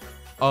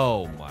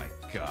 Oh my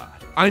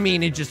god. I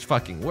mean, it just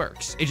fucking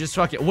works. It just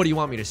fucking, what do you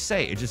want me to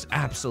say? It just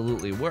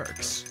absolutely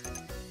works.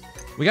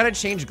 We gotta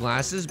change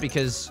glasses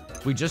because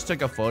we just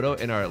took a photo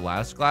in our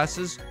last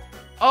glasses.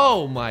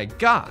 Oh my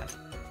god.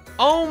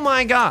 Oh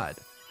my god.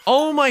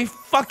 Oh my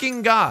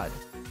fucking god.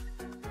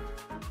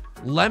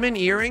 Lemon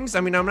earrings?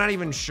 I mean, I'm not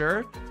even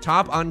sure.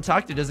 Top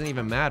untucked, it doesn't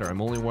even matter.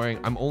 I'm only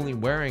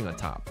wearing a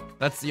top.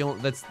 That's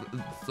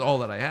all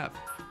that I have.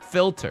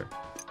 Filter.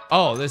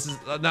 Oh, this is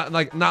not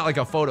like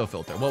a photo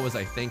filter. What was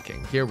I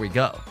thinking? Here we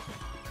go.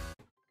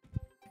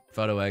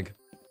 Photo egg.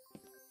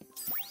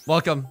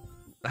 Welcome.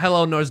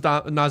 Hello,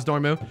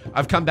 Nozdormu.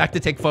 I've come back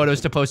to take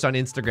photos to post on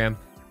Instagram.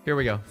 Here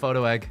we go.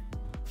 Photo egg.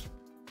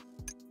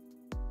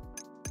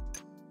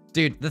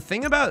 Dude, the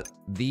thing about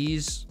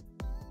these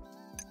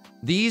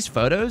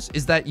photos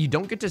is that you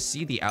don't get to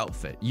see the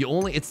outfit.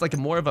 It's like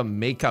more of a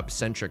makeup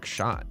centric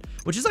shot,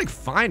 which is like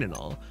fine and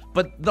all,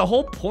 but the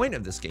whole point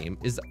of this game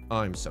is, oh,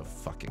 I'm so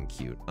fucking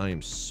cute. I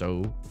am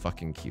so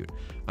fucking cute.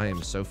 I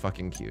am so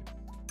fucking cute.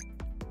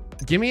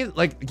 Give me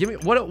what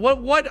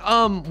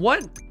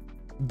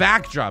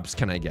backdrops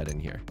can I get in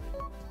here?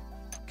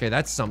 Okay,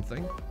 that's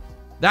something.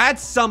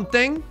 That's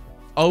something.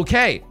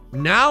 Okay,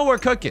 now we're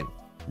cooking.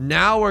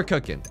 Now we're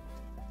cooking.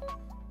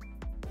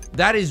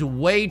 That is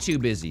way too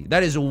busy.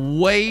 That is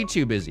way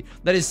too busy.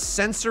 That is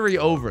sensory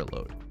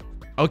overload.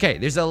 Okay,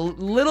 there's a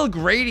little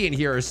gradient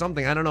here or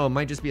something. I don't know. It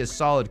might just be a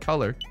solid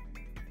color.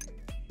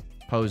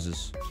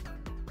 Poses.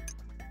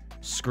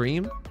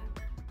 Scream.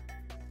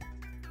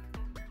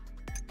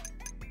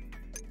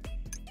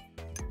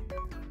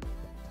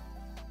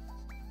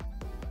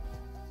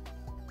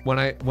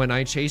 When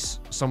I chase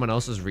someone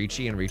else's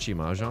Ricci and Ricci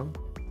Mahjong,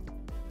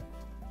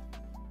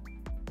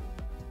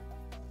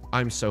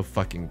 I'm so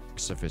fucking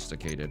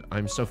sophisticated.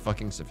 I'm so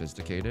fucking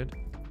sophisticated.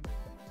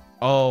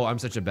 Oh, I'm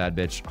such a bad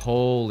bitch.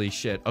 Holy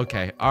shit.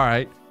 Okay, all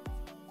right.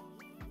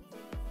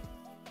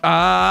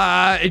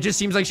 It just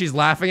seems like she's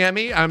laughing at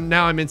me.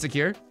 Now I'm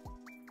insecure.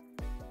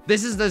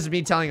 This is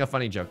me telling a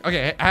funny joke.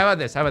 Okay, how about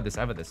this? How about this?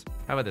 How about this?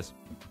 How about this?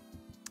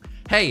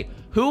 Hey,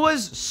 who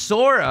was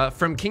Sora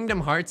from Kingdom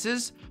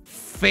Hearts'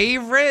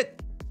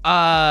 favorite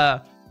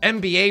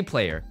NBA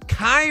player?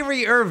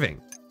 Kyrie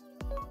Irving.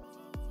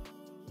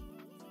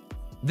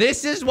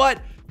 This is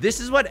what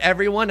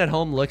everyone at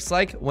home looks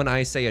like when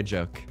I say a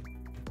joke.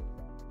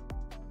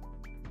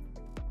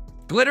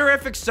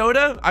 Glitterific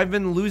Soda, I've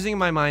been losing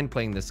my mind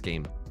playing this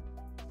game.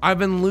 I've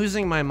been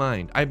losing my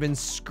mind. I've been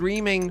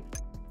screaming,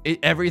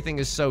 everything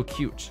is so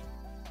cute.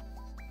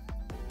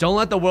 Don't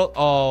let the world,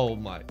 oh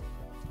my.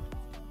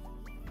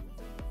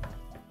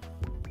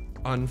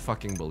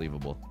 Unfucking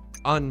believable.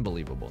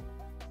 Unbelievable.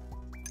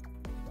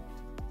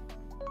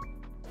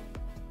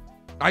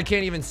 I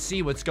can't even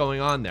see what's going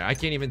on there. I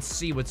can't even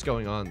see what's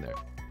going on there.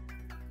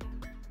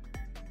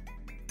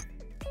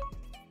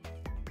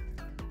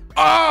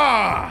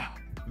 Ah!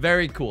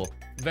 Very cool.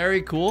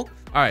 Very cool.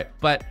 All right,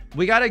 but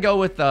we gotta go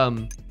with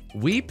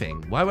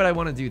weeping. Why would I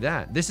want to do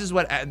that? This is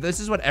what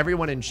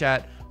everyone in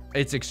chat.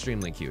 It's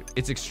extremely cute.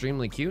 It's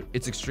extremely cute.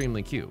 It's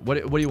extremely cute.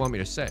 What do you want me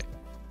to say?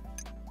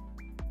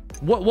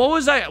 What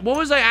was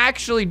I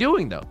actually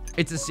doing though?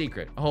 It's a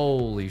secret.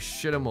 Holy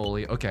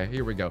shit-a-moly. Okay,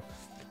 here we go.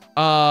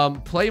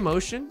 Play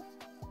motion.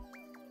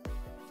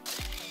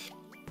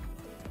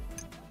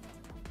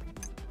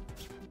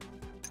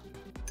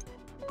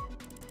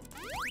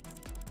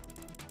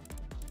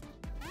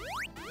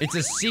 It's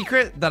a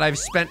secret that I've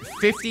spent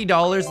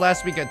 $50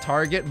 last week at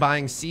Target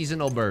buying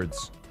seasonal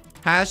birds.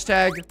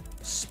 Hashtag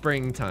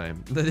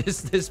springtime.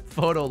 This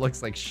photo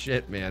looks like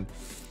shit, man.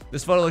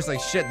 This photo looks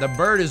like shit. The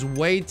bird is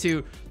way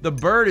too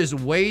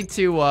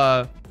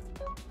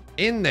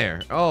in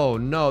there. Oh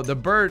no, the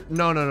bird.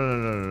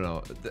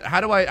 No.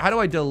 How do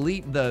I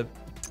delete the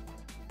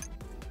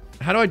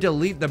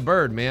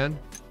bird, man?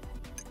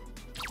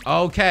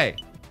 Okay.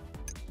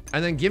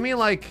 And then give me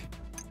like,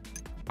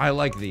 I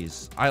like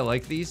these. I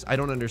like these. I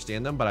don't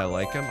understand them, but I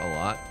like them a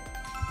lot.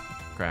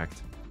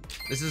 Cracked.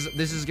 This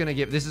is gonna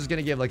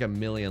give like 1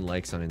 million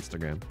likes on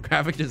Instagram.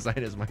 Graphic design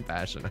is my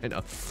passion. I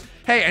know.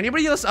 Hey,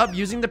 anybody else up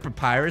using the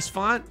Papyrus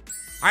font?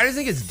 I just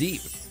think it's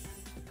deep.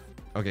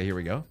 Okay, here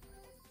we go.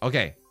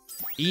 Okay,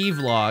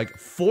 Evlog,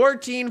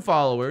 14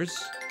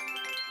 followers.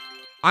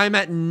 I'm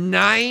at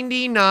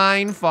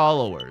 99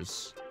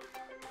 followers.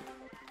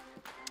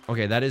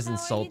 Okay, that is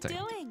insulting.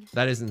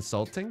 That is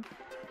insulting.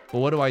 But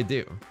what do I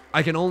do?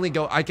 I can only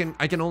go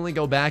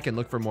back and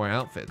look for more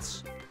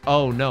outfits.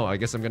 Oh no, I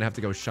guess I'm gonna have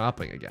to go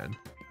shopping again.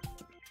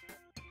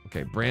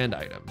 Okay, brand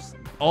items.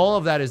 All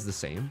of that is the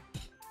same.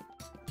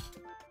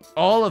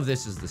 All of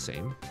this is the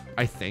same,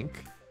 I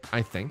think.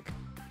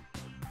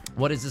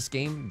 What is this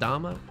game,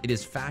 Dama? It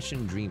is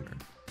Fashion Dreamer.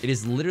 It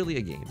is literally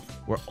a game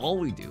where all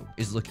we do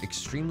is look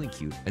extremely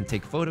cute and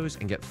take photos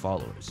and get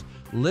followers.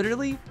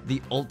 Literally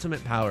the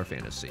ultimate power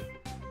fantasy.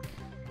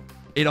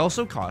 It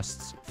also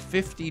costs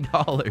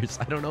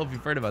 $50. I don't know if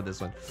you've heard about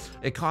this one.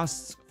 It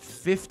costs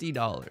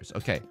 $50.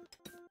 Okay.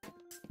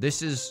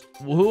 This is,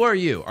 who are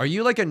you? Are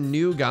you like a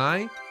new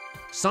guy?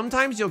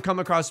 Sometimes you'll come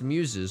across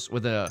muses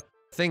with a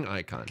thing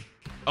icon.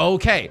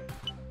 Okay.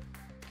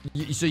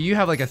 So you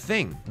have like a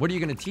thing. What are you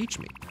gonna teach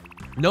me?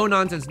 No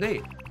nonsense,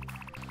 Nate.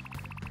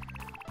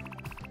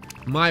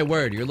 My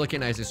word, you're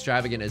looking as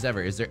extravagant as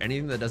ever. Is there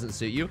anything that doesn't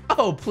suit you?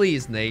 Oh,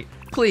 please, Nate.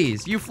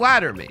 Please, you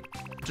flatter me.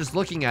 Just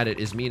looking at it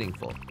is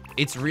meaningful.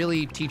 It's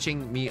really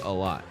teaching me a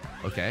lot,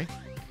 okay?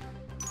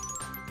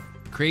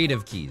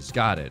 Creative keys,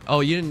 got it. Oh,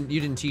 you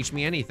didn't teach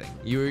me anything.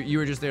 You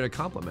were just there to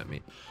compliment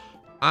me.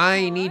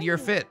 I need your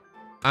fit.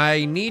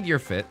 I need your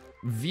fit.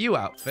 View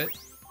outfit.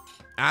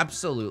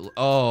 Absolutely.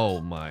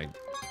 Oh my.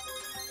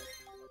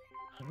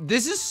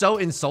 This is so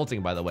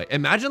insulting, by the way.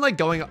 Imagine like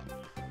going.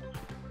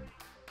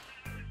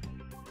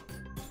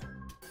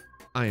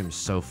 I am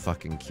so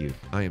fucking cute.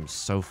 I am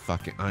so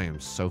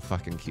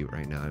fucking cute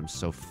right now. I'm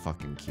so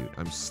fucking cute.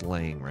 I'm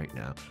slaying right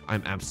now.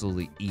 I'm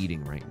absolutely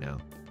eating right now.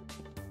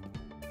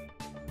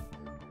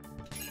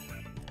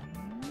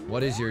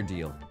 What is your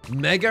deal?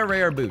 Mega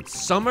rare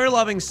boots. Summer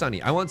loving Sunny.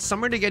 I want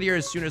Summer to get here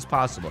as soon as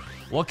possible.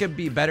 What could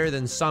be better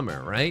than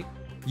Summer, right?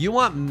 You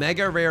want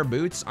mega rare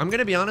boots? I'm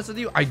gonna be honest with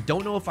you. I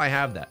don't know if I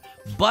have that,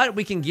 but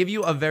we can give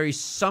you a very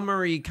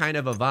summery kind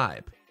of a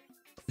vibe.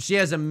 She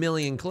has 1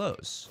 million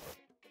clothes.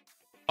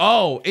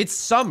 Oh, it's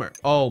Summer.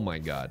 Oh my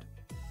God.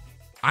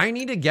 I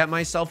need to get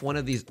myself one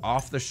of these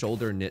off the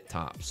shoulder knit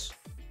tops.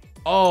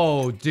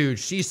 Oh, dude,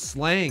 she's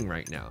slaying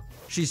right now.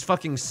 She's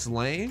fucking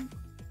slaying.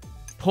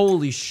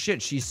 Holy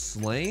shit, she's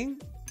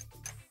slaying?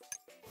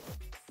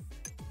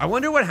 I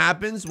wonder what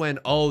happens when,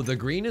 oh, the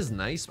green is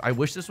nice. I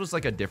wish this was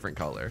like a different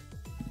color.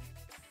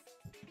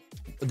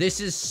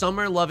 This is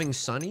Summer Loving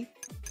Sunny.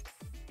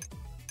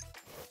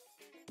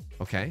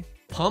 Okay.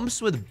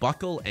 Pumps with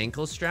buckle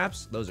ankle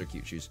straps. Those are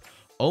cute shoes.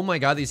 Oh my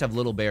God, these have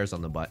little bears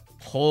on the butt.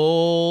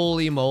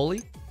 Holy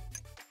moly.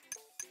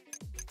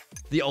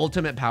 The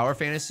ultimate power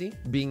fantasy,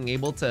 being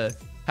able to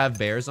have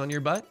bears on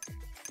your butt.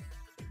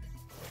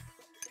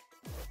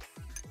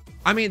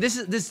 I mean,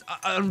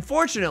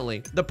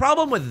 unfortunately, the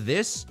problem with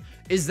this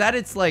is that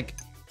it's like,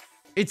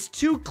 it's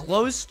too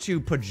close to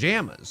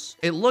pajamas.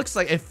 It looks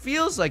like, it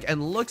feels like,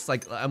 and looks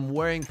like I'm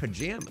wearing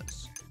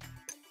pajamas.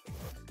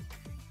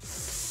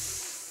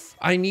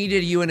 I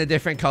needed you in a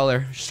different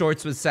color.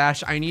 Shorts with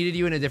sash. I needed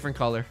you in a different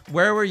color.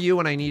 Where were you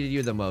when I needed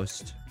you the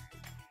most?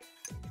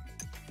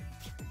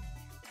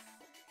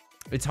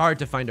 It's hard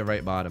to find a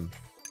right bottom.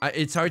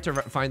 It's hard to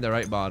find the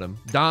right bottom.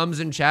 Doms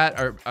in chat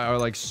are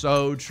like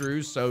so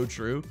true, so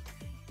true.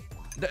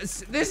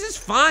 This is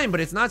fine, but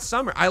it's not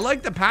Summer. I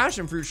like the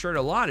passion fruit shirt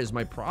a lot is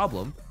my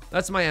problem.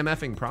 That's my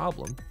MFing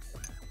problem.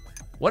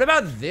 What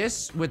about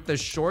this with the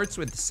shorts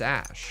with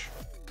sash?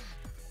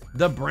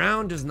 The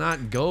brown does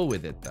not go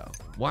with it though.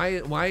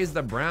 Why is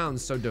the brown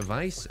so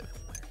divisive?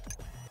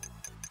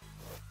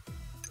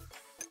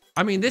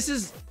 I mean, this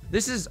is,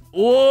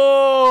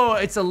 oh,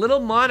 it's a little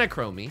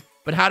monochromy,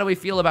 but how do we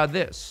feel about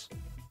this?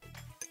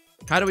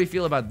 How do we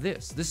feel about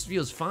this? This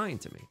feels fine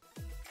to me.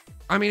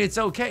 I mean, it's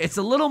okay. It's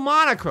a little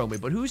monochromy,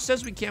 but who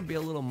says we can't be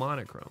a little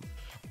monochrome?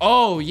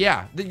 Oh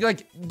yeah,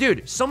 like,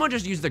 dude, someone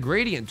just used the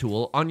gradient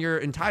tool on your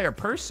entire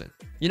person.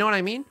 You know what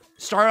I mean?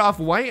 Start off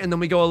white and then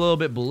we go a little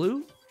bit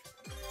blue.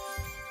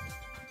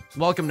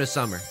 Welcome to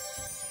Summer.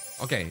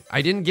 Okay,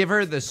 I didn't give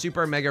her the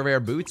super mega rare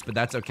boots, but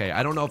that's okay.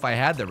 I don't know if I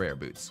had the rare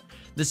boots.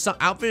 This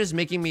outfit is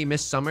making me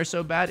miss summer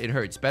so bad, it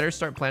hurts. Better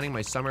start planning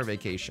my summer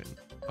vacation.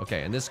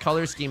 Okay, and this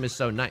color scheme is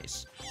so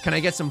nice. Can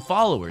I get some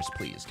followers,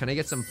 please? Can I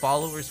get some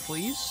followers,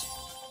 please?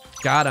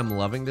 God, I'm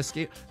loving this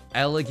game.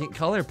 Elegant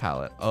color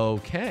palette.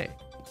 Okay.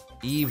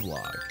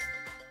 Evlog.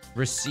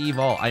 Receive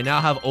all. I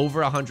now have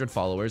over 100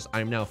 followers.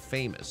 I'm now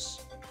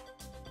famous.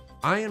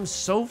 I am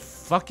so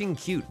fucking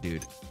cute,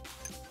 dude.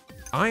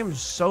 I am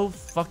so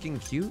fucking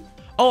cute.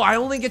 Oh, I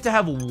only get to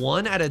have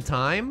one at a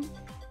time?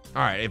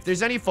 All right, if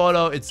there's any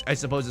photo, I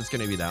suppose it's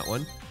gonna be that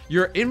one.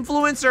 Your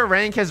influencer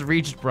rank has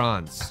reached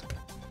bronze.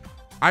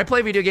 I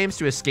play video games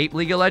to escape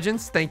League of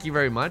Legends. Thank you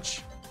very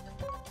much.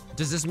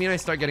 Does this mean I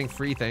start getting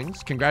free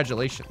things?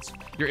 Congratulations.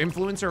 Your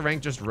influencer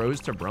rank just rose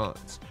to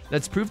bronze.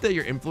 That's proof that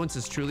your influence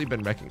has truly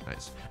been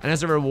recognized. And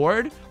as a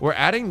reward, we're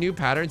adding new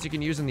patterns you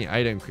can use in the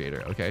item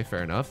creator. Okay,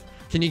 fair enough.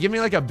 Can you give me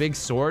like a big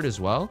sword as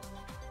well?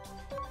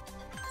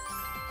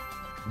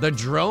 The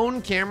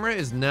drone camera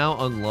is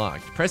now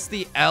unlocked. Press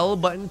the L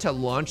button to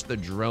launch the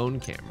drone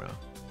camera.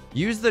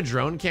 Use the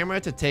drone camera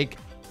to take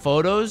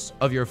photos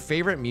of your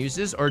favorite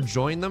muses or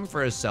join them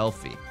for a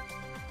selfie.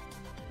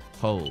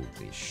 Holy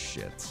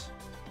shit.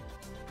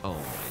 Oh my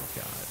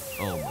god.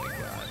 Oh my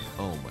god.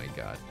 Oh my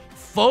god.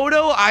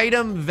 Photo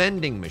item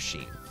vending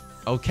machine.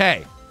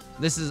 Okay.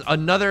 This is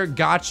another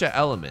gotcha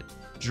element.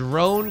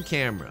 Drone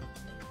camera.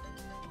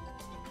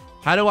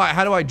 How do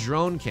I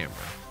drone camera?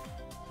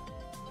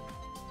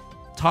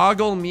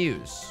 Toggle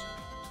muse.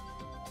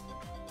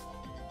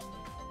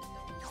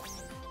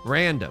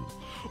 Random.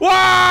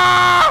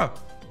 Wah!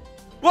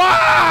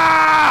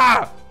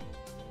 Wah!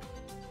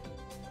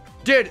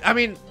 Dude, I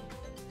mean,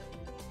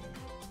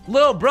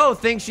 little bro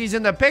thinks she's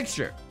in the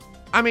picture.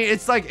 I mean,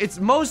 it's like, it's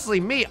mostly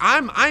me.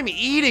 I'm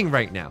eating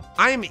right now.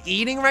 I'm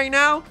eating right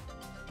now.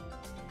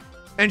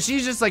 And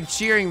she's just like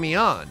cheering me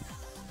on.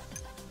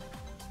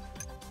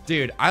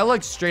 Dude, I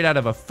look straight out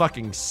of a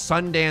fucking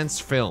Sundance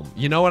film.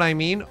 You know what I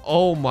mean?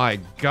 Oh my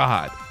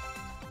god.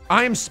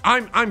 I'm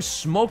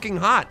smoking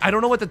hot. I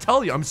don't know what to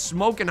tell you. I'm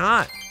smoking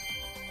hot.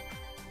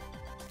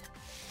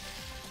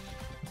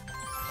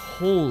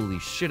 Holy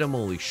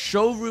shit-a-moly.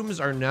 Showrooms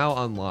are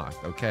now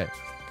unlocked. Okay.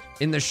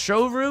 In the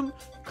showroom,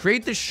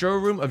 create the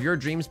showroom of your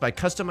dreams by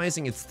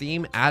customizing its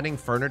theme, adding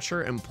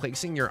furniture, and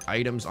placing your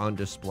items on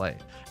display.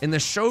 In the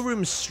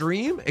showroom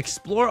stream,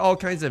 explore all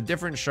kinds of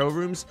different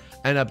showrooms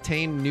and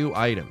obtain new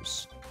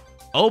items.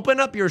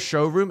 Open up your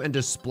showroom and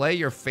display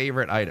your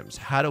favorite items.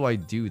 How do I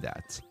do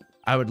that?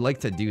 I would like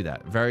to do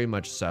that. Very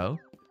much so.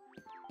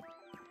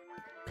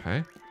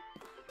 Okay.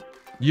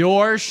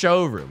 Your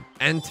showroom.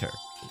 Enter.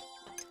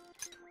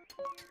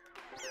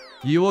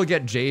 You will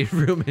get Jade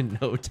Room in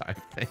no time.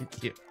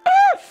 Thank you.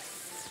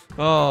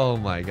 Oh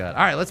my god.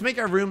 All right, let's make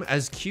our room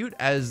as cute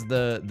as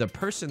the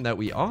person that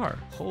we are.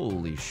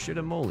 Holy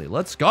shit-a-moly.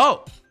 Let's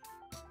go.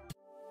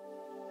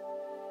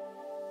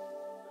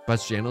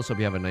 Bus channels, hope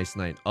you have a nice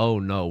night. Oh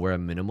no, we're a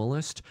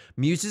minimalist.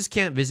 Muses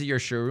can't visit your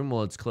showroom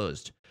while it's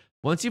closed.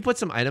 Once you put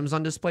some items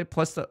on display,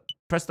 press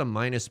the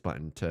minus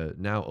button to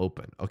now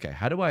open. Okay,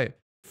 how do I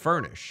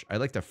furnish? I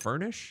like to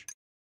furnish.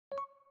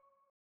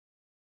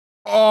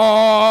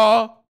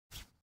 Oh!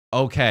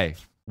 Okay,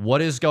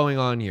 what is going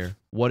on here?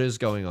 What is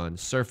going on?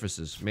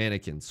 Surfaces,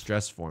 mannequins,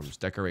 dress forms,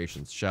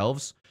 decorations,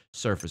 shelves,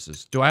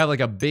 surfaces. Do I have like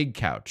a big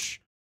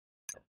couch?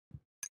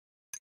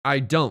 I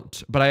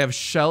don't, but I have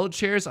shell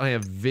chairs and I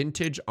have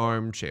vintage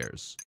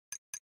armchairs.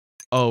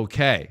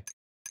 Okay.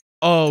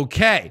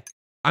 Okay.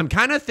 I'm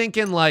kind of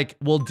thinking like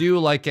we'll do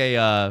like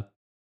a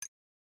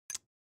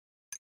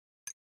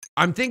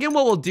I'm thinking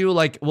what we'll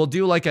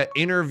do like an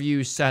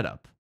interview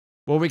setup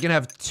where we can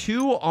have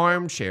two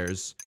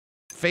armchairs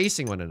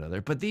facing one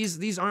another, but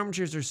these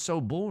armchairs are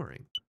so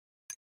boring.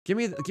 Give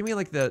me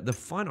like the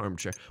fun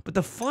armchair. But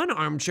the fun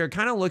armchair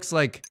kind of looks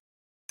like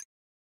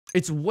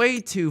it's way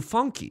too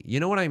funky. You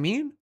know what I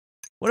mean?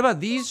 What about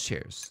these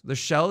chairs? The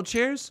shell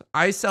chairs?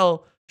 I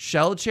sell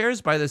shell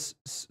chairs by the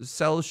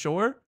Sell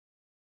Shore.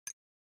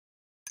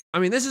 I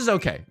mean, this is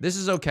okay. This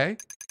is okay.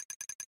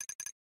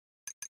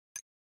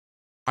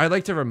 I'd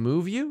like to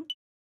remove you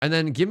and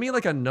then give me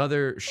like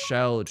another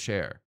shell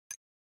chair.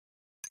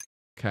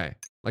 Okay.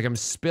 Like I'm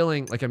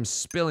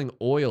spilling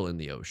oil in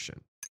the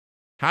ocean.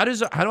 How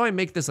do I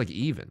make this like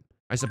even?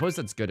 I suppose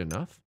that's good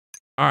enough.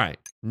 All right.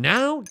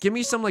 Now give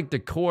me some like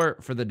decor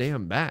for the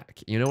damn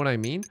back. You know what I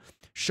mean?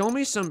 Show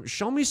me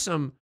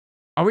some.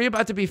 Are we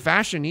about to be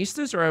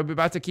fashionistas or are we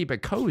about to keep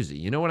it cozy?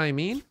 You know what I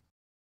mean?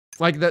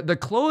 Like the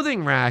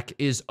clothing rack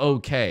is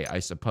okay, I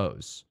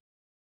suppose.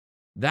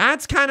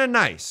 That's kind of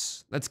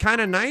nice. That's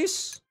kind of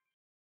nice.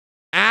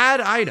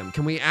 Add item.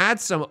 Can we add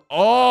some?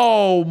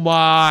 Oh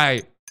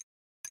my.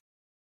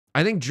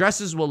 I think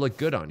dresses will look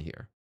good on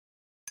here.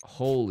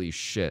 Holy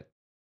shit.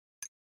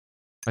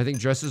 I think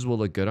dresses will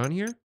look good on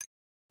here.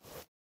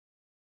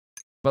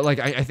 But like,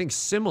 I think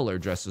similar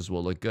dresses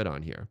will look good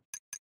on here.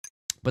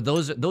 But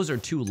those are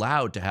too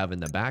loud to have in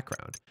the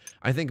background.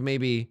 I think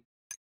maybe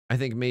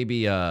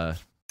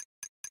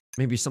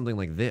something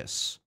like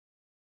this.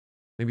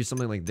 Maybe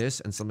something like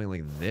this and something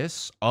like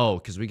this. Oh,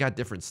 because we got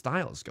different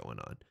styles going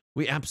on.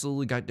 We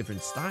absolutely got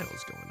different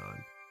styles going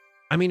on.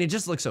 I mean, it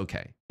just looks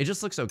okay. It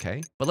just looks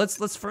okay. But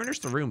let's furnish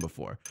the room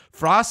before.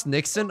 Frost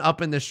Nixon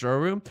up in the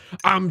showroom.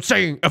 I'm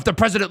saying if the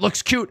president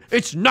looks cute,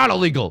 it's not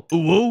illegal.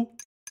 Ooh.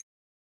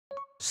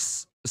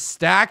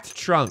 Stacked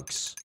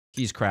trunks.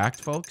 He's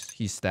cracked, folks.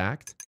 He's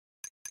stacked.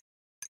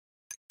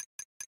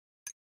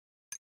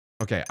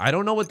 Okay, I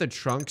don't know what the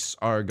trunks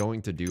are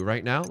going to do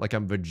right now. Like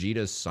I'm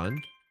Vegeta's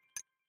son.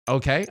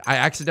 Okay, I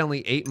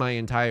accidentally ate my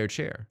entire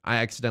chair.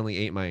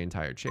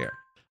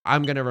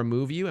 I'm gonna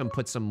remove you and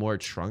put some more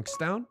trunks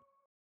down.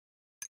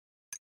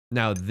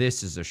 Now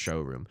this is a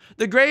showroom.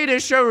 The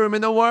greatest showroom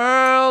in the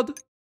world.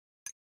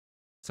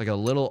 It's like a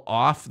little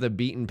off the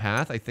beaten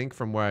path, I think,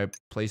 from where I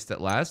placed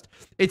it last.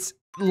 It's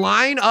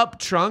line up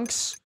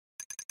trunks.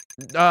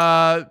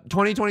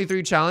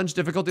 2023 challenge,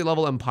 difficulty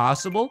level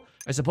impossible.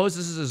 I suppose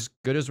this is as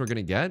good as we're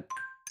gonna get.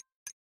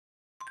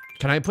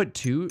 Can I put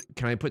two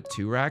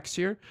racks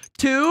here?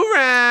 2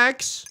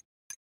 racks!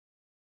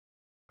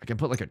 I can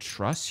put like a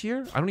truss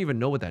here? I don't even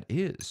know what that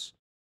is.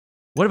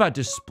 What about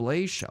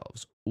display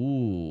shelves?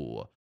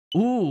 Ooh.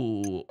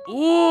 Ooh.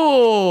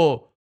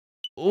 Ooh.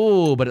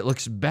 Ooh, but it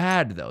looks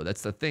bad though.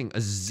 That's the thing.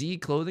 A Z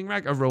clothing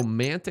rack? A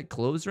romantic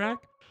clothes rack?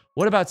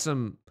 What about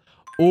some...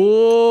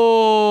 Oh,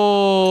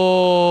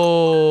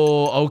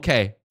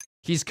 okay.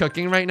 He's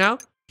cooking right now.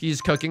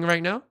 He's cooking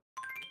right now.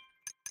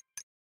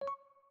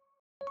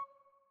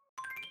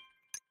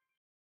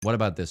 What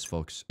about this,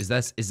 folks? Is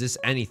this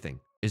anything?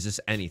 Is this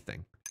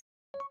anything?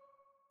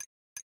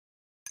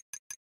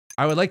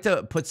 I would like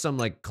to put some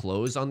like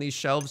clothes on these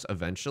shelves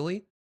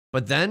eventually,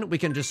 but then we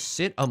can just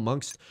sit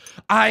amongst...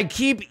 I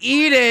keep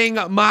eating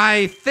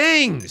my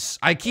things.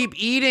 I keep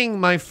eating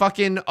my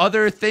fucking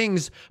other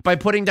things by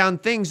putting down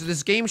things.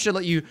 This game should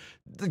let you,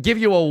 give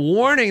you a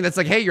warning that's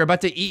like, hey, you're about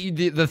to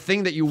eat the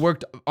thing that you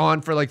worked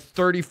on for like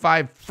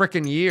 35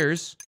 freaking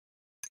years.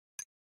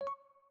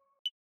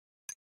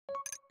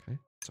 Okay,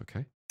 it's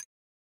okay.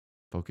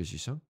 Focus,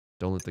 Yusung.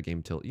 Don't let the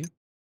game tilt you.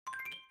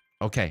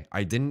 Okay,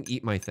 I didn't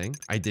eat my thing.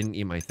 I didn't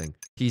eat my thing.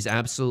 He's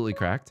absolutely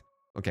cracked.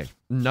 Okay,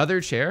 another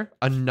chair,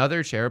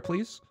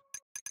 please.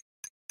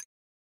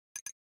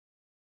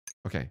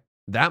 Okay,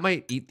 that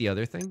might eat the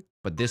other thing,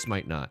 but this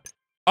might not.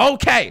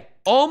 Okay,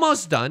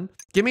 almost done.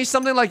 Give me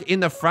something like in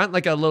the front,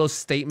 like a little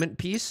statement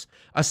piece,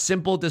 a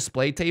simple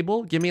display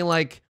table. Give me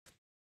like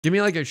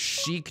a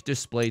chic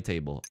display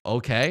table.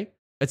 Okay,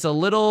 it's a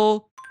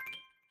little,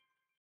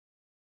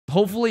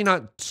 hopefully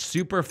not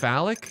super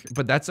phallic,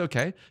 but that's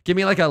okay. Give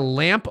me like a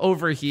lamp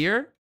over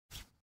here.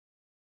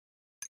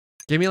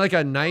 Give me like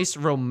a nice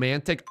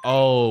romantic...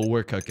 Oh,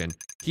 we're cooking.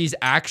 He's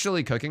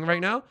actually cooking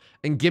right now.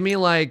 And give me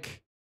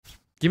like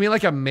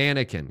a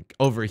mannequin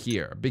over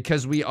here.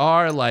 Because we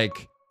are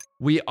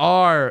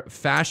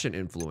fashion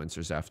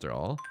influencers after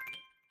all.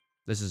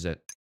 This is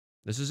it.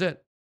 This is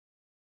it.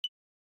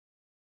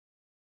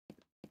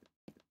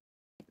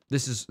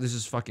 This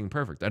is fucking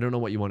perfect. I don't know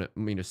what you want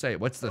me to say.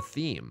 What's the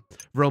theme?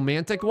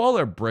 Romantic wall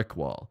or brick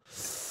wall?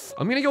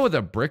 I'm gonna go with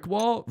a brick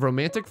wall,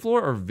 romantic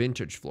floor, or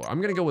vintage floor.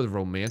 I'm gonna go with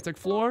romantic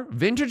floor.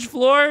 Vintage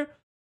floor?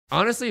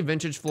 Honestly,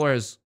 vintage floor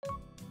is...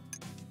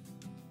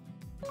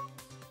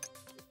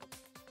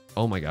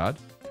 Oh my god.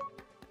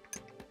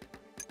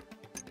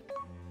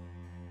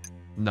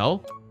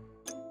 No?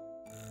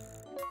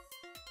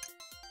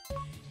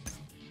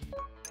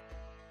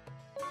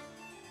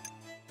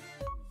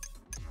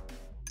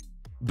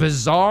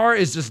 Bizarre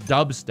is just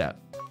dubstep.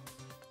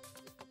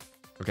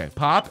 Okay,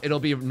 pop. It'll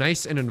be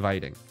nice and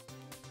inviting.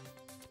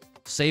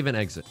 Save and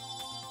exit.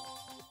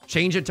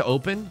 Change it to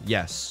open?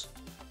 Yes.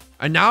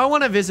 And now I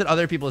want to visit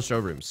other people's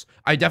showrooms.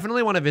 I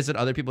definitely want to visit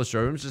other people's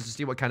showrooms just to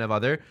see what kind of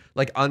other,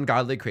 like,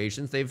 ungodly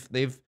creations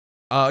they've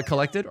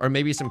collected. Or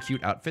maybe some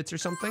cute outfits or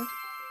something.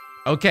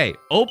 Okay,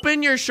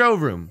 open your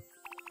showroom.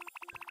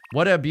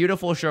 What a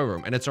beautiful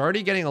showroom, and it's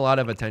already getting a lot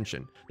of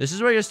attention. This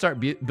is where you start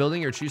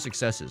building your true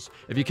successes.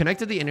 If you connect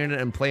to the internet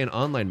and play in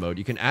online mode,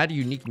 you can add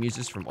unique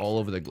muses from all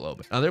over the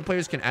globe. Other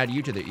players can add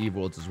you to their Eve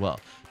worlds as well.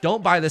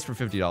 Don't buy this for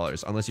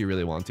 $50, unless you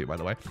really want to, by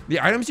the way. The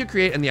items you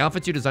create and the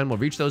outfits you design will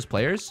reach those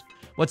players.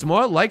 What's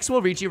more, likes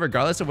will reach you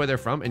regardless of where they're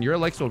from, and your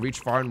likes will reach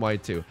far and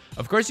wide too.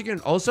 Of course, you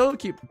can also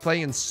keep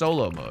playing in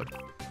solo mode.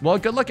 Well,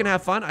 good luck and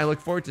have fun. I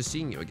look forward to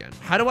seeing you again.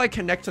 How do I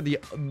connect to the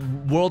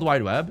World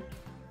Wide Web?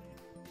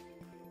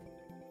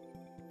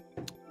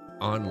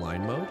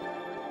 Online mode.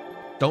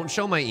 Don't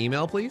show my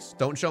email, please.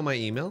 Don't show my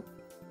email.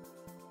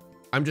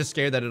 I'm just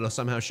scared that it'll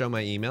somehow show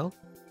my email.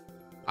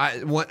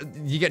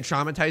 You get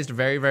traumatized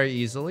very, very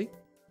easily.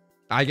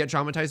 I get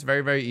traumatized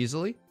very, very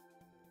easily.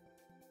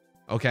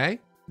 Okay.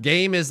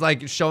 Game is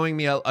like showing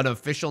me an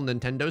official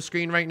Nintendo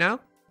screen right now.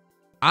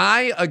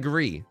 I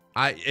agree.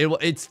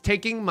 It's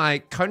taking my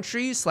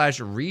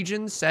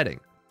country/region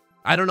setting.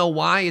 I don't know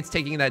why it's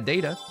taking that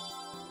data.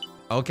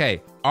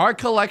 Okay. Our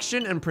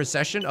collection and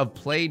procession of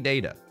play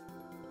data.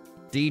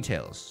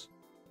 Details.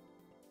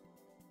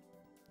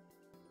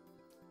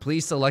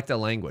 Please select a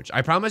language.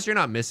 I promise you're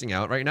not missing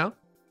out right now.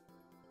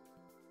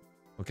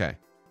 Okay.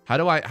 How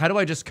do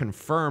I just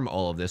confirm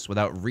all of this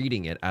without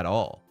reading it at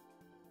all?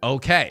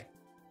 Okay.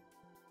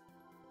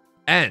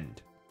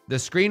 End. The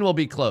screen will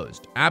be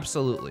closed.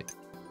 Absolutely.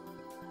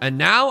 And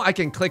now I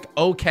can click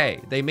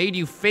OK. They made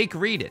you fake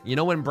read it. You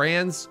know when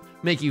brands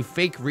make you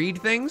fake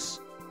read things?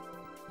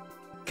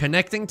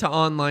 Connecting to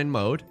online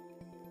mode.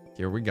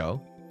 Here we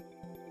go.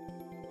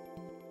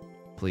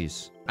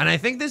 Please. And I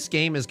think this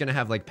game is going to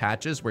have like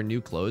patches where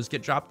new clothes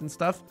get dropped and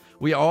stuff.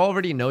 We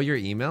already know your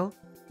email.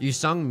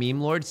 Yusung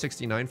Meme Lord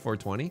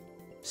 69420.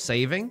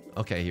 Saving.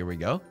 Okay, here we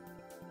go.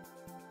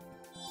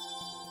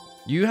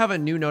 You have a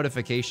new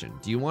notification.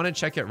 Do you want to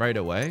check it right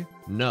away?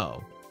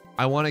 No.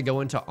 I want to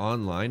go into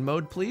online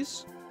mode,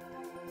 please.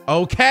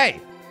 Okay.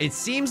 It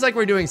seems like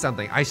we're doing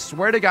something. I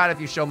swear to God, if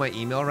you show my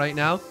email right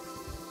now,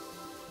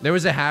 there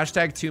was a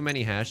hashtag, too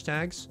many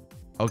hashtags.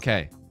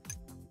 Okay.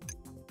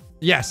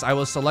 Yes, I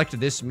will select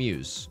this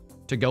muse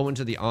to go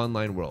into the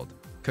online world.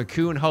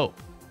 Cocoon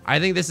Hope. I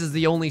think this is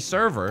the only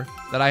server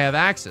that I have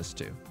access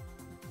to.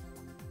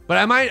 But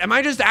am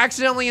I just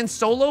accidentally in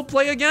solo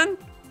play again?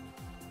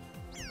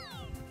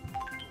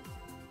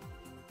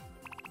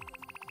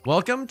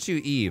 Welcome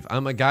to Eve.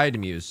 I'm a guide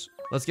muse.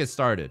 Let's get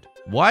started.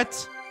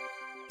 What?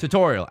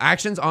 Tutorial.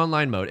 Actions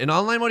online mode. In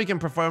online mode, you can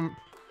perform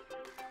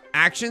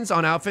actions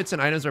on outfits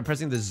and items by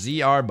pressing the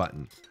ZR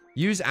button.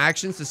 Use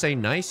actions to say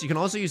nice. You can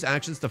also use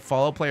actions to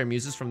follow player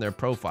muses from their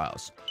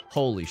profiles.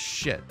 Holy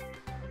shit.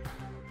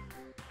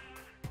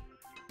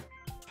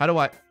 How do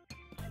I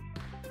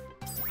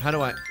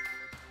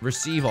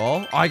receive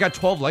all? Oh, I got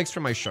 12 likes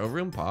from my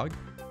showroom, Pog.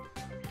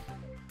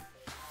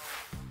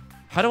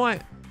 How do I?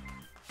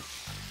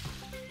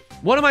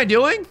 What am I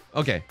doing?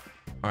 Okay.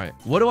 All right.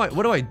 What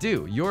do I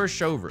do? Your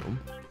showroom.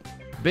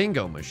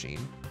 Bingo machine.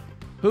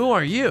 Who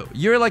are you?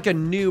 You're like a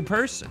new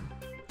person.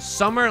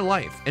 Summer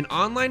Life. In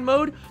online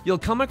mode, you'll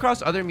come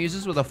across other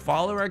muses with a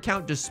follower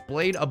account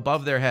displayed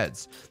above their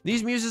heads.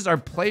 These muses are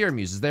player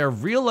muses. They are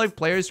real-life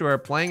players who are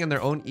playing in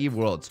their own Eve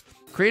worlds.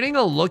 Creating a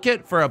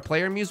lookat for a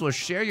player muse will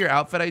share your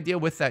outfit idea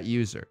with that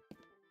user.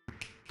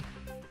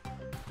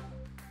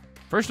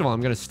 First of all, I'm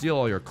gonna steal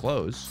all your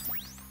clothes.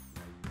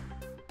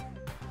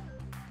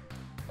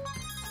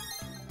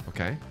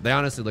 Okay. They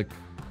honestly look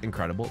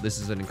incredible. This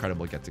is an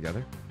incredible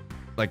get-together.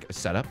 Like a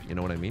setup, you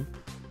know what I mean?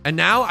 And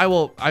now I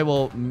will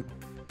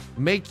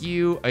make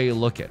you a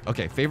lookat.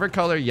 Okay, favorite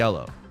color,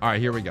 yellow. All right,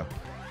 here we go.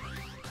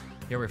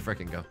 Here we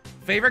freaking go.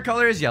 Favorite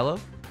color is yellow.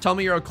 Tell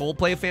me you're a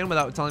Coldplay fan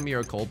without telling me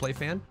you're a Coldplay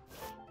fan.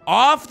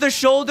 Off the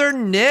shoulder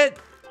knit.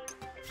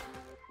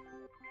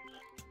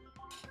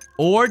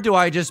 Or do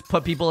I just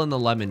put people in the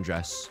lemon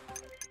dress?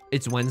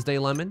 It's Wednesday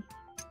lemon.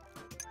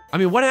 I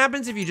mean, what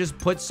happens if you just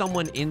put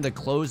someone in the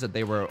clothes that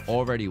they were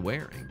already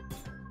wearing?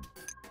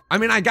 I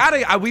mean,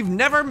 we've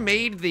never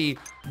made the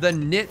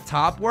knit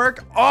top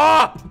work.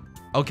 Oh!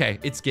 Okay,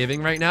 it's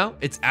giving right now.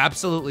 It's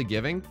absolutely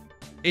giving.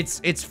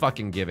 It's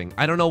fucking giving.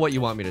 I don't know what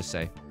you want me to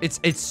say.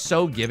 It's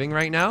so giving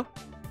right now.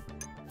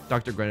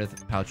 Dr.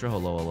 Gwyneth Paltrow,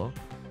 hello, hello.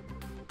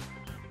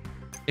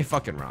 It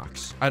fucking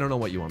rocks. I don't know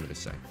what you want me to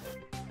say.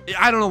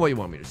 I don't know what you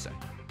want me to say.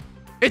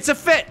 It's a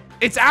fit.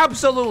 It's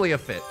absolutely a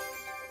fit.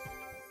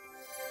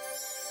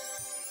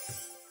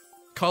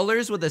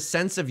 Colors with a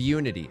sense of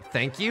unity.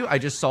 Thank you. I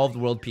just solved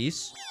world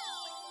peace.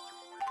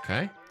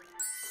 Okay.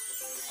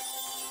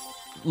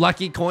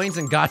 Lucky coins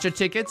and gacha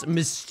tickets.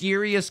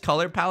 Mysterious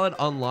color palette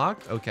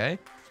unlocked. Okay.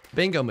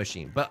 Bingo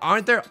machine. But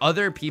aren't there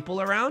other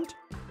people around?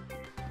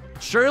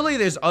 Surely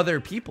there's other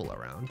people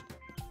around.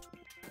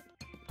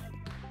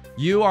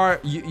 You are,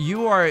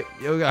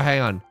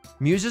 hang on.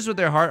 Muses with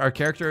their heart are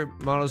character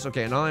models.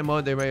 Okay, in online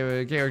mode, they may have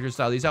a character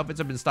style. These outfits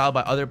have been styled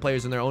by other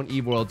players in their own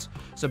Eve worlds,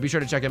 so be sure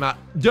to check them out.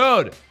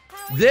 Dude,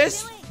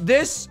 this,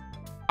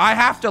 I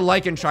have to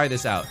like and try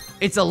this out.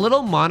 It's a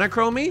little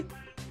monochromy.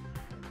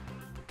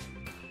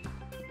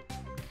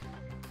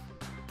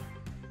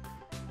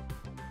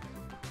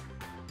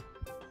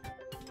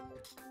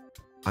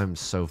 I'm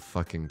so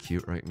fucking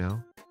cute right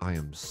now. I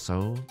am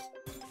so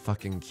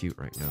fucking cute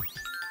right now.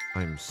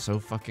 I am so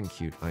fucking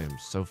cute. I am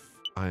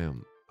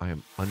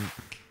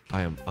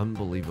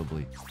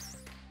unbelievably.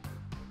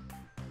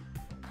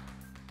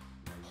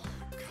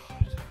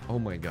 Oh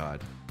my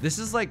god. This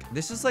is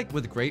like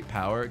with great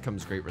power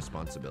comes great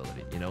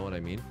responsibility. You know what I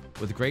mean?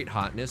 With great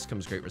hotness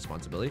comes great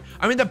responsibility.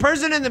 I mean, the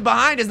person in the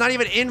behind is not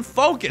even in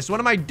focus.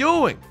 What am I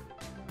doing?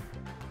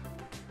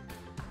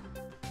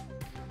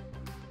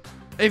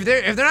 If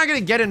they're not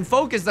gonna get in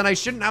focus, then I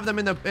shouldn't have them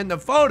in the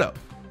photo.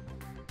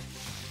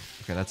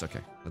 Okay, that's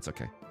okay. That's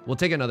okay. We'll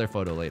take another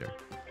photo later.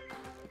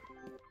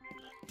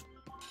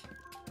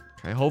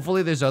 Okay,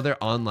 hopefully there's other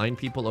online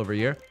people over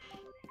here.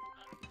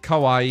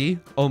 Kawaii.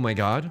 Oh my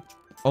god.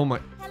 Oh my.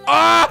 Hello.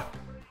 Ah!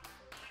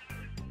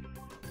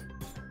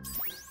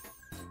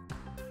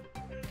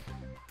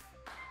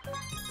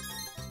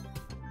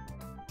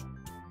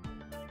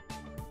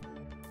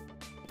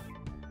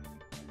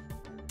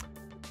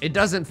 It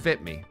doesn't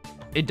fit me.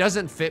 It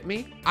doesn't fit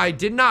me. I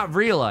did not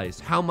realize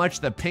how much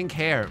the pink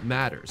hair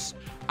matters.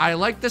 I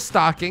like the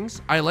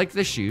stockings. I like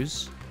the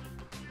shoes.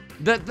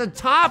 The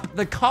top,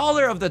 the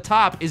collar of the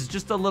top is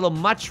just a little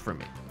much for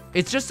me.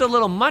 It's just a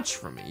little much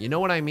for me. You know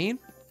what I mean?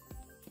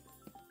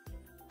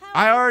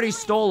 I already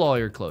stole all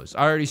your clothes.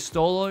 I already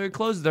stole all your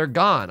clothes. They're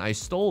gone. I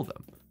stole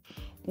them.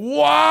 What?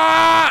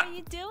 What are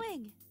you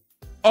doing?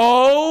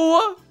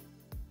 Oh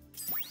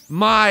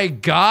my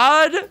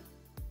god.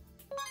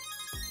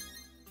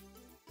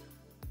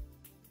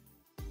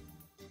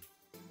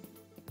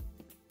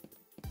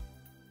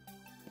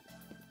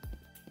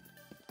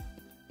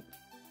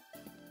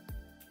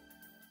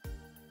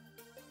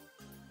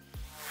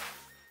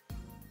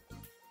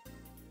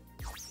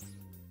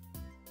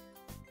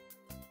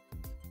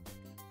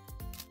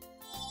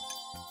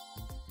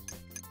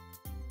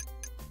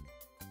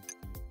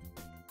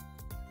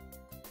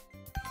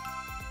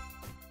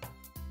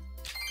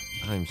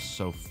 I'm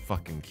so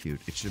fucking cute.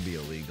 It should be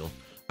illegal.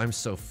 I'm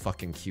so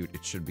fucking cute.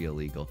 It should be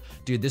illegal.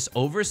 Dude, this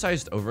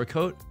oversized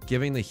overcoat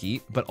giving the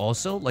heat, but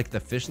also like the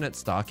fishnet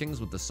stockings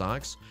with the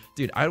socks.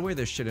 Dude, I'd wear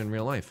this shit in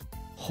real life.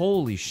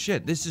 Holy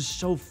shit. This is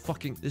so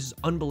fucking, this is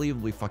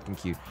unbelievably fucking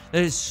cute.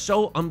 That is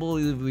so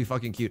unbelievably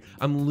fucking cute.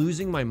 I'm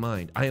losing my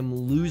mind. I am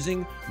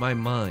losing my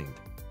mind.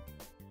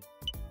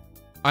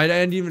 I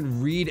didn't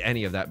even read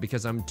any of that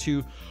because I'm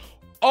too...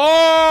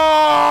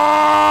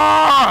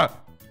 Oh!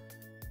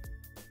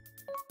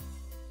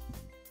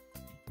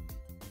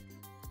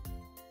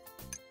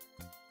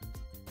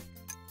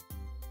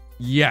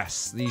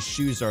 Yes, these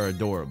shoes are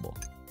adorable.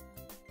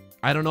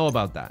 I don't know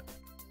about that.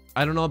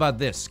 I don't know about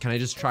this. Can I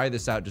just try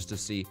this out just to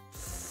see?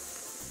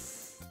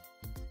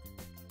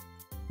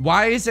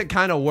 Why is it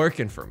kind of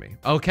working for me?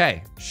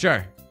 Okay,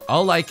 sure.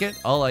 I'll like it.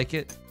 I'll like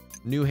it.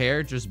 New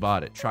hair, just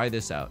bought it. Try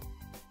this out.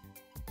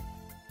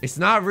 It's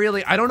not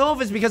really, I don't know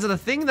if it's because of the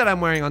thing that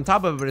I'm wearing on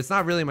top of it, but it's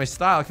not really my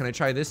style. Can I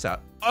try this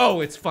out?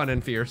 Oh, it's fun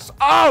and fierce.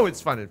 Oh,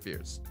 it's fun and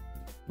fierce.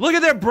 Look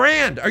at their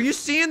brand. Are you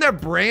seeing their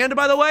brand,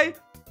 by the way?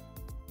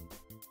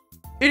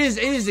 It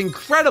is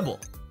incredible.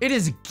 It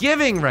is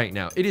giving right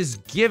now. It is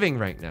giving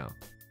right now.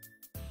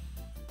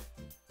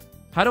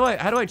 How do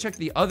I check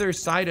the other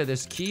side of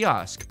this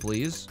kiosk,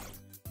 please?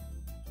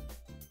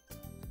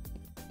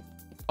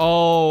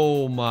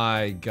 Oh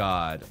my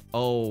God.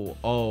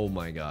 Oh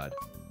my God.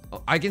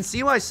 I can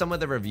see why some of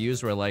the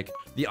reviews were like,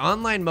 the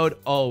online mode,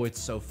 oh,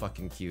 it's so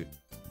fucking cute.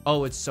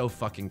 Oh, it's so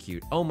fucking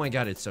cute. Oh my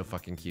God, it's so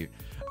fucking cute.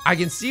 I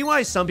can see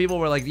why some people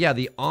were like, yeah,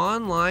 the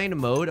online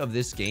mode of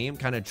this game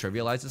kind of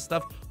trivializes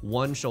stuff.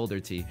 One shoulder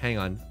tee. Hang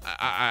on.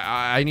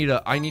 I need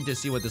to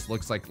see what this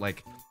looks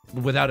like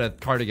without a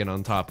cardigan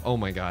on top. Oh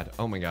my God.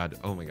 Oh my God.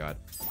 Oh my God.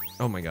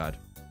 Oh my God.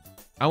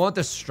 I want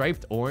the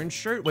striped orange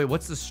shirt. Wait,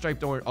 what's the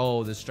striped orange?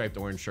 Oh, this striped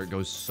orange shirt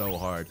goes so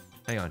hard.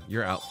 Hang on.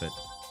 Your outfit.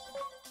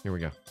 Here we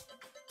go.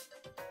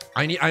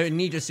 I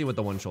need to see what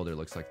the one shoulder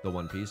looks like. The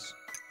one piece.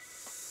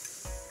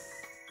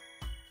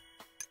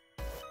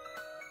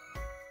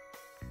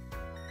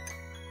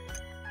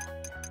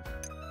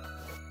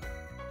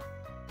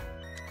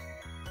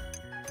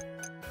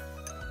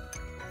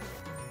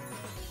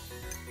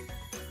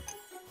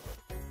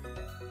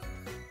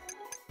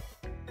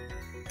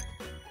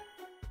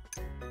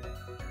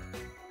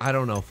 I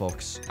don't know,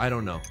 folks. I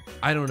don't know.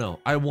 I don't know.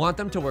 I want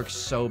them to work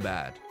so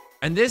bad.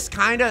 And this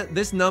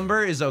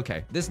number is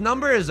okay. This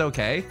number is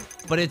okay,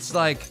 but it's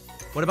like,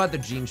 what about the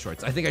jean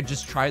shorts? I think I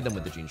just tried them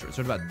with the jean shorts.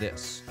 What about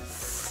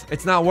this?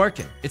 It's not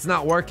working. It's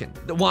not working.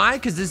 Why?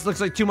 Because this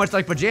looks like too much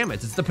like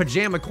pajamas. It's the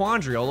pajama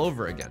quandary all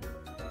over again.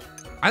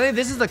 I think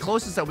this is the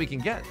closest that we can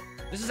get.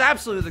 This is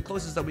absolutely the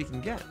closest that we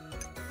can get.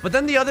 But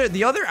then the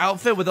other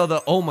outfit with all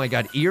the, oh my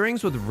God,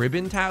 earrings with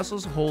ribbon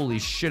tassels. Holy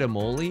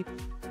shit-a-moly.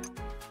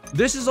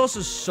 This is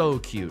also so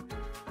cute.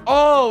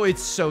 Oh,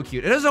 it's so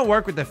cute. It doesn't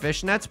work with the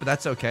fishnets, but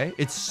that's okay.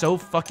 It's so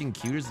fucking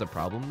cute is the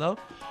problem, though.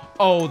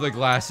 Oh, the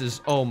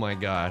glasses. Oh my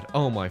God.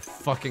 Oh my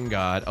fucking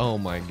God. Oh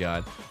my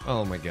God.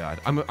 Oh my God.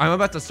 I'm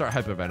about to start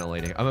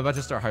hyperventilating. I'm about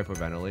to start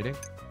hyperventilating.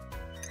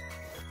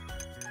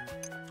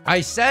 I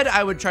said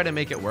I would try to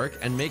make it work,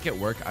 and make it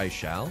work I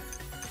shall.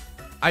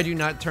 I do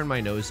not turn my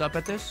nose up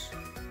at this.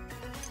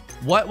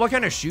 What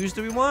kind of shoes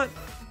do we want?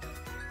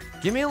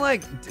 Give me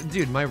like,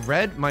 dude, my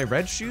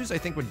red shoes I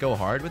think would go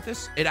hard with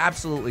this. It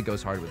absolutely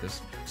goes hard with this.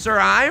 Sir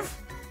Ive,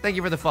 thank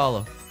you for the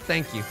follow.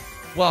 Thank you.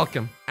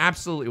 Welcome.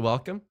 Absolutely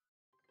welcome.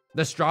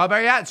 The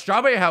strawberry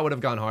hat would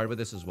have gone hard with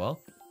this as well.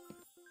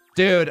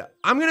 Dude,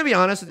 I'm gonna be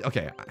honest.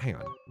 Okay, hang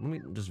on. Let me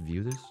just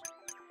view this.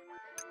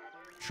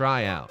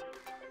 Try out.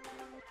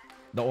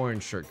 The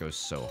orange shirt goes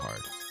so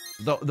hard.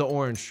 The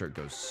orange shirt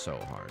goes so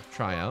hard.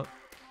 Try out.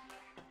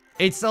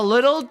 It's a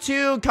little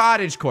too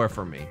cottagecore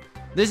for me.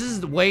 This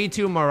is way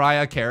too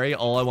Mariah Carey.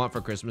 All I want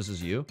for Christmas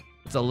is you.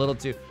 It's a little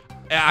too...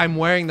 I'm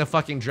wearing the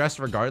fucking dress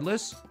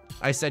regardless.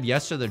 I said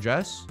yes to the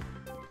dress.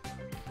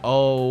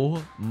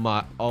 Oh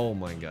my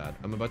God.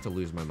 I'm about to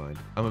lose my mind.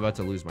 I'm about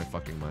to lose my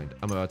fucking mind.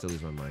 I'm about to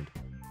lose my mind.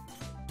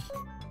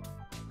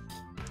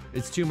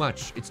 It's too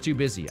much. It's too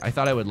busy. I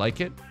thought I would like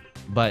it,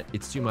 but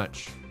it's too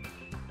much.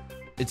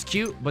 It's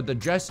cute, but the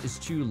dress is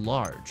too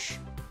large.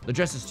 The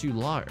dress is too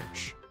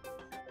large.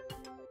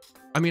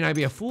 I mean, I'd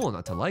be a fool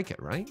not to like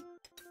it, right?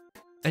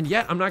 And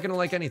yet, I'm not gonna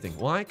like anything.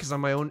 Why? Because I'm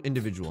my own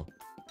individual.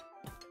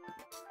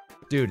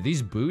 Dude,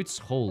 these boots,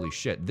 holy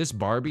shit. This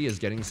Barbie is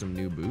getting some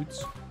new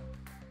boots.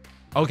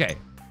 Okay.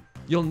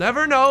 You'll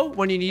never know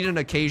when you need an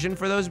occasion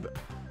for those.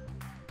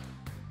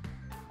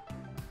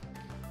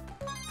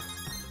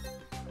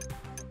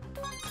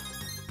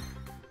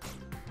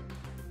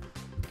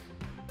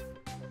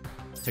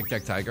 Tic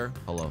Tac Tiger,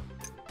 hello.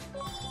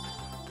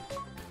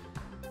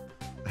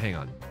 Hang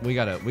on, we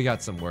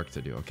got some work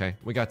to do, okay?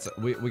 We got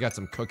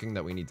some cooking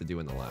that we need to do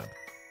in the lab.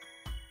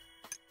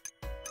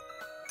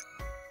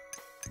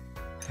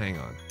 Hang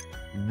on,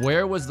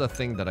 where was the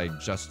thing that I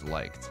just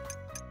liked?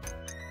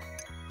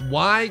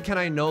 Why can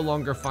I no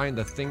longer find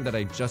the thing that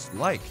I just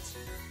liked?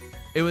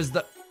 It was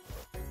the...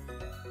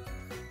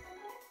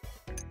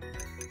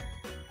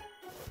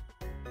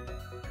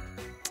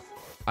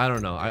 I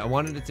don't know. I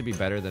wanted it to be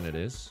better than it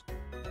is.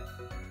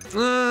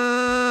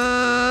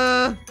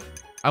 I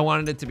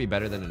wanted it to be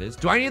better than it is.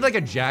 Do I need like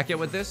a jacket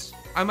with this?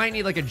 I might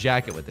need like a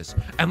jacket with this.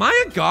 Am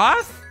I a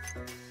goth?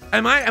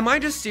 Am I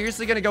just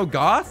seriously gonna go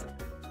goth?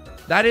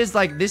 That is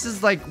like, this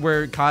is like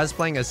we're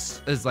cosplaying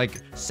as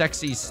like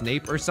sexy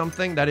Snape or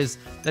something. That is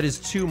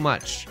too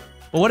much.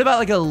 But what about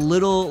like a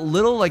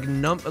little like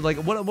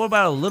what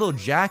about a little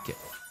jacket?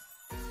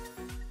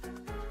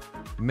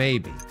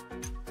 Maybe.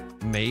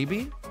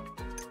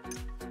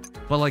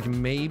 But like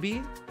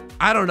maybe?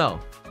 I don't know.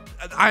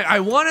 I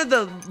wanted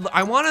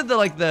the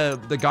like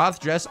the goth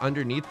dress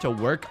underneath to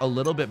work a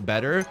little bit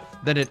better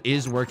than it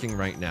is working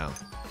right now.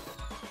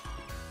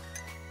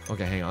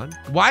 Okay, hang on.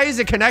 Why is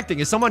it connecting?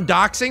 Is someone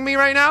doxing me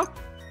right now?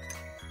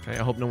 Okay,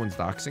 I hope no one's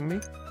doxing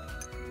me.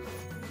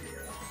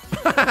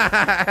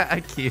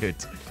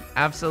 Cute.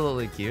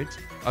 Absolutely cute.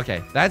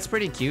 Okay, that's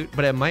pretty cute,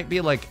 but it might be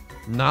like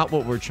not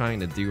what we're trying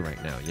to do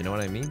right now. You know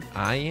what I mean?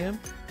 I am.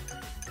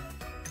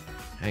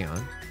 Hang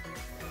on.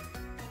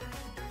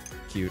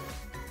 Cute.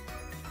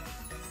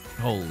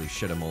 Holy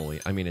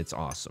shit-a-moly. I mean, it's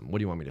awesome. What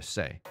do you want me to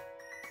say?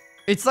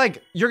 It's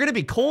like, you're gonna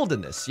be cold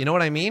in this. You know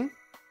what I mean?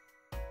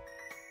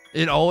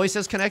 It always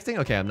says connecting?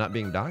 Okay, I'm not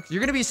being doxxed. You're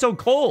gonna be so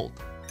cold.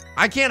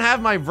 I can't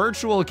have my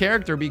virtual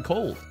character be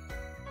cold.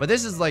 But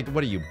this is like,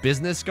 what are you,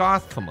 business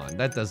goth? Come on,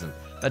 that doesn't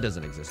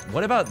exist.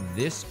 What about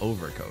this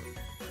overcoat?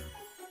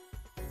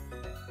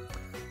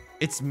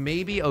 It's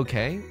maybe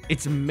okay.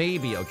 It's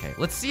maybe okay.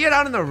 Let's see it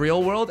out in the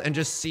real world and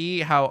just see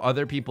how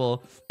other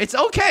people... It's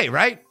okay,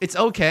 right? It's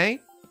okay.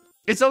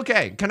 It's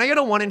okay. Can I get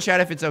a 1 in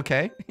chat if it's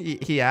okay?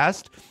 He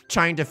asked,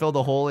 trying to fill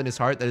the hole in his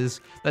heart that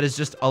is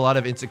just a lot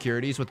of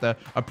insecurities with the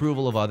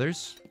approval of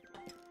others.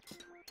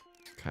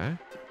 Okay.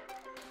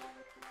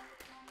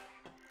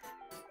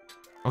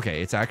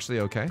 Okay, it's actually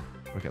okay.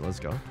 Okay, let's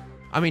go.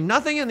 I mean,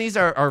 nothing in these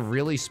are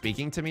really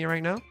speaking to me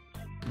right now.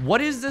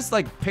 What is this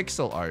like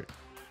pixel art?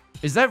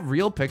 Is that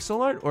real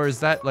pixel art or is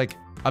that like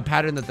a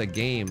pattern that the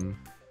game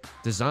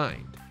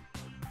designed?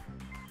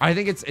 I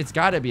think it's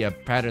got to be a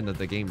pattern that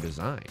the game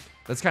designed.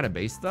 That's kind of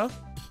base stuff.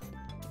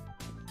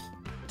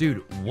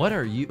 Dude, what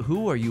are you?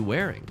 Who are you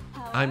wearing?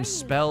 I'm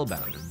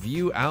spellbound.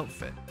 View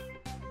outfit.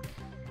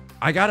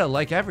 I gotta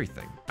like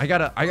everything. I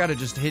gotta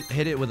just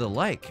hit it with a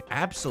like.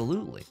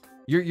 Absolutely.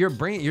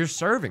 You're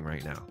serving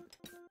right now.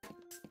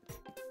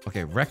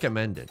 Okay,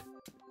 recommended.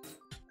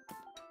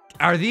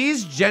 Are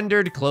these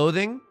gendered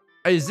clothing?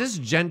 Is this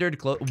gendered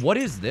clothing? What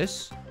is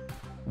this?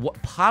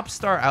 What pop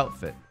star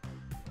outfit?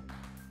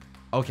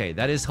 Okay,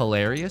 that is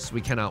hilarious.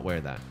 We cannot wear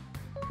that.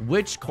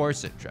 Which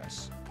corset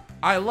dress?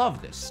 I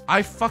love this.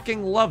 I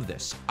fucking love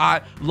this.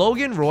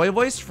 Logan Roy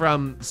voice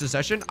from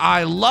Secession.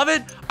 I love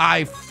it.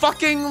 I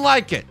fucking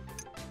like it.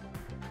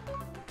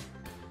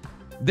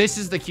 This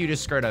is the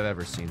cutest skirt I've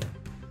ever seen.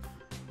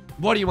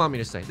 What do you want me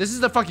to say? This is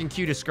the fucking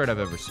cutest skirt I've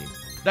ever seen.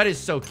 That is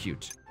so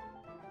cute.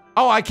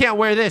 Oh, I can't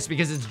wear this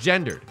because it's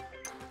gendered.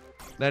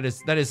 That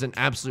is an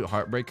absolute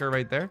heartbreaker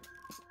right there.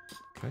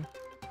 Okay.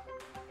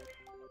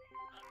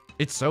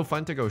 It's so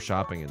fun to go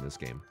shopping in this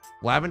game.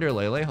 Lavender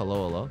Lele,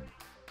 hello, hello.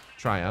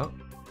 Try out.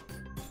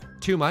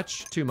 Too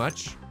much, too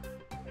much.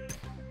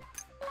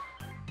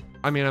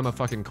 I mean, I'm a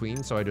fucking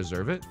queen, so I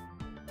deserve it.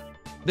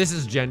 This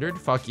is gendered,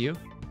 fuck you.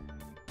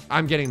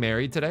 I'm getting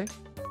married today.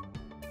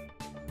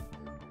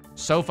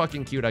 So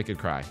fucking cute, I could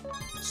cry.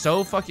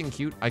 So fucking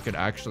cute, I could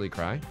actually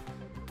cry.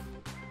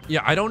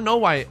 Yeah, I don't know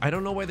why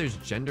there's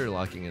gender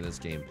locking in this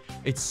game.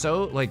 It's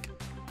so, like,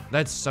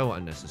 that's so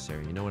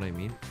unnecessary, you know what I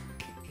mean?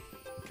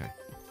 Okay.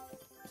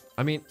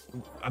 I mean,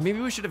 maybe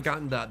we should have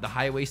gotten the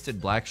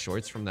high-waisted black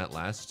shorts from that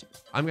last.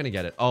 I'm gonna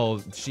get it.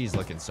 Oh, she's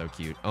looking so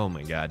cute. Oh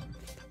my god.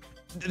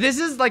 This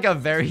is like a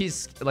very,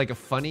 like a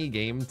funny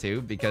game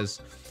too, because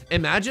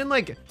imagine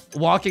like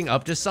walking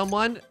up to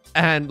someone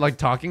and like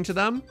talking to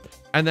them,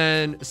 and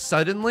then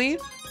suddenly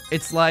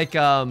it's like,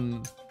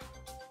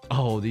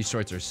 oh, these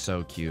shorts are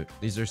so cute.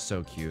 These are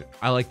so cute.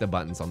 I like the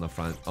buttons on the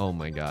front. Oh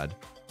my god.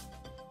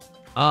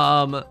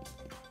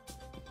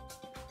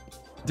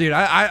 Dude,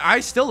 I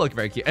still look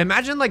very cute.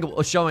 Imagine like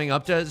showing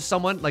up to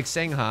someone, like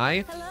saying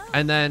hi. Hello?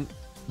 And then,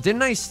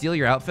 didn't I steal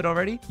your outfit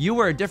already? You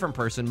were a different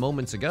person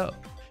moments ago.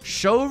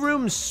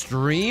 Showroom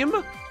stream?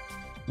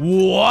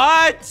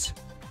 What?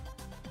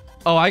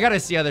 Oh, I gotta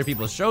see other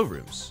people's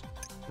showrooms.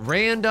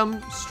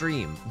 Random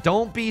stream.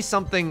 Don't be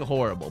something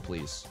horrible,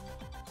 please.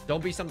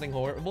 Don't be something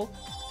horrible.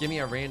 Give me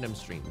a random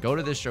stream. Go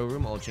to this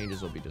showroom. All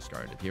changes will be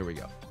discarded. Here we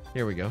go.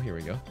 Here we go. Here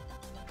we go.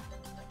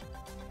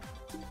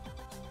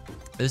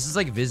 This is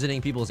like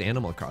visiting people's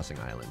Animal Crossing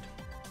island.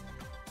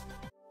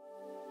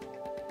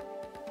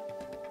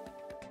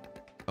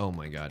 Oh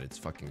my god, it's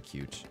fucking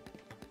cute.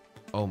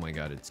 Oh my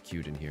god, it's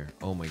cute in here.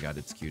 Oh my god,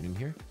 it's cute in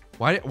here.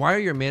 Why are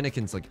your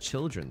mannequins like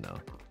children though?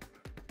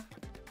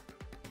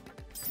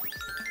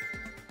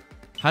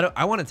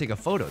 I want to take a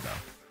photo though.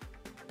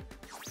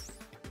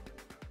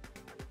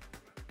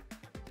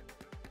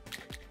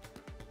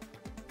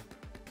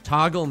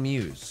 Toggle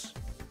muse.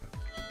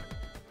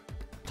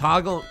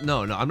 Toggle,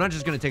 no, I'm not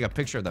just gonna take a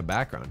picture of the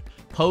background.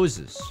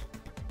 Poses.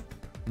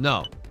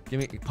 No, give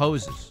me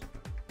poses.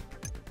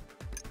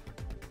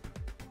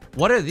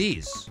 What are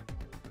these?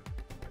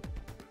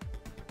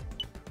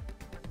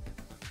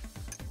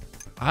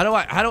 How do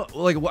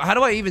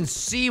I even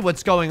see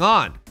what's going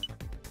on?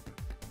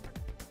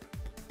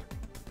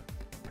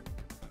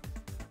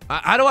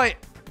 How do I?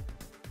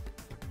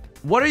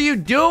 What are you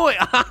doing?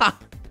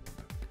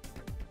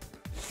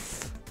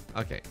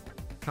 Okay,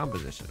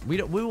 composition.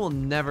 We will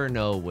never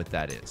know what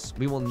that is.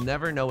 We will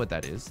never know what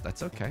that is.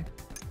 That's okay.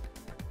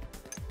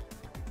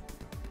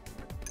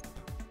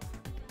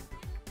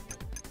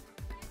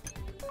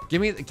 Give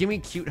me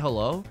cute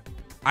hello.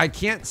 I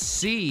can't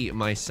see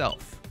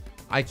myself.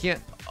 I can't.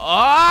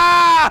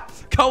 Ah!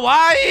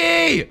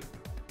 Kawaii!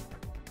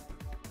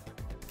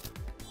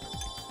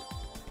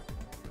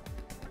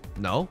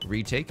 No,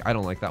 retake. I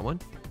don't like that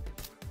one.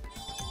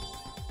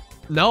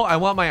 No, I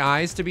want my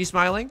eyes to be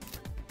smiling.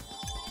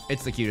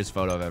 It's the cutest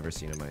photo I've ever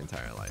seen in my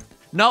entire life.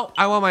 No,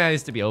 I want my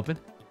eyes to be open.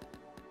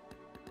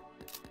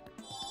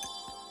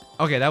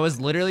 Okay, that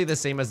was literally the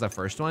same as the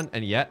first one,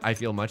 and yet I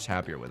feel much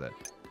happier with it.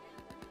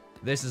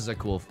 This is a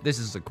cool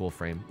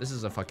frame. This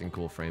is a fucking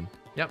cool frame.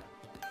 Yep.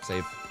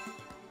 Save.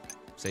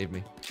 Save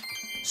me.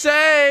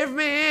 Save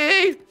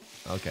me!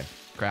 Okay,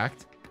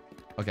 cracked.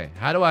 Okay,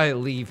 how do I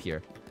leave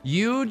here?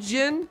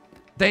 Yujin,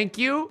 thank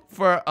you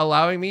for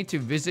allowing me to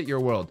visit your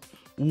world.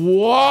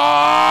 What?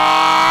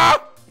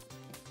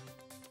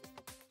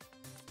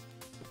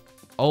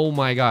 Oh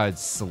my god,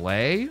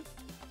 Slay?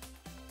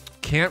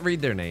 Can't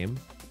read their name,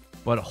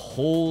 but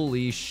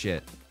holy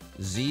shit.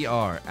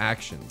 ZR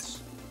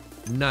actions.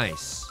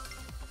 Nice.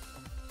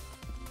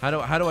 How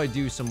do I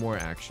do some more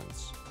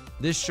actions?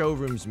 This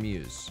showroom's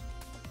muse.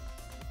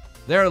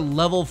 They're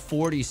level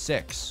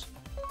 46.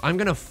 I'm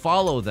gonna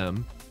follow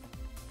them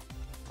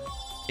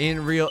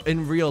in real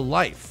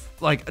life.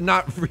 Like,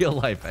 not real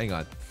life, hang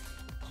on.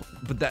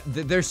 But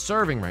they're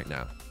serving right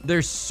now.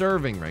 They're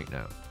serving right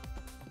now.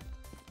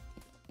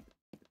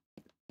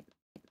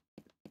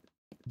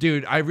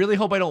 Dude, I really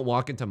hope I don't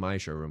walk into my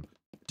showroom.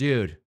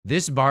 Dude,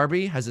 this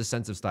Barbie has a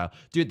sense of style.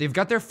 Dude, they've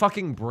got their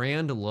fucking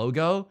brand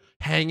logo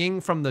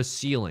hanging from the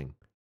ceiling.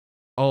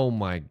 Oh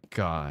my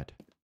god.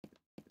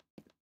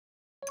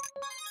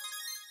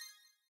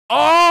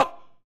 Oh!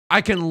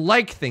 I can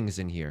like things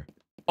in here.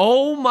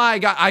 Oh my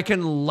god, I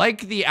can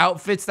like the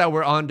outfits that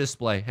were on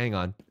display. Hang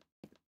on.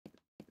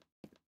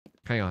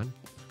 Hang on.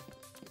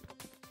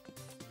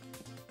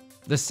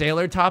 The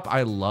sailor top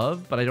I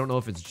love, but I don't know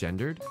if it's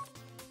gendered.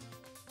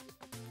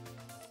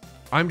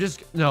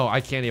 No, I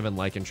can't even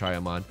like and try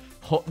them on.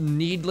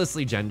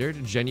 Needlessly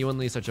gendered,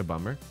 genuinely such a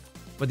bummer.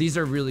 But these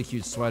are really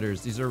cute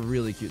sweaters. These are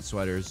really cute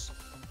sweaters.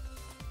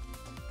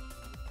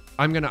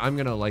 I'm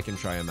gonna like and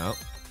try them out.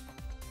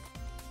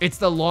 It's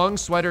the long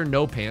sweater,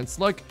 no pants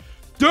look.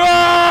 Duh!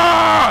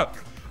 I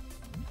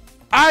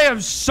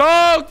am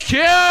so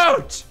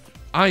cute!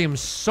 I am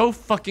so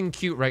fucking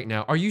cute right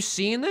now. Are you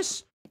seeing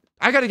this?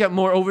 I gotta get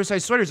more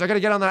oversized sweaters. I gotta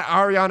get on that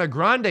Ariana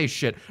Grande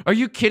shit. Are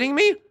you kidding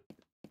me?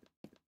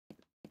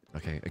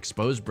 Okay,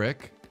 exposed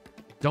brick.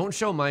 Don't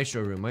show my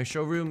showroom. My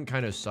showroom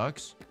kind of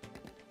sucks.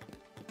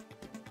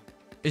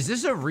 Is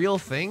this a real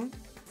thing?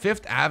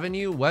 5th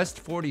Avenue,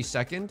 West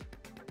 42nd?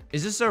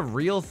 Is this a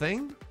real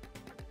thing?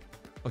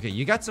 Okay,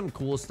 you got some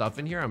cool stuff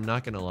in here, I'm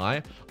not gonna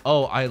lie.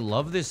 Oh, I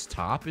love this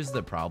top is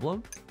the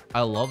problem. I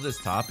love this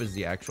top is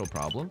the actual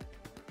problem.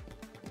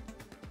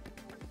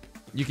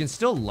 You can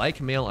still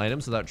like male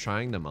items without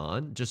trying them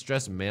on. Just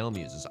dress male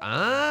muses.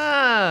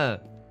 Ah!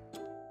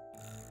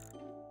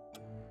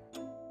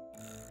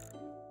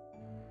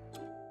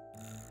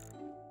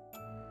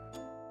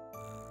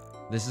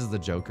 This is the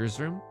Joker's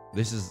room.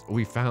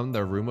 We found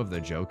the room of the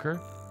Joker.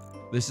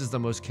 This is the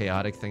most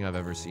chaotic thing I've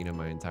ever seen in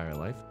my entire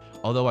life.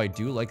 Although I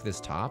do like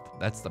this top.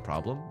 That's the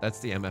problem. That's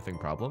the MFing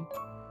problem.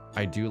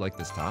 I do like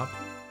this top.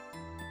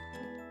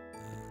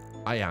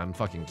 I'm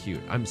fucking cute.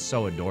 I'm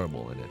so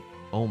adorable in it.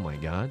 Oh my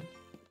god.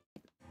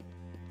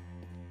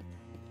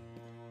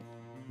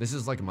 This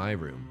is like my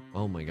room.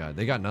 Oh my god.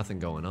 They got nothing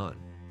going on.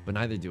 But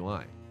neither do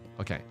I.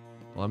 Okay.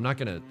 Well, I'm not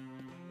gonna...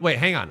 Wait,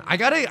 hang on. I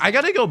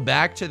gotta go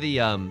back to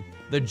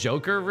the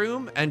Joker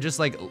room and just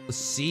like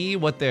see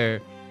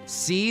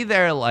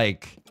their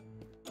like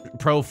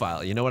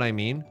profile. You know what I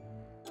mean?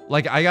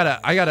 Like I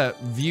gotta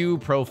view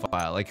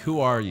profile. Like,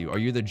 who are you? Are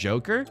you the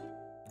Joker?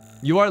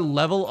 You are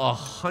level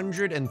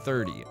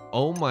 130.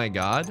 Oh my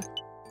god.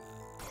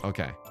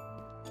 Okay.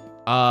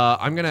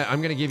 I'm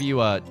gonna give you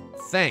a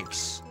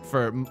thanks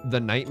for the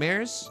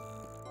nightmares.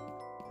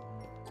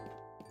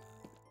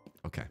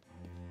 Okay.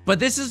 But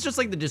this is just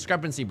like the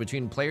discrepancy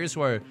between players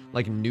who are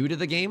like new to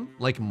the game,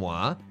 like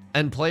moi,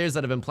 and players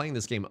that have been playing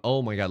this game.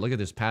 Oh my god, look at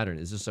this pattern.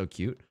 Is this so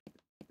cute?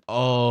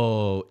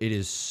 Oh, it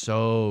is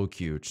so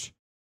cute.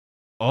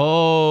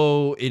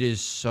 Oh, it is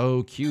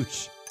so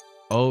cute.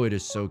 Oh, it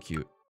is so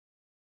cute.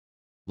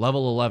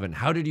 Level 11.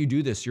 How did you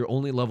do this? You're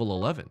only level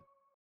 11.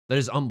 That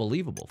is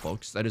unbelievable,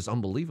 folks. That is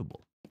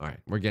unbelievable. All right,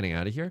 we're getting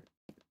out of here.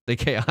 The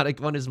chaotic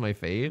one is my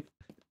fave.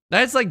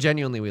 That's like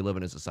genuinely we live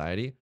in a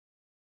society.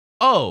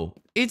 Oh,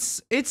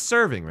 it's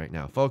serving right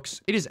now, folks.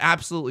 It is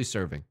absolutely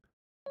serving.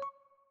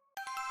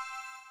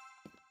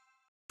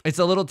 It's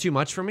a little too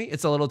much for me.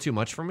 It's a little too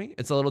much for me.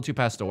 It's a little too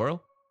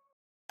pastoral.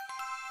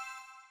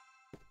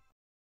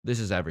 This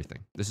is everything.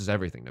 This is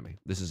everything to me.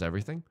 This is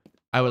everything.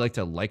 I would like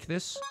to like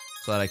this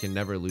so that I can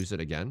never lose it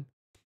again.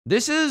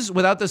 This is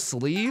without the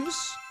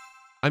sleeves.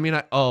 I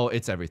mean, oh,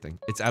 it's everything.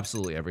 It's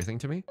absolutely everything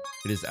to me.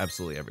 It is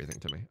absolutely everything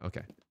to me.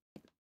 Okay.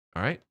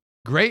 All right.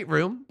 Great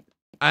room.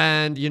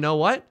 And you know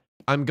what?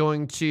 I'm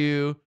going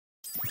to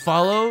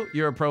follow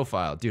your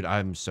profile. Dude,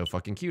 I'm so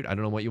fucking cute. I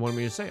don't know what you want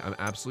me to say. I'm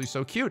absolutely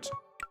so cute.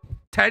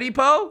 Teddy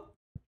Po?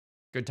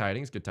 Good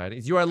tidings, good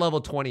tidings. You are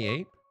level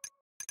 28.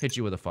 Hit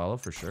you with a follow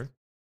for sure.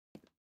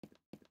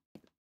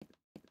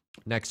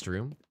 Next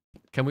room.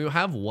 Can we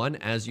have one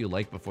as you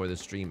like before the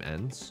stream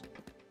ends?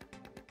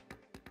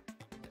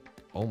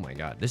 Oh my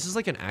god. This is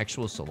like an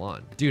actual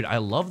salon. Dude, I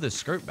love this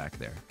skirt back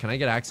there. Can I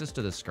get access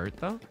to the skirt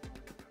though?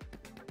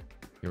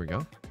 Here we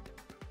go.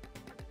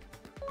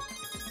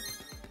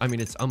 I mean,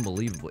 it's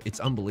unbelievable. It's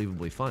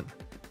unbelievably fun.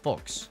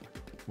 Folks,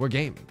 we're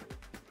gaming.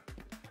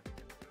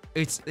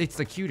 It's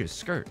the cutest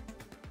skirt.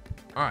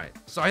 All right.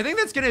 So I think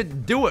that's going to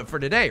do it for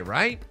today,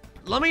 right?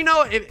 Let me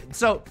know if,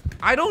 so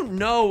I don't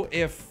know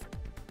if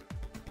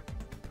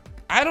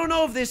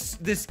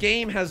this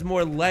game has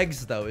more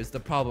legs though is the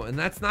problem. And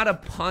that's not a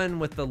pun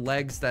with the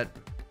legs that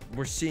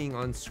we're seeing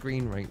on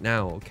screen right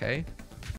now, okay?